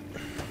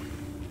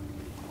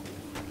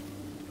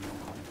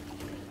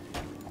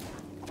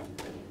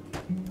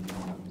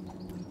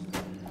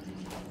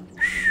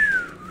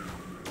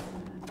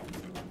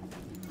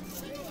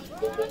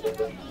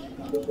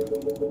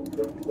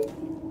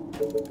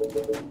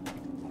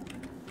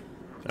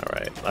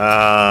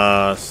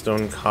 Alright.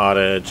 Stone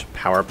cottage.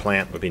 Power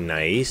plant would be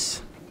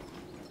nice.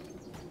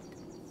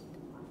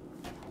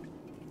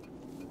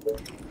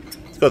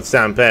 Let's go with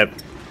sound pip.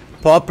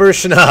 Popper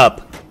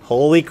Schnupp.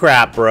 Holy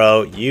crap,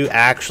 bro. You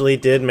actually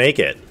did make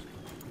it.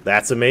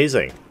 That's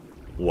amazing.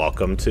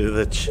 Welcome to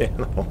the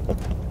channel.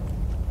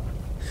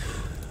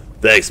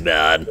 Thanks,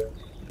 man.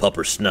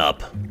 Pupper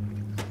Snup.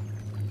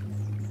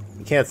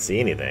 You can't see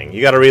anything.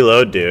 You gotta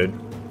reload, dude.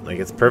 Like,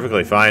 it's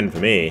perfectly fine for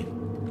me.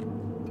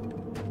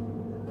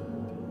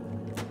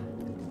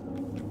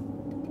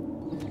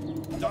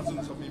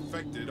 Dozens of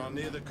infected are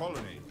near the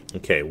colony.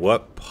 Okay,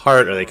 what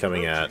part are they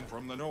coming at?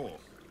 From the north.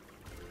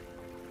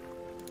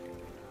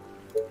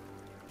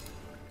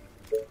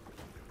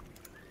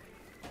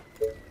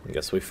 I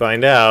guess we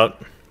find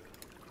out.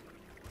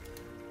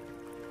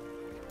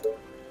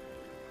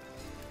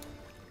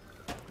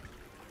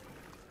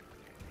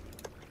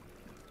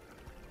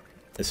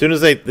 As soon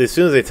as they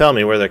tell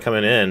me where they're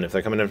coming in, if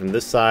they're coming in from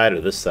this side or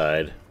this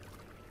side,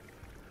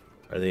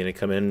 are they gonna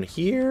come in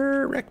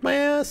here, wreck my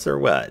ass, or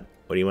what?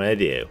 What do you want to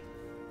do?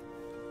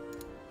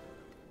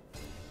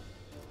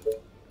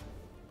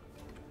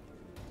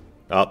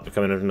 Oh, they're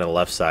coming in from the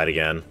left side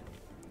again.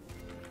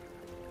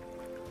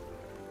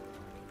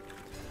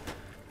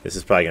 This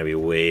is probably gonna be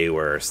way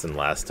worse than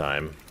last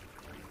time.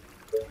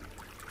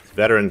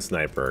 Veteran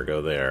sniper,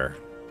 go there.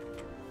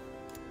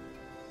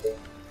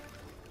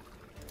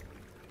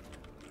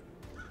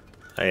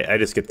 I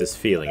just get this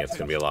feeling it's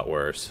gonna be a lot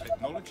worse.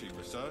 Technology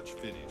research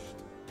finished.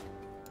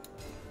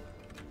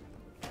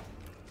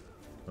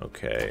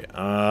 Okay,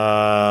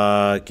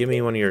 give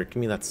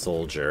me that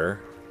soldier.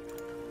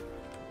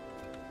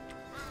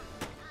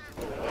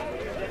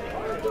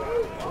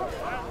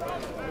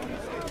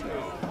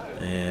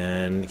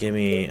 And give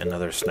me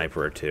another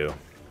sniper or two.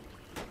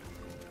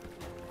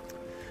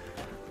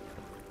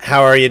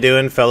 How are you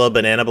doing, fellow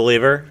banana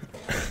believer?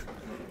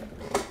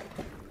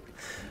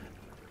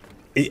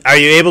 Are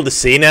you able to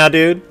see now,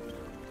 dude?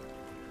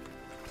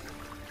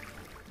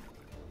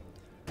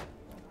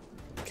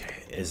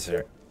 Okay, is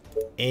there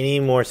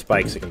any more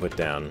spikes I can put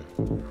down?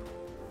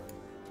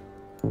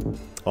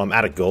 Oh, I'm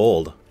out of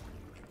gold.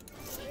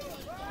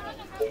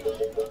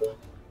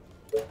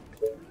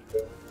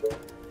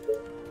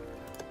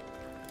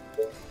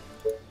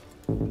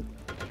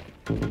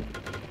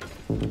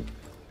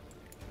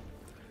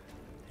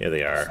 Here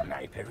they are.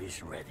 Sniper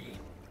is ready.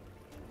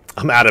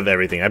 I'm out of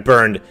everything. I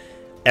burned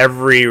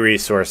every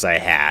resource I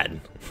had.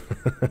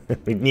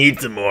 We need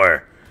some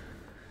more.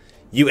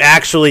 You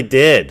actually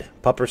did.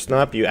 Pupper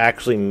Snup, you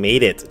actually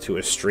made it to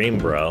a stream,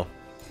 bro.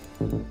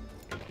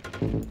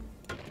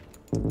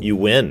 You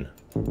win.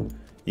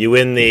 You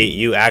win the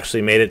you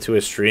actually made it to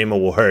a stream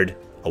award.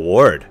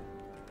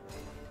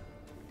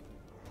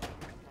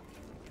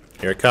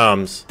 Here it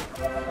comes.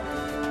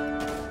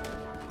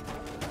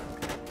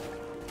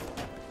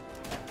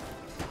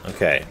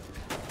 Okay.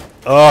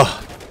 Oh.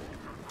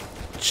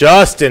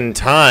 Just in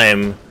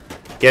time.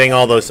 Getting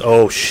all those...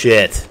 Oh,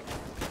 shit.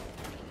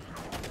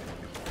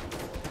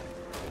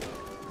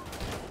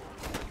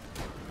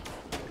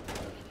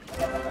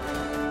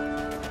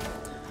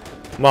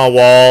 Come on,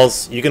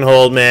 Walls. You can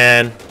hold,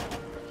 man.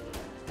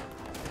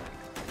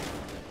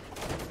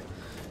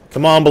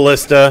 Come on,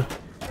 Ballista.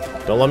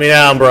 Don't let me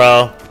down,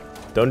 bro.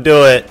 Don't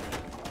do it.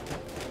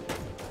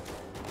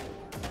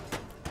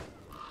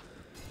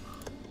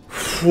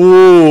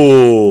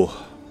 Whew.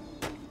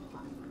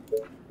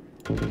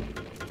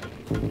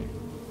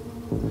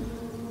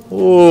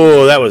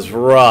 Ooh, that was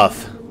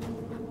rough.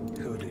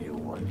 Who do you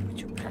want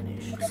me to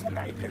punish?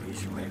 Sniper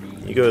is ready.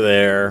 You go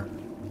there.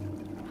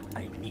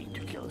 I need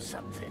to kill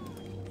something.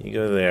 You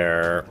go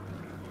there.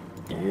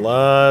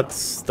 Let's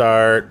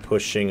start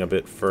pushing a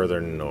bit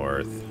further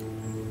north.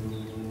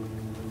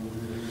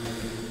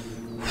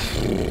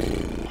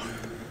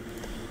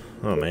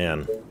 Oh,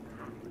 man.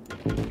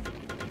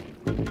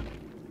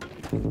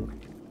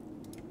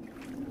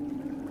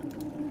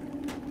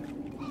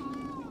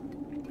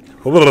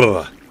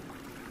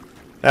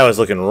 That was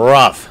looking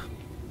rough.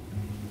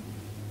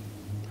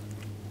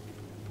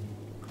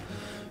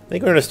 I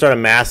think we're going to start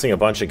amassing a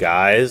bunch of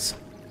guys.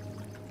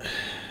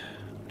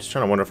 Just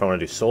trying to wonder if I want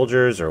to do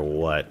soldiers or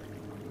what.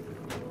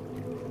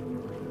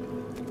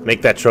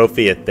 Make that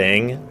trophy a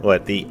thing.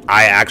 What, the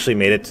I actually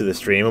made it to the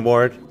stream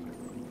award?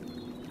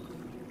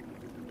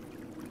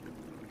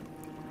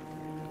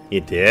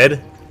 You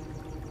did?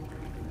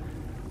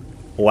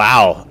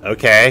 Wow,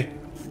 okay.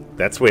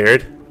 That's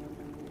weird.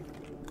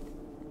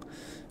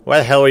 Why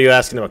the hell were you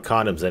asking about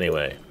condoms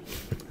anyway?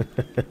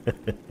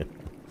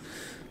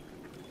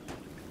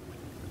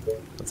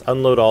 Let's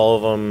unload all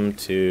of them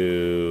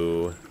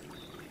to...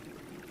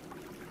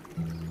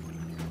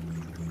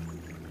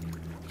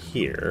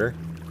 here.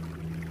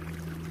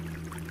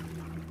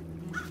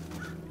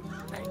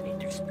 I need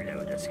to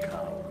explode this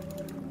cow.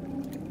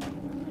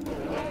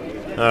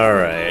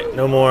 Alright,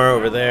 no more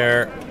over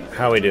there.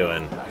 How are we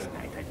doing? Last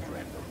night I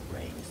dreamt of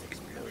brains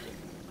exploding.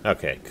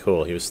 Okay,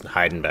 cool. He was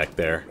hiding back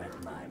there.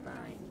 Read my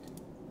mind.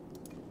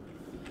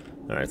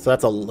 Alright, so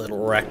that's a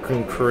little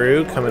raccoon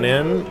crew coming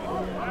in.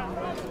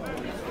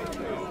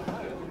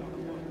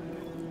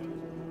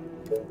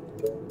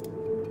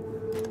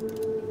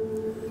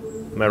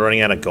 Am I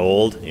running out of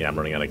gold? Yeah, I'm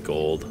running out of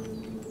gold. I'm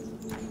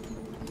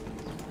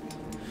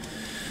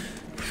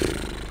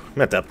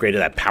gonna have to upgrade to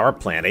that power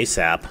plant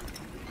ASAP.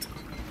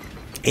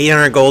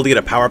 800 gold to get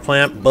a power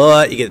plant,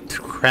 but you get a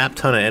crap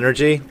ton of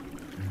energy.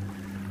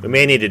 We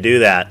may need to do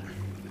that.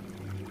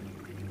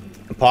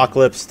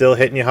 Apocalypse still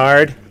hitting you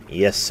hard?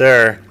 Yes,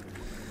 sir.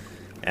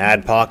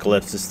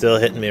 Adpocalypse is still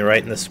hitting me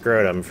right in the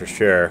scrotum for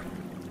sure.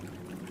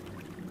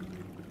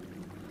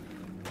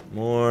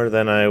 More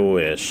than I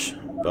wish,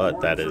 but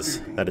that is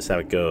how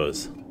it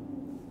goes.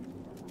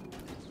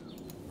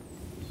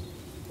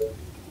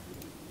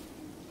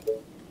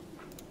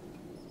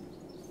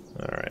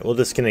 Alright, we're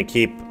just gonna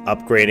keep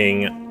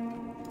upgrading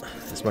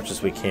as much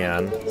as we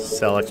can.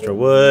 Sell extra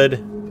wood.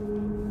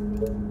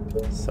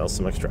 Sell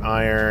some extra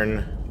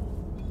iron.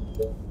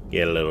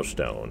 Get a little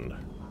stone.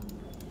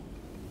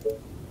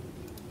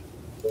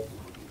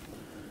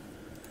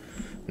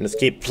 And just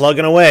keep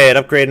plugging away at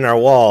upgrading our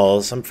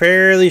walls. I'm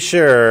fairly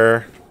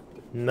sure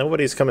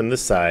nobody's coming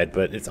this side,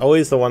 but it's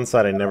always the one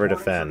side I never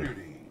defend.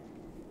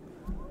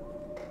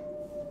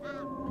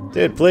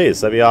 Dude, please,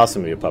 that'd be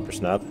awesome of you, Pupper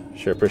Snub.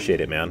 Sure appreciate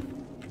it,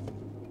 man.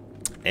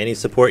 Any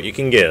support you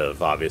can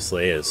give,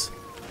 obviously, is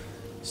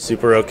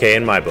super okay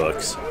in my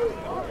books.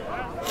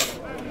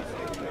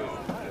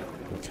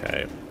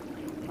 Okay.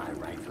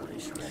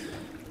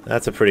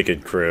 That's a pretty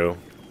good crew.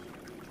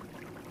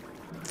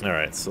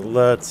 Alright, so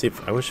let's see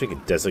if... I wish I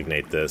could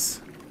designate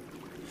this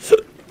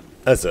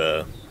as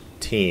a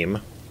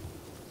team.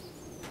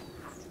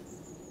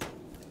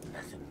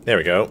 There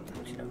we go.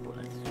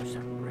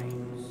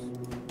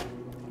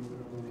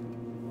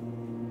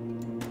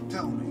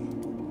 Tell me.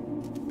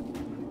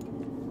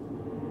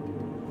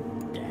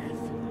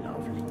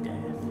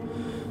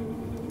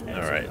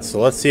 Alright, so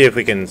let's see if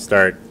we can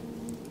start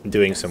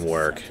doing some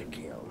work.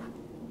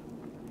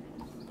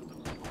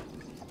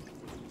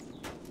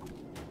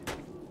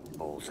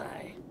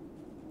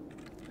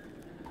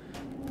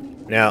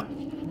 Now,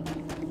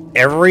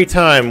 every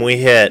time we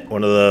hit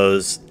one of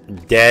those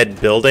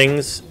dead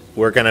buildings,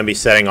 we're going to be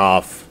setting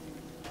off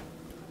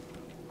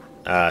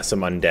some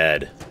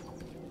undead.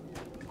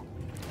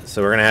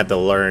 So we're going to have to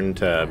learn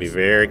to be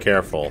very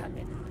careful.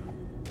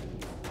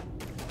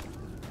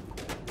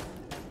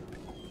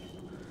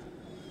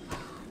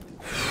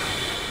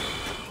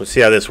 We'll see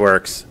how this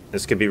works.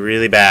 This could be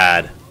really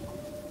bad.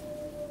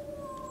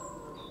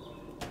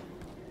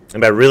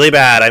 And by really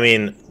bad, I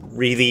mean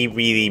really,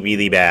 really,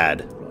 really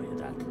bad.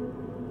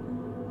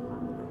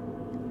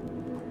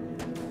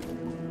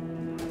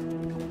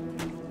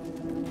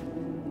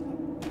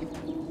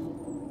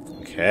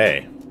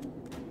 Okay.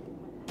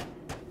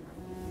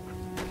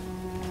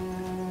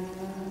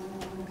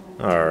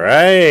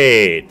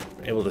 Alright.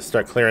 Able to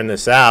start clearing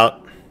this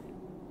out.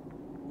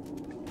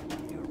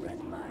 You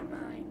read my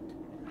mind.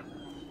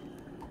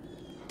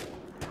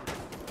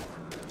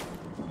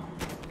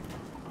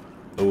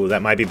 Ooh,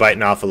 that might be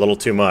biting off a little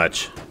too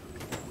much.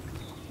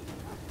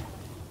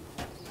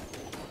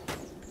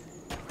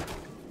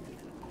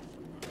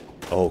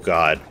 Oh,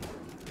 God.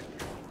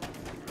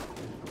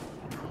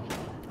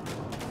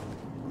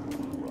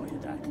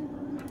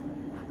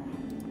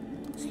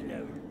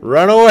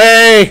 Run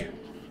away!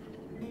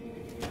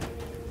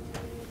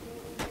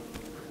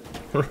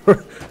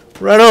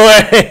 Run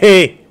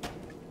away!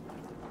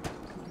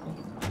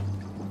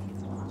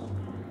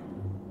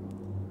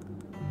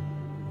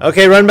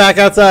 Okay, run back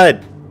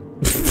outside. The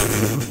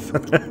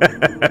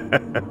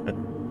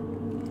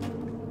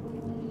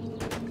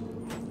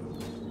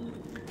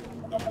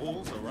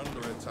walls are under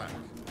attack.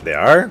 They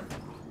are?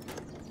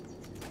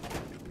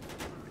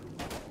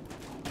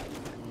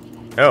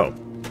 Oh.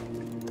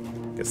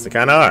 Guess they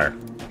kinda are.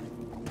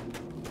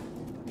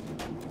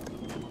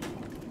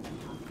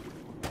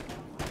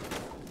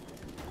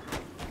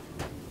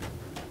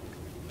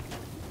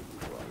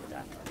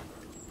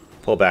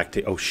 Pull back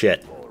to... Oh,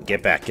 shit.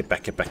 Get back, get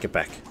back, get back, get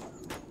back.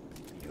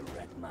 You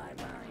read my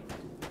mind.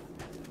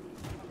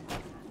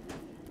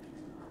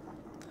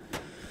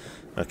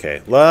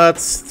 Okay,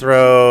 let's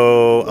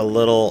throw a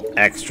little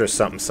extra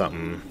something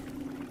something.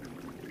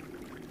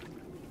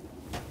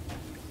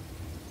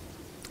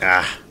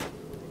 Ah.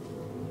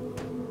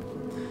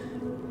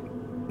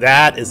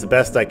 That is the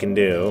best I can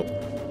do.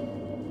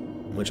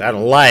 Which I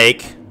don't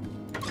like.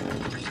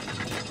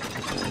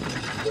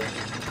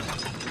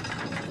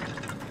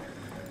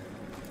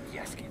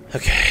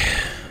 Okay.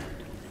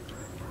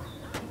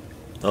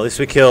 At least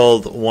we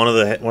killed one of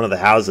the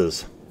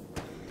houses.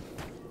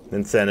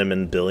 Then send him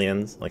in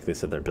billions, like they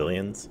said they're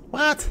billions.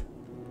 What?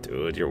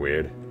 Dude, you're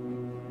weird.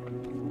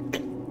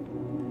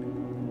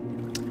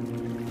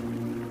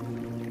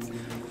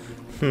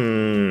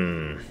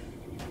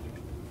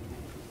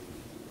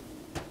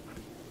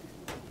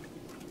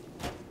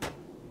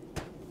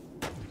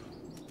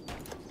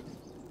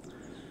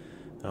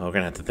 Oh, we're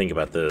gonna have to think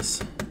about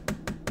this.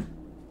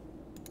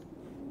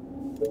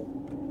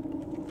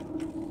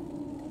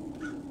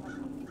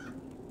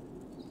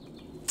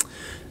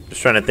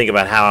 Just trying to think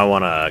about how I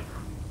want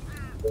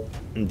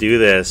to do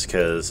this,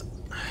 because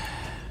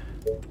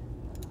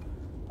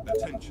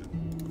Attention.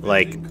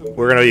 like,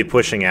 we're gonna be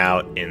pushing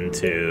out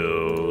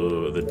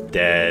into the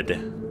dead,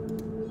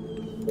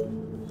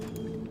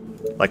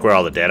 like where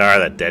all the dead are,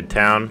 that dead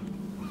town.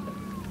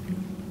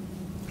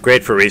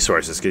 Great for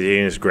resources, because you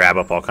can just grab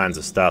up all kinds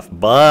of stuff,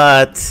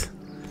 but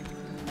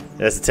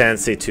it has a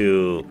tendency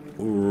to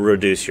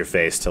reduce your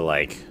face to,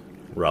 like,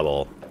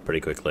 rubble pretty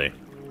quickly.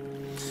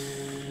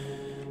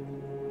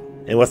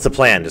 And what's the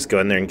plan? Just go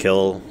in there and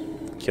kill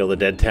the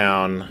dead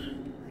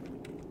town?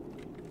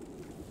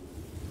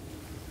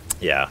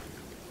 Yeah.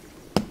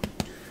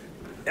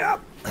 Yeah,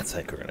 that's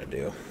like we're gonna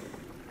do.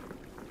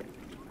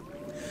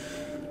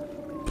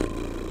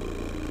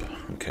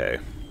 Okay.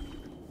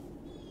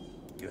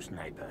 Your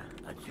sniper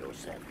at your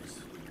service.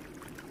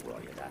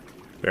 Roger that.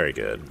 Very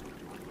good.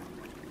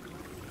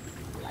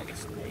 Like a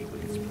snake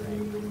with its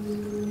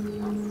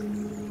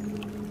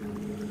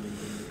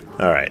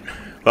prey. Alright.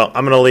 Well,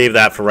 I'm going to leave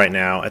that for right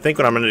now. I think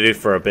what I'm going to do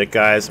for a bit,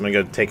 guys, I'm going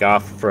to go take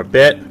off for a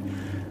bit.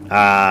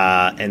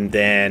 And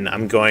then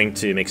I'm going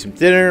to make some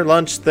dinner,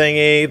 lunch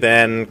thingy,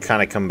 then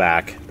kind of come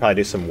back. Probably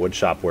do some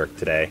woodshop work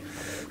today.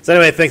 So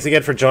anyway, thanks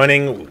again for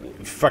joining.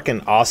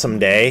 Fucking awesome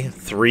day.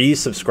 3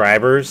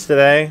 subscribers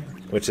today,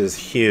 which is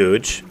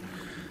huge.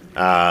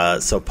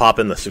 So pop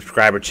in the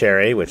subscriber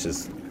cherry, which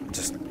is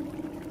just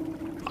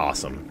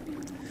awesome.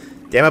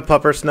 Damn it,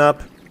 Pupper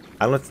Snup.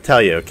 I don't know what to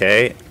tell you,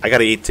 okay? I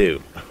gotta eat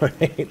too.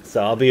 Alright,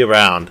 so I'll be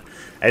around.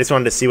 I just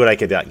wanted to see what I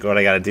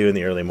gotta do in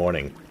the early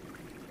morning.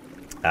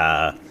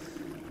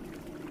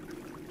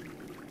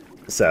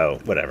 So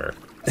whatever.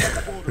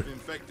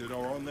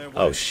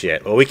 Oh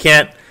shit. Well, we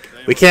can't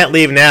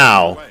leave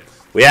now.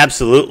 We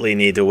absolutely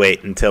need to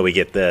wait until we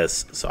get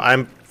this. So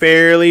I'm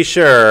fairly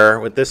sure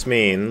what this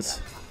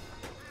means.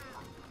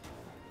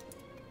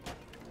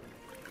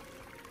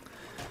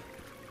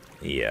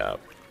 Yeah.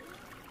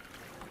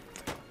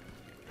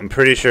 I'm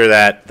pretty sure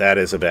that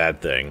is a bad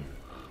thing.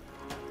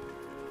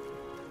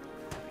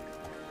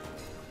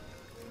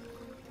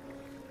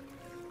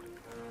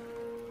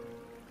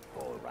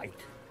 All right.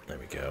 There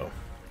we go.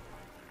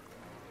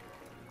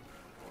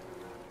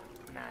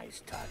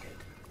 Nice target.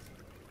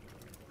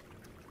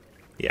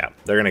 Yeah,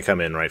 they're gonna come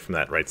in right from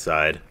that right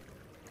side.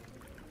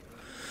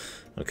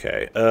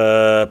 Okay.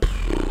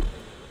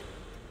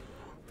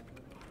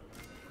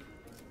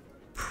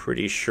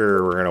 Pretty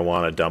sure we're gonna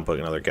want to dump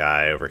another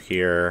guy over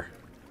here.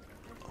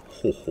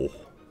 Ho, ho.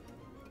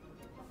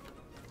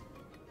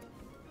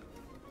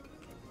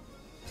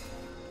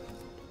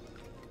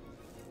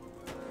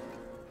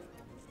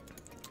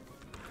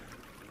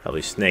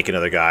 Probably snake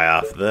another guy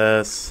off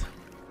this.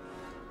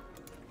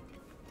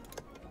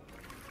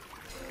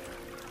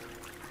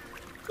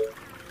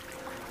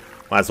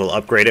 Might as well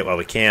upgrade it while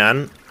we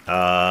can.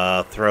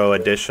 Throw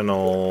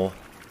additional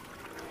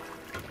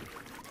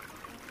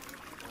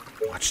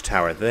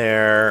watchtower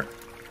there.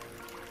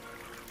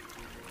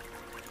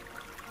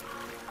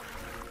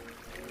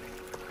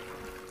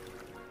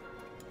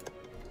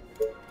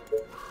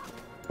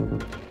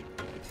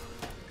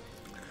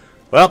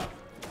 Well,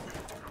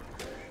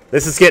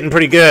 this is getting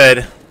pretty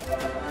good.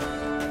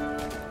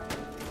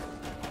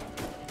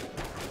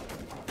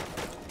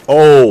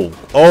 Oh,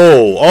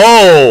 oh,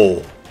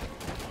 oh!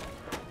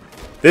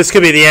 This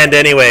could be the end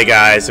anyway,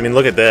 guys. I mean,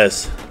 look at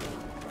this.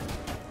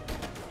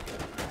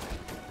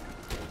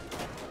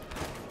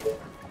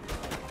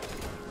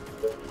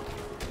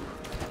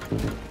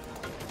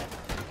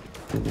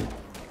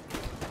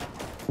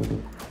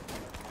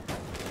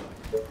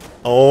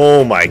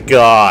 Oh my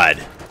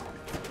god.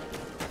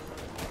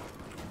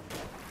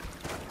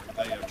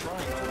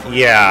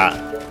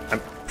 Yeah,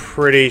 I'm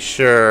pretty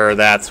sure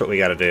that's what we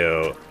gotta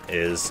do,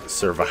 is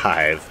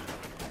survive.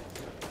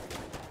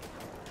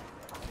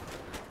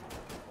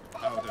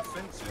 Our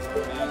defenses are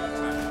being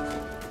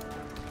attacked.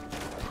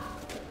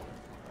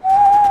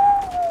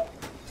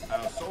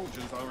 Our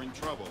soldiers are in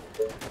trouble.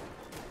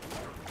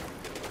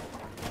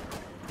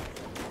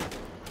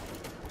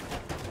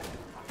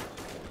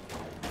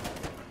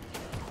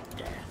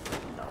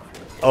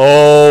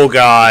 Oh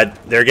god,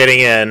 they're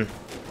getting in.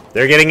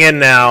 They're getting in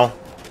now.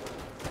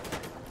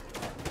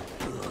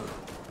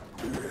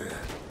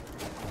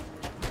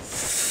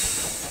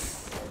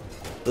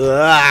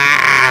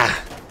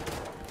 Ah!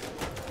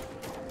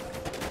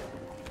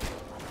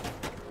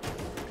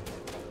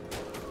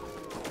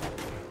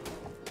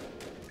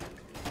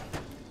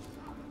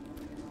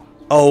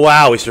 Oh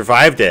wow, we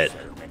survived it. So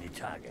many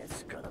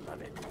targets, gotta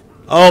love it.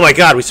 Oh my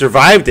god, we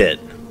survived it.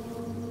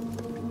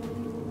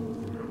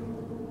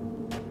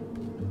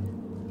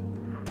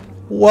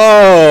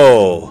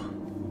 Whoa.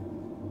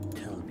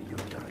 Tell me your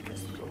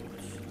darkest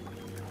thoughts.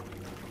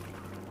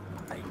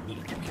 I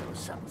need to kill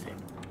something.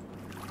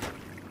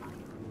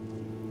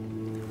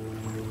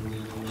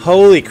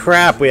 Holy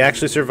crap, we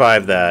actually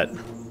survived that.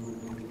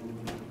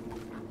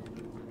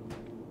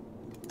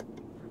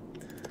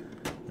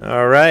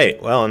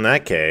 Alright, well in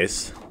that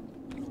case,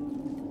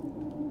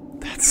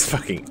 that's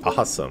fucking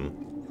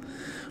awesome.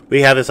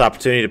 We have this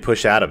opportunity to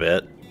push out a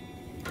bit.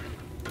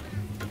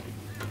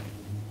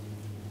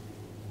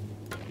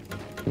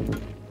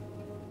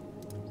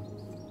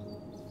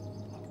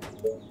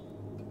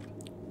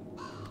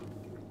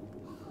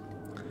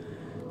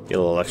 Get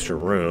a little extra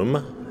room.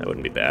 That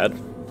wouldn't be bad.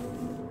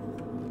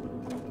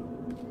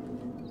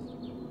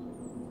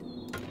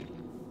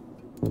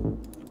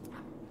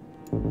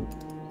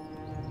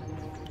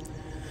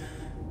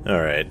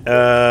 Alright,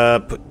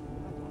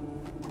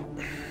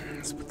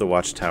 let's put the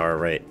watchtower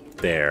right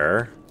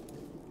there.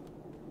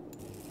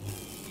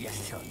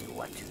 Just tell me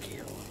what to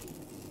kill.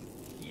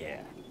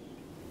 Yeah.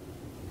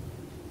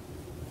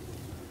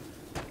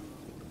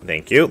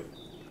 Thank you.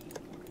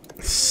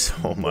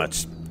 So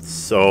much.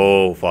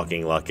 So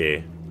fucking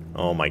lucky.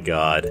 Oh my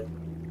god.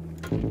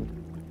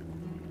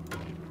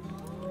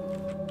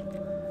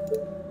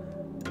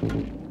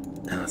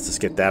 Let's just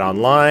get that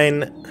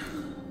online.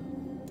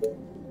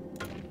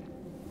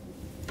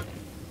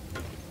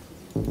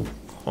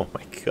 Oh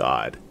my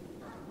god.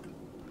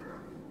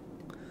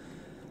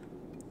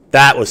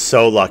 That was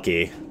so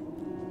lucky.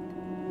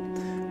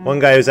 One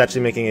guy who's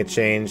actually making a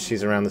change,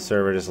 he's around the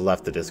server, just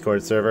left the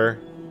Discord server.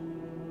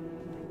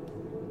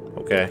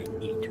 Okay. I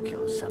need to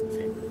kill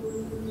something.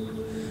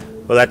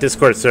 Well, that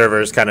Discord server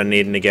is kind of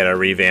needing to get a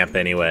revamp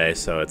anyway,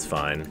 so it's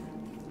fine.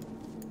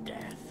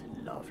 Death.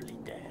 Lovely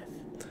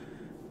death.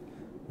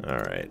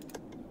 Alright.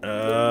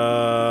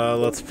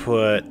 Let's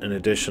put an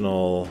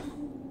additional...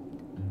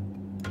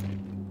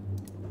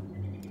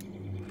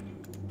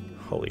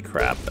 Holy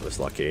crap, that was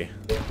lucky.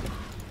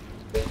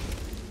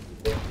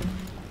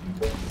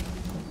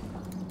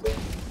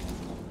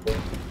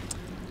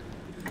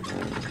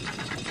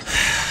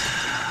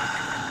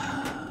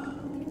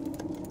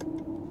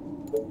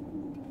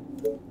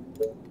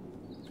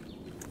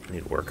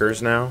 Need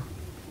workers now?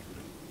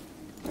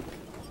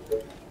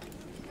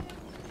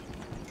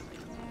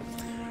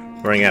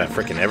 Running out of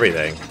frickin'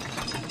 everything.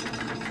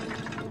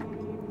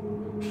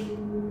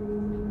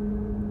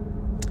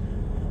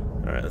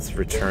 Alright, let's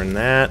return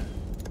that.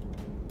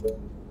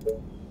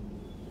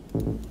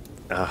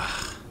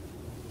 Ugh.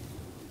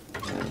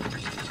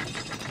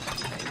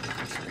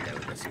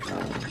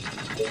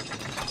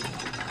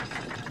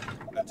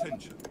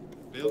 Attention.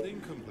 Building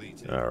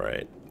completed.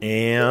 Alright,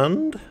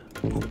 and...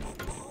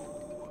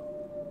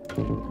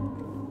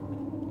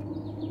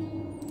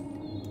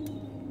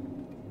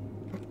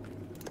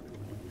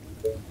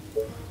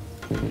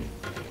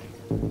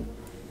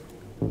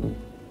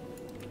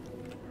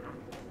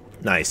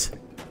 Nice.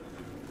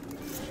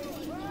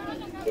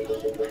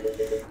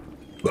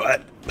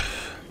 But...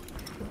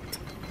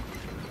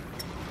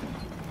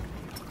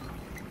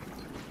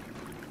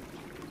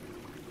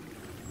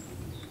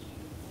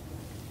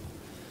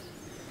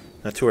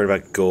 Not too worried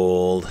about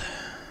gold.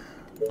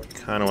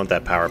 Kinda want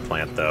that power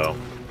plant, though.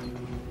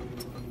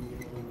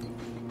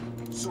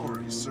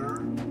 Sorry,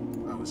 sir.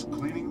 I was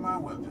cleaning my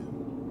weapon.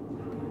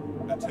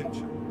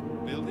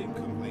 Attention. Building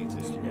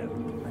completed.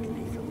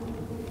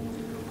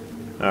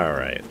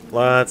 Alright,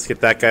 let's get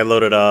that guy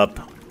loaded up.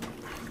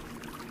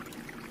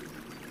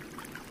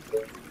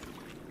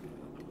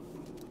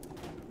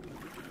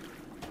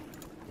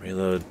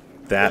 Reload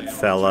that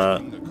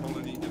fella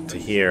to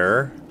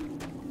here.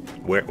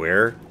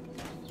 Where?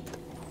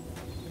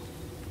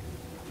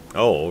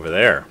 Oh, over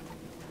there.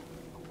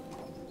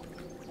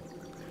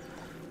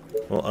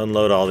 We'll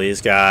unload all these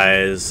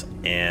guys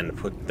and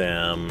put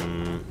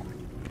them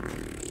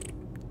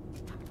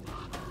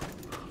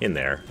in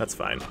there. That's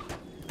fine.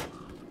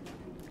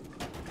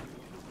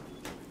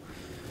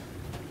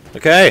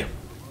 Okay.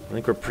 I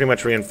think we're pretty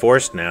much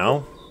reinforced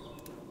now.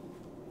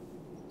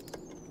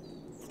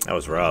 That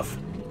was rough.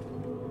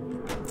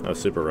 That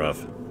was super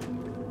rough.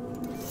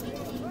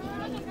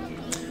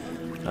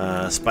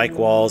 Spike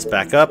walls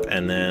back up,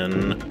 and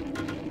then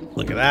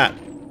look at that.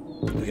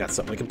 We got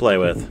something we can play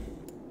with.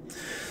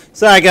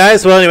 Sorry,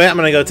 guys. Well, anyway, I'm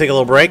going to go take a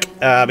little break.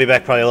 I'll be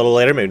back probably a little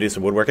later, maybe do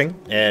some woodworking.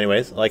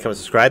 Anyways, like, comment,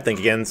 subscribe. Thank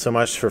you again so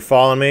much for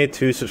following me.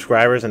 2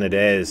 subscribers in a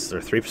day is, or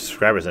 3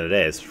 subscribers in a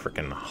day is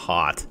freaking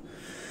hot.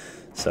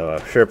 So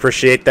I sure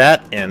appreciate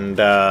that, and,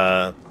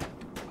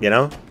 you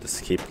know,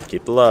 just keep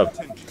the love.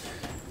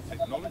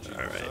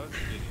 Alright.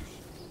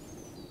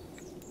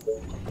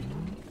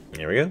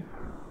 Here we go.